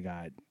eventually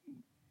got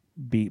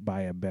beat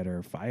by a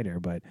better fighter.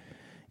 But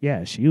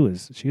yeah, she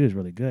was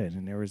really good.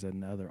 And there was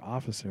another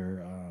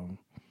officer,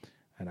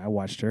 and I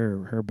watched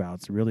her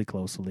bouts really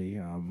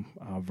closely.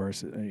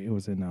 Versus it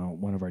was in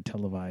one of our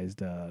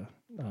televised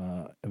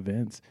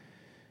events.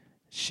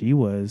 She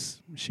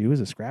was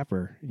a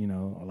scrapper.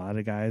 A lot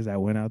of guys that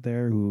went out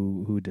there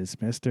who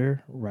dismissed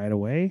her right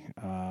away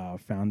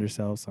found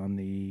themselves on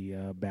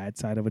the bad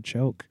side of a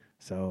choke.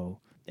 So,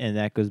 And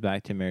that goes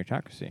back to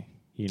meritocracy.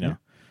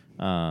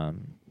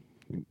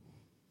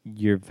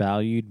 You're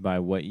valued by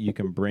what you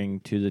can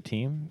bring to the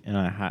team,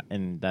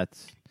 and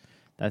that's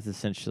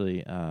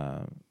essentially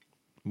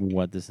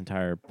what this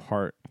entire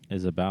part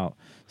is about.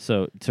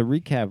 So to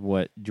recap,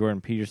 what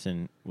Jordan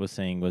Peterson was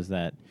saying was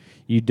that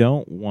you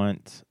don't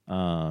want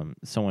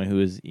someone who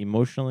is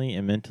emotionally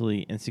and mentally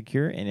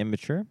insecure and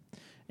immature.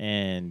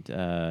 And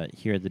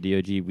here at the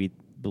DOG, we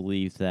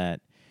believe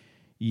that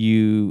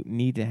you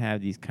need to have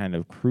these kind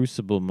of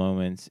crucible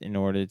moments in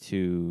order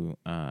to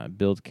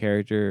build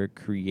character,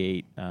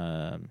 create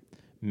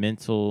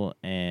mental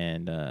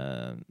and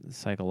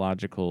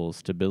psychological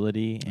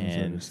stability,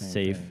 and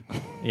safe.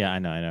 Yeah, I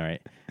know,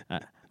 right?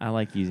 I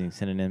like using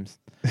synonyms.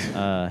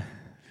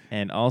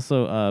 And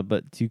also,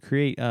 but to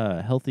create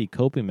healthy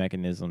coping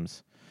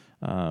mechanisms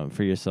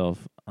for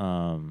yourself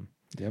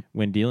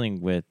when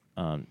dealing with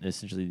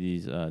essentially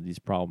these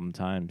problem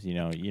times.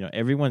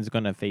 Everyone's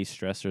going to face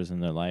stressors in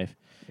their life,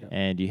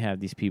 and you have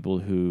these people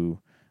who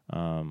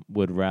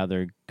would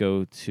rather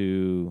go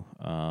to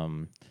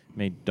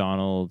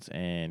McDonald's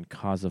and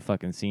cause a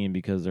fucking scene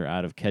because they're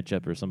out of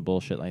ketchup or some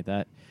bullshit like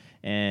that,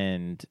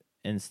 and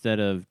instead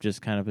of just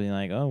kind of being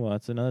like, oh well,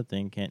 that's another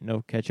thing, can't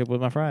no ketchup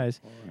with my fries,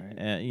 right.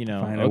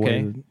 Find a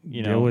way to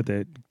deal deal with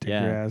it, take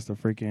your ass to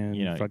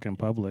freaking fucking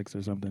Publix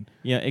or something.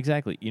 Yeah,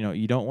 exactly.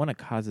 You don't want to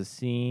cause a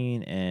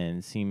scene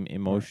and seem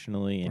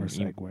emotionally or and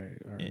Segway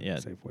or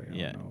Safeway.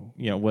 I don't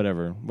know.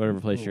 Whatever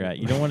place you're at.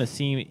 You don't want to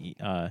seem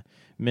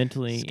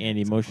mentally and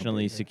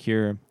emotionally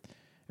secure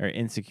or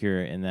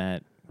insecure in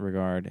that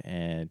regard,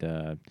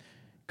 and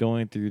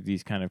going through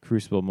these kind of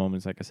crucible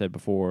moments, like I said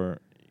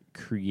before,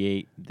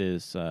 create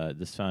this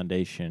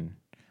foundation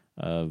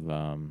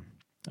of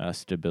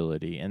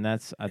stability. And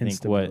that's I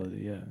think what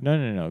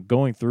no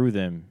going through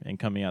them and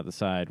coming out the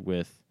side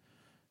with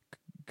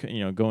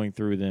going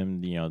through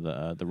them,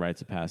 the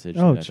rites of passage.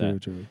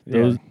 True.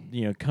 Those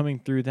coming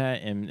through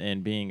that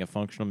and being a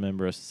functional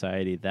member of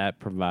society, that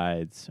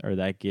provides, or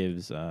that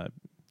gives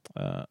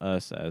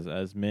us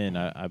as men,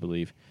 I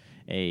believe,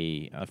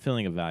 a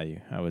feeling of value,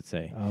 I would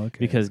say.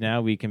 Because now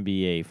we can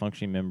be a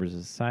functioning members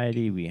of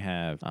society. We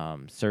have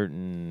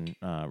certain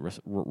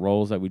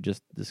roles that we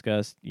just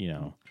discussed,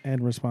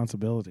 and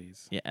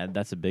responsibilities. Yeah, and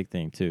that's a big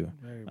thing too.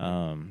 Very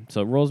big.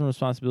 So roles and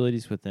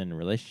responsibilities within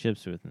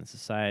relationships, within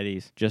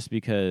societies. Just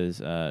because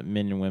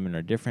men and women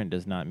are different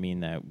does not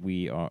mean that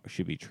we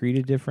should be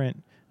treated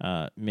different.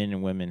 Men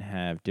and women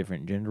have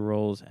different gender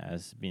roles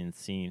as being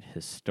seen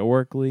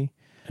historically.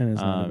 And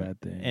it's not a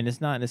bad thing. And it's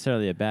not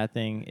necessarily a bad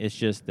thing. It's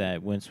just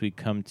that once we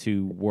come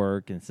to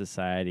work and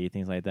society,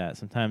 things like that,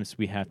 sometimes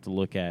we have to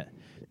look at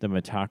the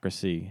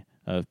meritocracy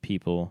of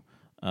people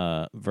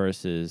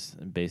versus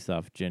based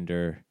off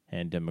gender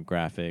and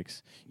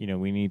demographics.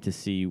 We need to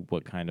see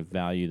what kind of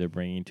value they're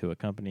bringing to a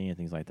company and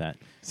things like that.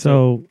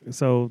 So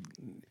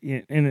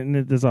and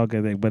this is all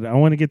good thing, but I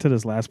want to get to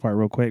this last part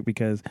real quick,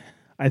 because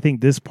I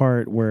think this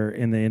part where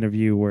in the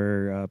interview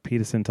where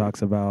Peterson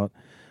talks about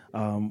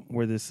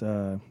where this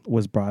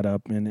was brought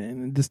up,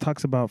 and this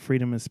talks about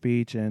freedom of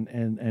speech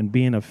and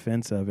being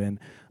offensive, and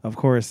of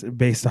course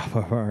based off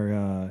of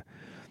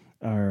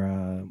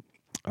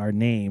our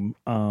name,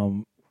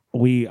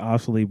 we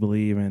absolutely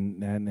believe in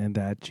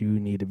that you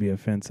need to be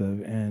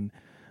offensive. And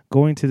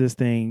going to this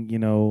thing,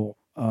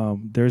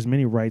 there's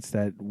many rights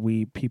that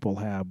we people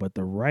have, but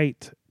the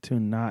right to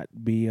not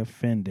be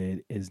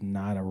offended is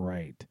not a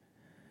right.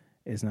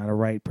 It's not a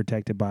right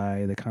protected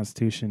by the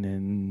Constitution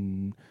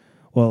and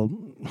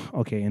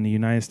in the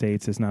United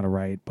States, it's not a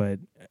right, but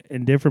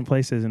in different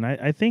places, and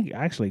I think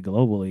actually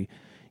globally,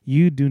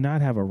 you do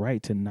not have a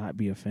right to not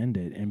be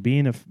offended. And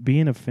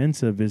being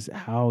offensive is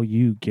how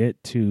you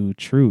get to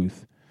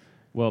truth.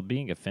 Well,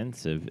 being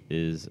offensive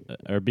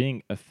or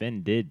being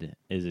offended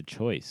is a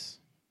choice.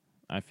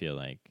 I feel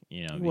like,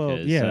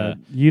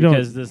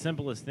 because the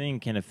simplest thing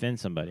can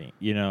offend somebody.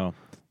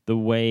 The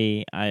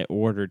way I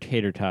order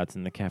tater tots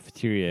in the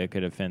cafeteria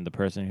could offend the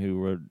person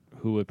who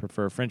who would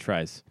prefer French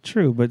fries.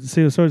 True, but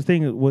see, so the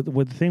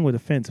thing with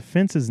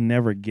offense is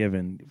never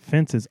given.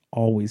 Offense is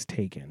always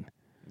taken.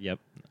 Yep,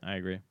 I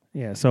agree.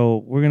 Yeah, so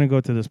we're gonna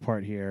go to this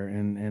part here,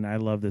 and I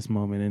love this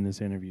moment in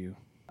this interview.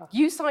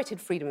 You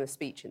cited freedom of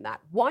speech in that.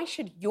 Why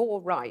should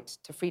your right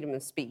to freedom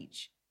of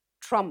speech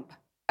trump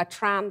a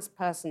trans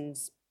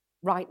person's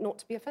right not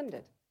to be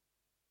offended?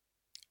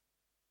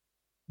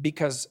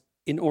 Because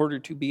in order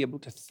to be able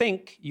to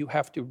think, you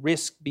have to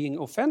risk being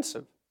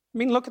offensive. I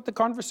mean, look at the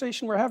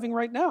conversation we're having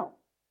right now.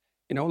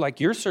 You know, like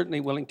you're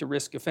certainly willing to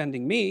risk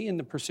offending me in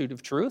the pursuit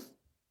of truth.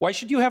 Why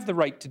should you have the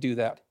right to do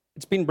that?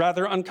 It's been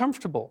rather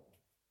uncomfortable.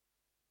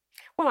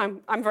 Well,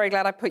 I'm very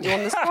glad I put you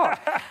on the spot.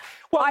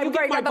 Well, I'm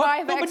very glad that I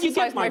have but you get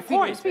exercised my my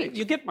freedom of point. speech.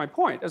 You get my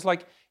point. It's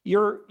like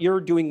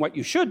you're doing what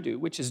you should do,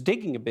 which is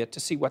digging a bit to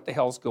see what the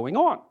hell's going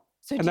on.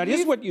 So And do that is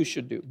you- what you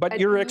should do. But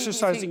and you're do you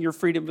exercising think- your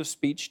freedom of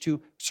speech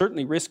to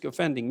certainly risk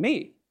offending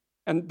me.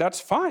 And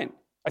that's fine.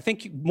 I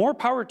think more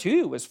power to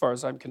you as far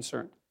as I'm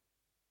concerned.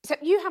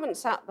 Except you haven't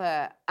sat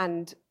there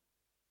and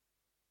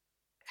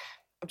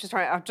I'm just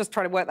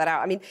trying to work that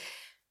out. I mean,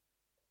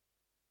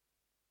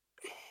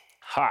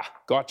 Ha,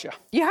 gotcha.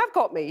 you have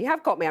got me. You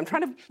have got me. I'm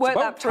trying to work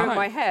about that through in time.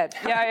 my head.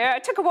 Yeah.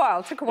 It took a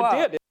while.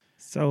 It did.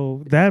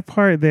 So that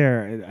part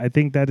there, I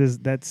think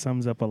that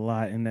sums up a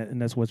lot,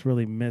 and that's what's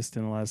really missed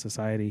in a lot of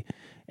society.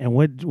 And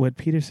what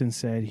Peterson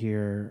said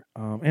here,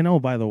 and oh,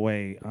 by the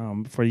way,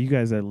 for you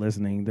guys that are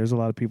listening, there's a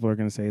lot of people who are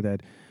going to say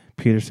that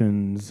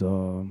Peterson's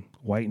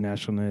white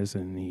nationalist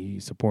and he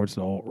supports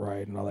the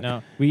alt-right and all that.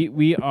 No,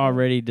 we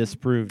already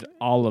disproved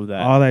all of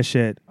that. All that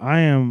shit. I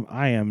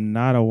am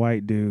not a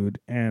white dude,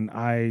 and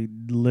I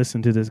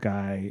listen to this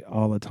guy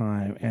all the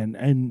time.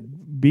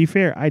 And be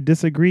fair, I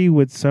disagree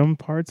with some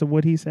parts of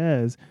what he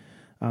says,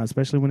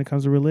 especially when it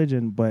comes to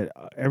religion. But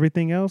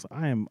everything else,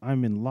 I'm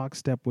in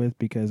lockstep with,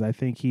 because I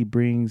think he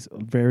brings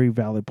very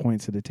valid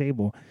points to the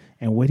table.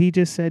 And what he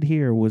just said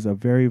here was a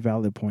very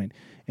valid point.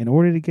 In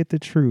order to get the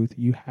truth,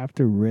 you have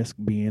to risk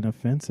being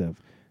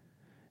offensive.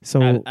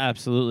 So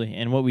Absolutely.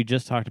 And what we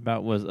just talked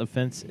about was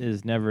offense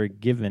is never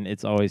given,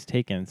 it's always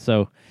taken.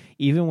 So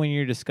even when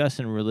you're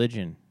discussing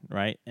religion,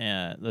 right?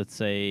 Let's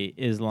say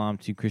Islam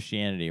to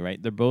Christianity,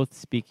 right? They're both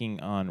speaking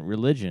on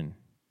religion,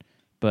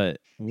 but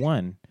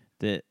one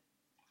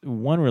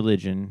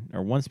religion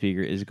or one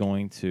speaker is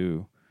going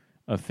to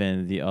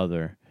offend the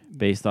other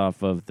based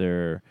off of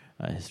their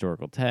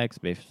historical text,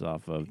 based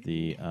off of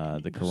the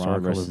Quran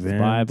Historical versus the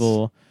events.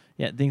 Bible,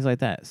 things like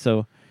that.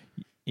 So,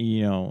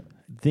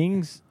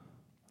 things.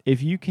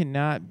 If you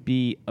cannot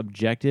be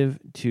objective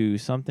to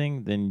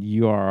something, then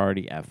you are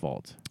already at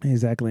fault.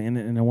 Exactly,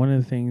 and one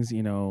of the things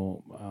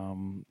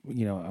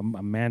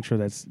a mantra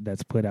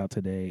that's put out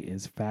today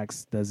is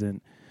facts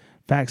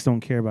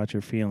don't care about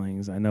your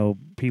feelings. I know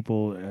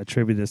people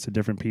attribute this to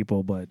different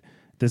people, but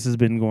this has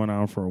been going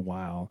on for a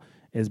while.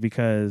 Is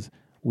because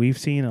we've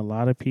seen a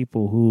lot of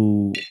people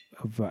who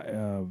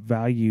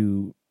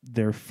value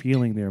their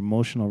feeling, their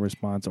emotional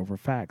response over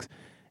facts,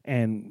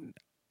 and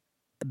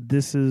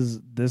this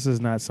is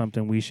not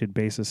something we should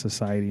base a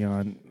society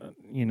on,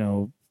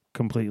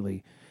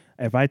 completely.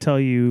 If I tell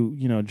you,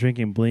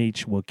 drinking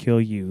bleach will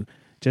kill you,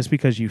 just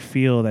because you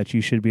feel that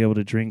you should be able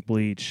to drink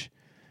bleach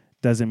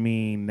doesn't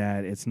mean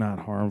that it's not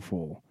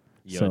harmful.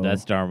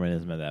 That's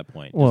Darwinism at that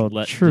point.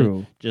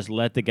 True. Just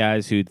let the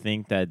guys who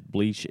think that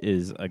bleach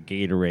is a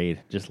Gatorade,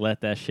 just let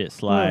that shit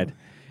slide,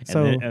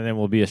 and then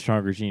we'll be a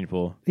stronger gene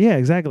pool. Yeah,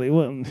 exactly.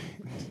 Well,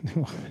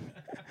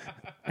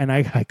 and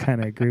I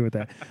kind of agree with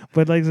that.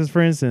 But like this,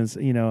 for instance,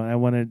 I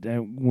wanted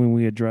when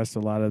we addressed a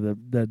lot of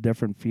the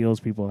different feels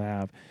people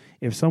have.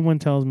 If someone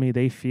tells me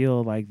they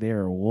feel like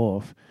they're a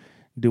wolf,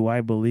 do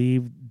I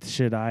believe?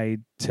 Should I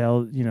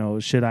tell?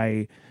 Should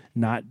I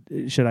not?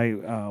 Should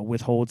I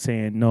withhold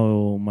saying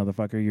no,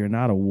 motherfucker? You're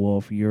not a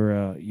wolf. You're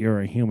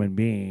a human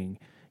being.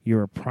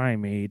 You're a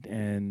primate,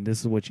 and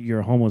this is what you're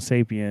a Homo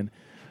sapien.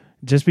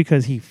 Just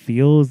because he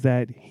feels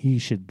that he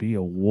should be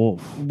a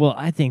wolf. Well,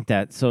 I think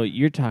that, so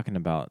you're talking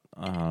about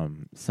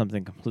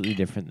something completely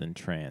different than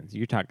trans.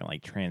 You're talking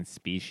like trans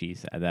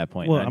species at that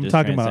point. Well, not I'm just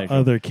talking about transsexual.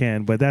 other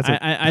kin, but that's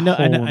I know what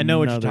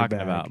you're nother talking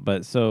bag. about.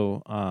 But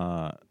so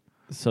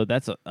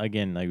that's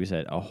again, like we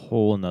said, a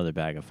whole nother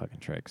bag of fucking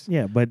tricks.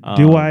 Yeah, but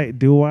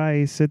do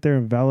I sit there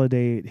and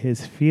validate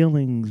his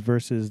feelings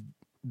versus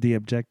the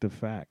objective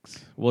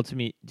facts? Well, to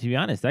be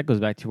honest, that goes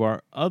back to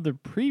our other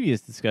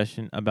previous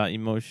discussion about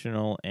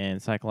emotional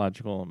and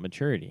psychological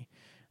maturity.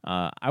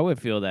 I would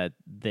feel that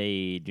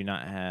they do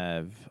not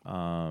have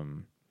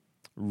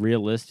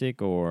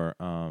realistic or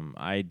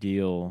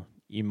ideal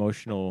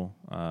emotional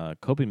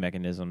coping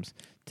mechanisms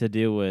to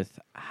deal with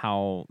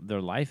how their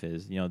life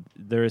is.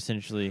 They're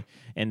essentially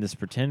in this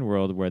pretend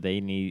world where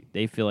they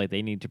feel like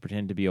they need to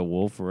pretend to be a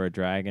wolf or a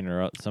dragon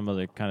or some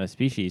other kind of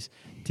species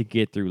to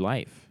get through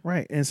life.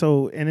 Right.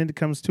 And it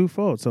comes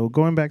twofold. So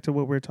going back to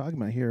what we're talking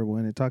about here,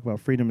 when we talk about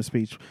freedom of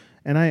speech,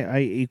 and I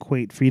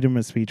equate freedom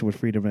of speech with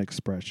freedom of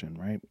expression,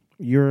 right?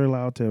 You're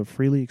allowed to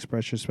freely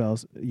express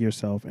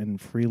yourself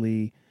and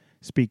freely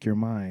speak your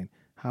mind.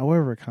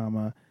 However,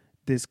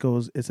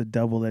 it's a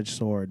double-edged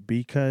sword,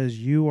 because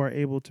you are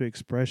able to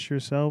express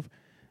yourself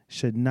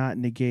should not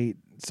negate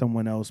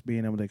someone else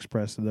being able to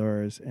express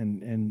theirs,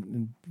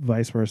 and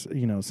vice versa.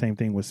 Same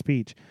thing with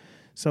speech.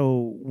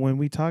 So when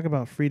we talk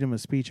about freedom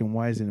of speech and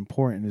why is it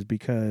important, is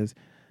because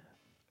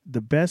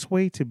the best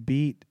way to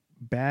beat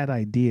bad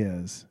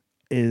ideas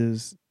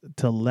is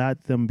to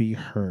let them be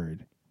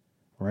heard,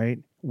 right?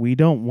 We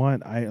don't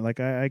want,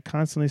 I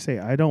constantly say,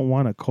 I don't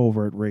want a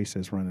covert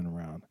racist running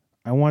around.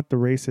 I want the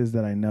racist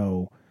that I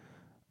know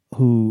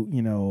who,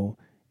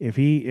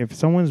 if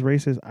someone's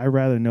racist, I'd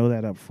rather know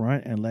that up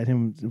front and let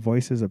him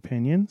voice his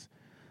opinions.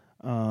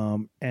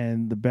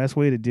 And the best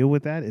way to deal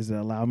with that is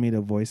to allow me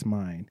to voice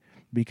mine.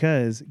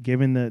 Because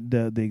given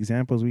the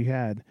examples we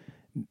had,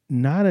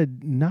 not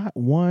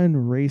one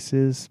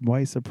racist,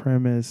 white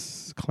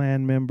supremacist,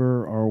 Klan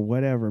member, or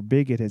whatever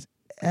bigot has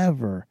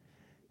ever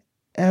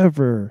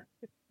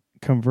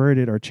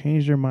converted or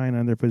changed their mind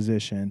on their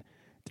position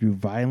through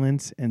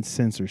violence and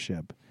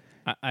censorship.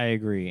 I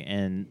agree,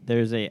 and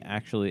there's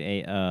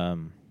actually a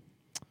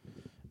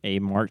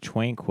Mark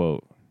Twain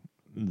quote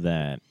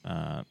that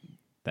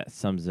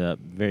sums it up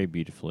very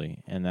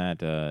beautifully, and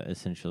that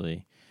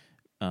essentially,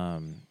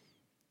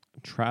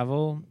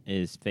 travel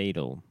is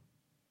fatal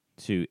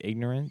to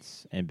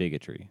ignorance and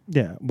bigotry.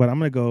 Yeah, but I'm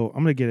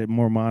gonna get it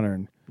more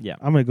modern. Yeah,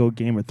 I'm gonna go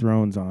Game of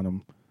Thrones on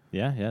them.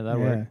 yeah, that'll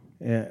work.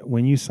 Yeah.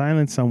 When you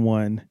silence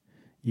someone,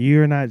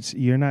 you're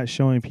not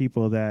showing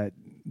people that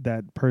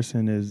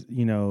person is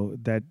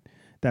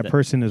that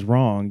person is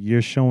wrong.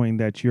 You're showing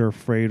that you're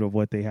afraid of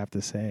what they have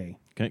to say.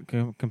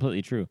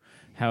 Completely true.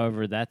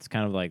 However, that's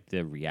kind of like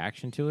the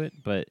reaction to it.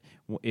 But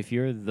if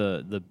you're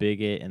the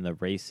bigot and the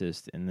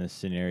racist in this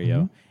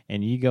scenario,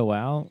 and you go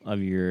out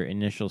of your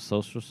initial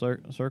social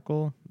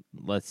circle,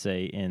 let's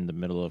say in the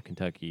middle of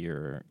Kentucky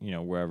or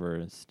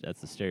wherever, that's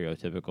the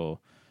stereotypical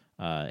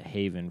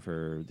haven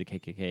for the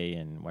KKK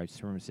and white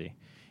supremacy.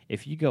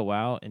 If you go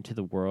out into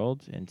the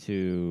world,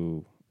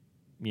 into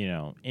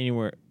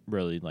anywhere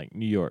really, like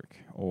New York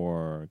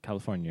or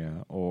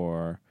California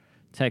or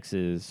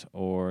Texas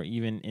or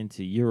even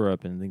into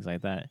Europe and things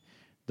like that,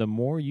 the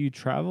more you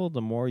travel,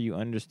 the more you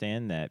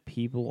understand that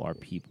people are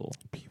people.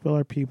 People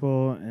are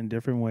people in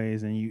different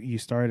ways, and you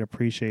start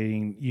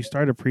appreciating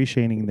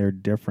their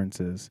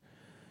differences.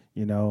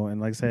 And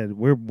like I said,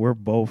 we're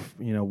both,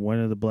 one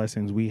of the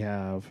blessings we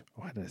have.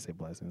 Why did I say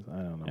blessings? I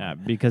don't know. Yeah,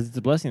 because it's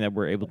a blessing that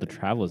we're able to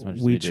travel as much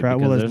as We we do. travel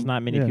Because as- there's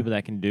not many yeah. people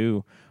that can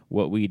do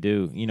what we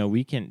do.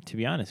 We can, to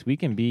be honest, we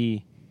can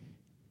be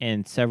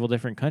in several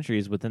different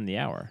countries within the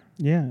hour.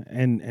 Yeah,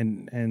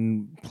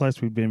 and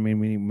plus we've been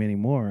many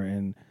more,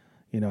 and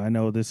I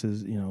know this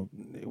is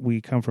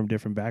we come from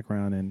different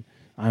background, and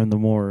I'm the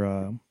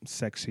more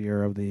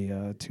sexier of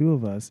the two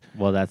of us.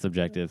 Well, that's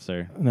objective,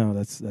 sir. No,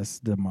 that's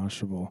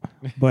demonstrable,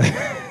 but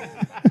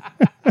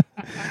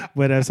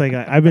but it's like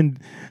I've been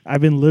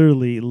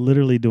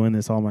literally doing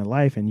this all my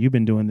life, and you've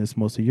been doing this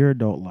most of your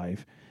adult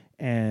life.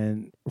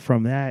 And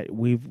from that,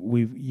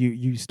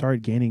 you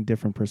start gaining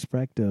different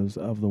perspectives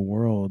of the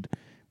world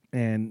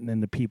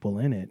and the people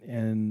in it.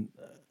 And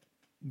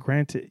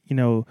granted,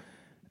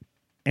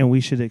 and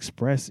we should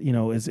express,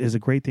 is a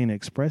great thing to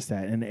express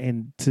that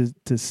and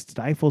to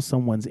stifle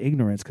someone's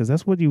ignorance, because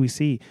that's what we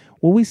see.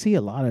 What we see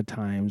a lot of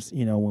times,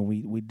 when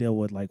we deal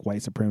with like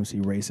white supremacy,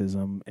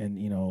 racism,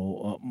 and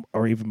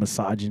or even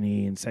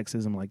misogyny and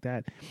sexism like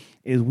that,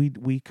 is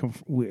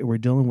we're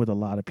dealing with a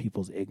lot of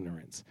people's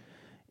ignorance.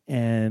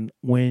 And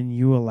when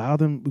you allow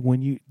them,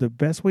 the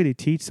best way to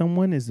teach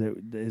someone is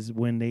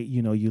when they,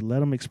 you let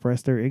them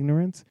express their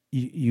ignorance.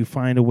 You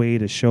find a way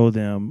to show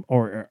them,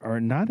 or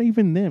not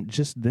even them,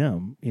 just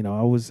them. I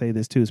always say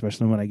this too,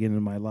 especially when I get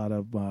into a lot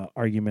of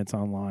arguments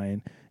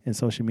online and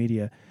social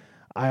media.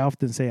 I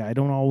often say I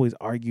don't always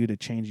argue to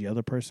change the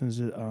other person's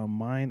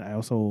mind. I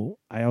also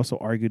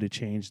argue to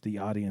change the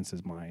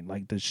audience's mind,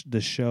 like the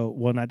show.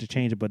 Well, not to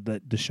change it, but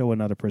to show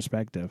another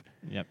perspective.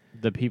 Yep,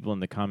 the people in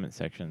the comment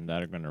section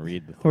that are going to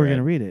read the thread. Who are going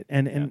to read it,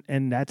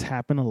 and that's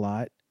happened a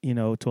lot,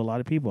 to a lot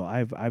of people.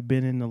 I've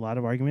been in a lot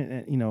of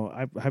argument,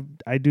 and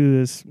I do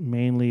this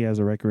mainly as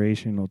a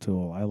recreational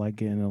tool. I like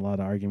getting in a lot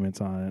of arguments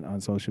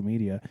on social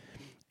media.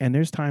 And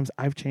there's times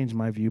I've changed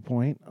my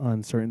viewpoint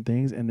on certain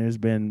things, and there's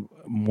been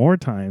more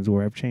times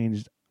where I've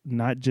changed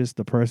not just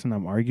the person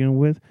I'm arguing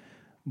with,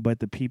 but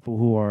the people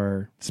who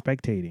are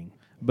spectating.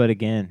 But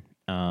again,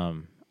 I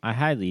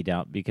highly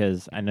doubt,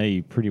 because I know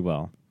you pretty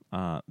well,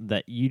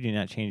 that you do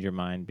not change your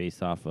mind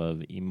based off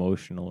of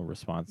emotional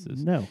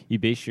responses. No. You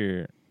base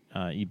your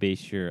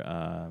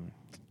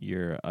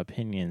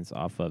opinions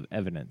off of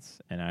evidence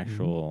and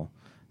actual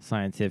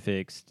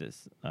scientific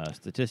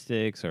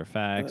statistics or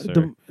facts,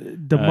 or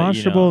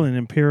demonstrable and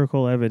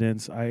empirical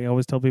evidence. I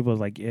always tell people,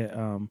 like, and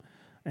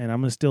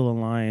I'm gonna steal a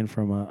line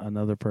from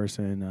another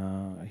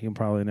person. He'll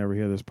probably never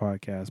hear this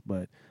podcast,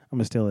 but I'm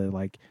gonna steal it.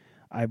 Like,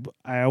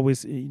 I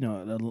always,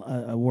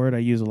 a word I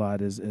use a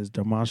lot is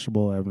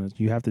demonstrable evidence.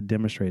 You have to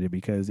demonstrate it,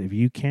 because if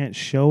you can't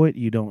show it,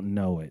 you don't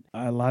know it.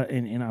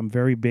 And I'm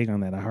very big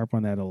on that. I harp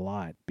on that a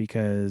lot,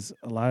 because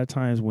a lot of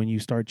times when you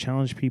start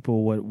challenge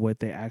people what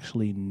they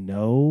actually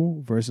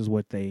know versus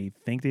what they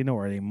think they know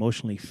or they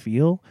emotionally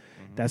feel,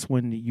 that's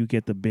when you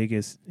get the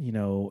biggest,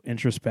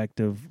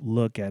 introspective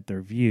look at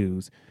their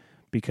views.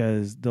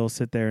 Because they'll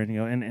sit there and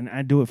and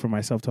I do it for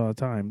myself all the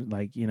time.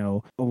 Like,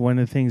 one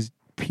of the things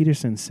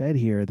Peterson said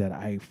here that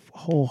I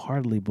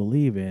wholeheartedly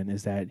believe in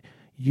is that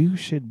you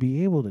should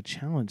be able to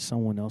challenge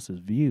someone else's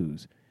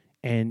views,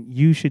 and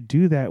you should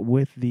do that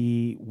with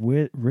the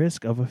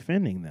risk of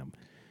offending them.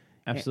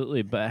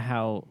 Absolutely, but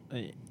how?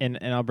 And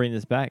I'll bring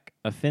this back.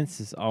 Offense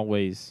is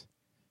always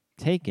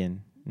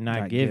taken,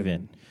 not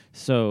given.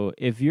 So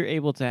if you're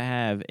able to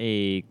have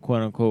a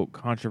quote unquote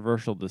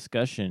controversial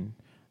discussion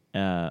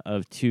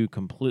of two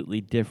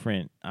completely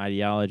different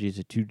ideologies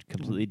or two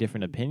completely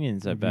different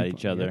opinions about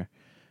each other,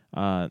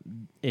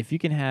 if you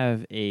can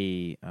have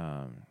an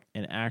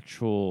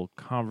actual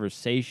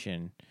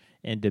conversation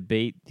and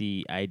debate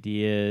the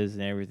ideas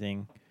and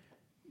everything,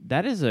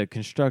 that is a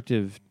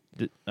constructive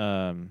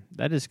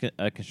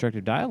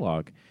constructive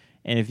dialogue.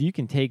 And if you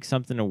can take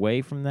something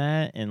away from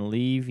that and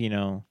leave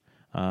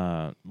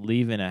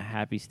leave in a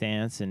happy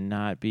stance and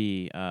not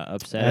be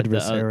upset,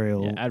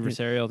 adversarial,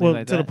 adversarial, well,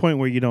 like to that. the point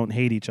where you don't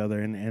hate each other,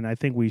 and I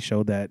think we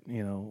showed that.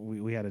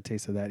 We had a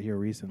taste of that here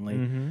recently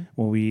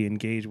when we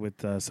engaged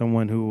with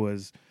someone who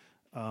was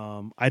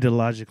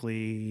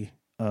ideologically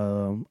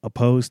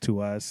opposed to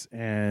us,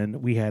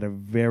 and we had a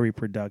very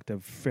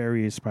productive,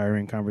 very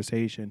inspiring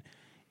conversation,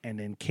 and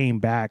then came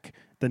back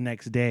the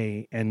next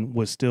day and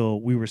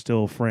we were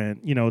still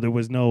friends. There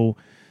was no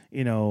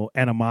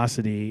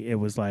animosity. It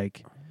was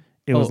like.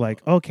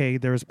 Okay,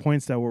 there's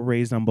points that were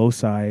raised on both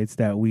sides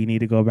that we need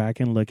to go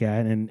back and look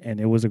at, and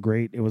it was a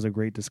great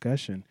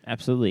discussion.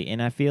 Absolutely. And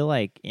I feel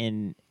like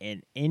in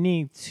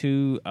any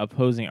two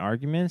opposing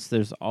arguments,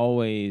 there's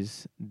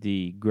always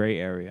the gray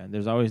area.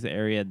 There's always the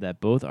area that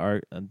both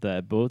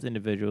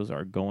individuals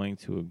are going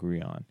to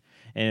agree on.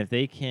 And if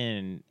they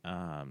can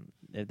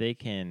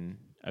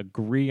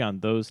agree on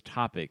those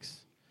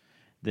topics,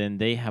 then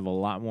they have a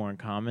lot more in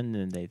common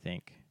than they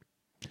think.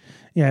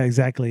 Yeah,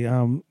 exactly.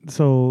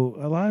 So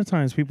a lot of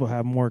times people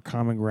have more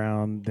common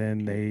ground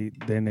than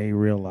they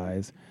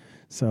realize.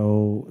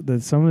 So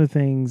some of the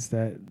things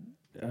that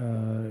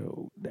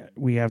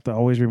we have to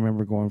always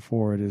remember going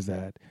forward is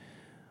that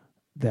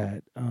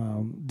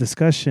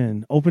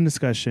discussion, open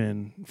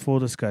discussion, full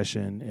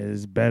discussion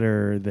is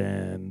better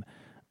than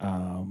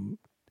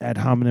ad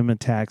hominem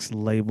attacks,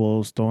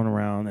 labels thrown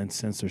around, and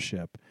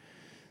censorship.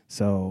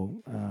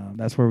 So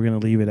that's where we're going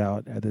to leave it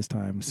out at this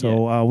time.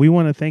 So we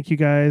want to thank you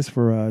guys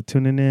for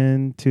tuning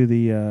in to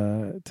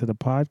the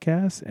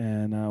podcast,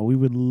 and we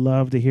would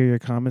love to hear your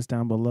comments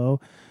down below.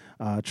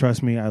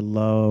 Trust me, I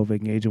love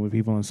engaging with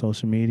people on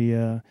social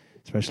media,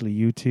 especially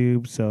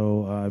YouTube.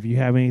 So if you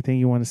have anything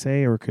you want to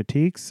say or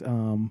critiques,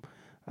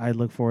 I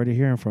look forward to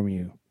hearing from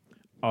you.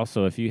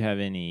 Also, if you have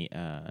any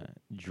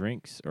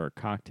drinks or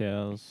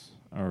cocktails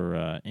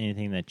or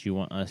anything that you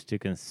want us to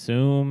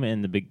consume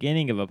in the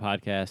beginning of a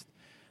podcast,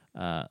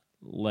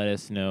 let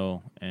us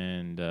know,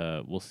 and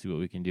we'll see what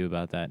we can do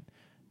about that,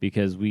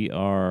 because we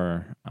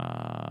are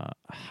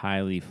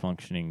highly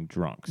functioning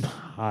drunks.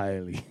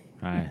 Highly.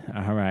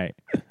 All right.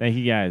 Thank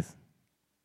you, guys.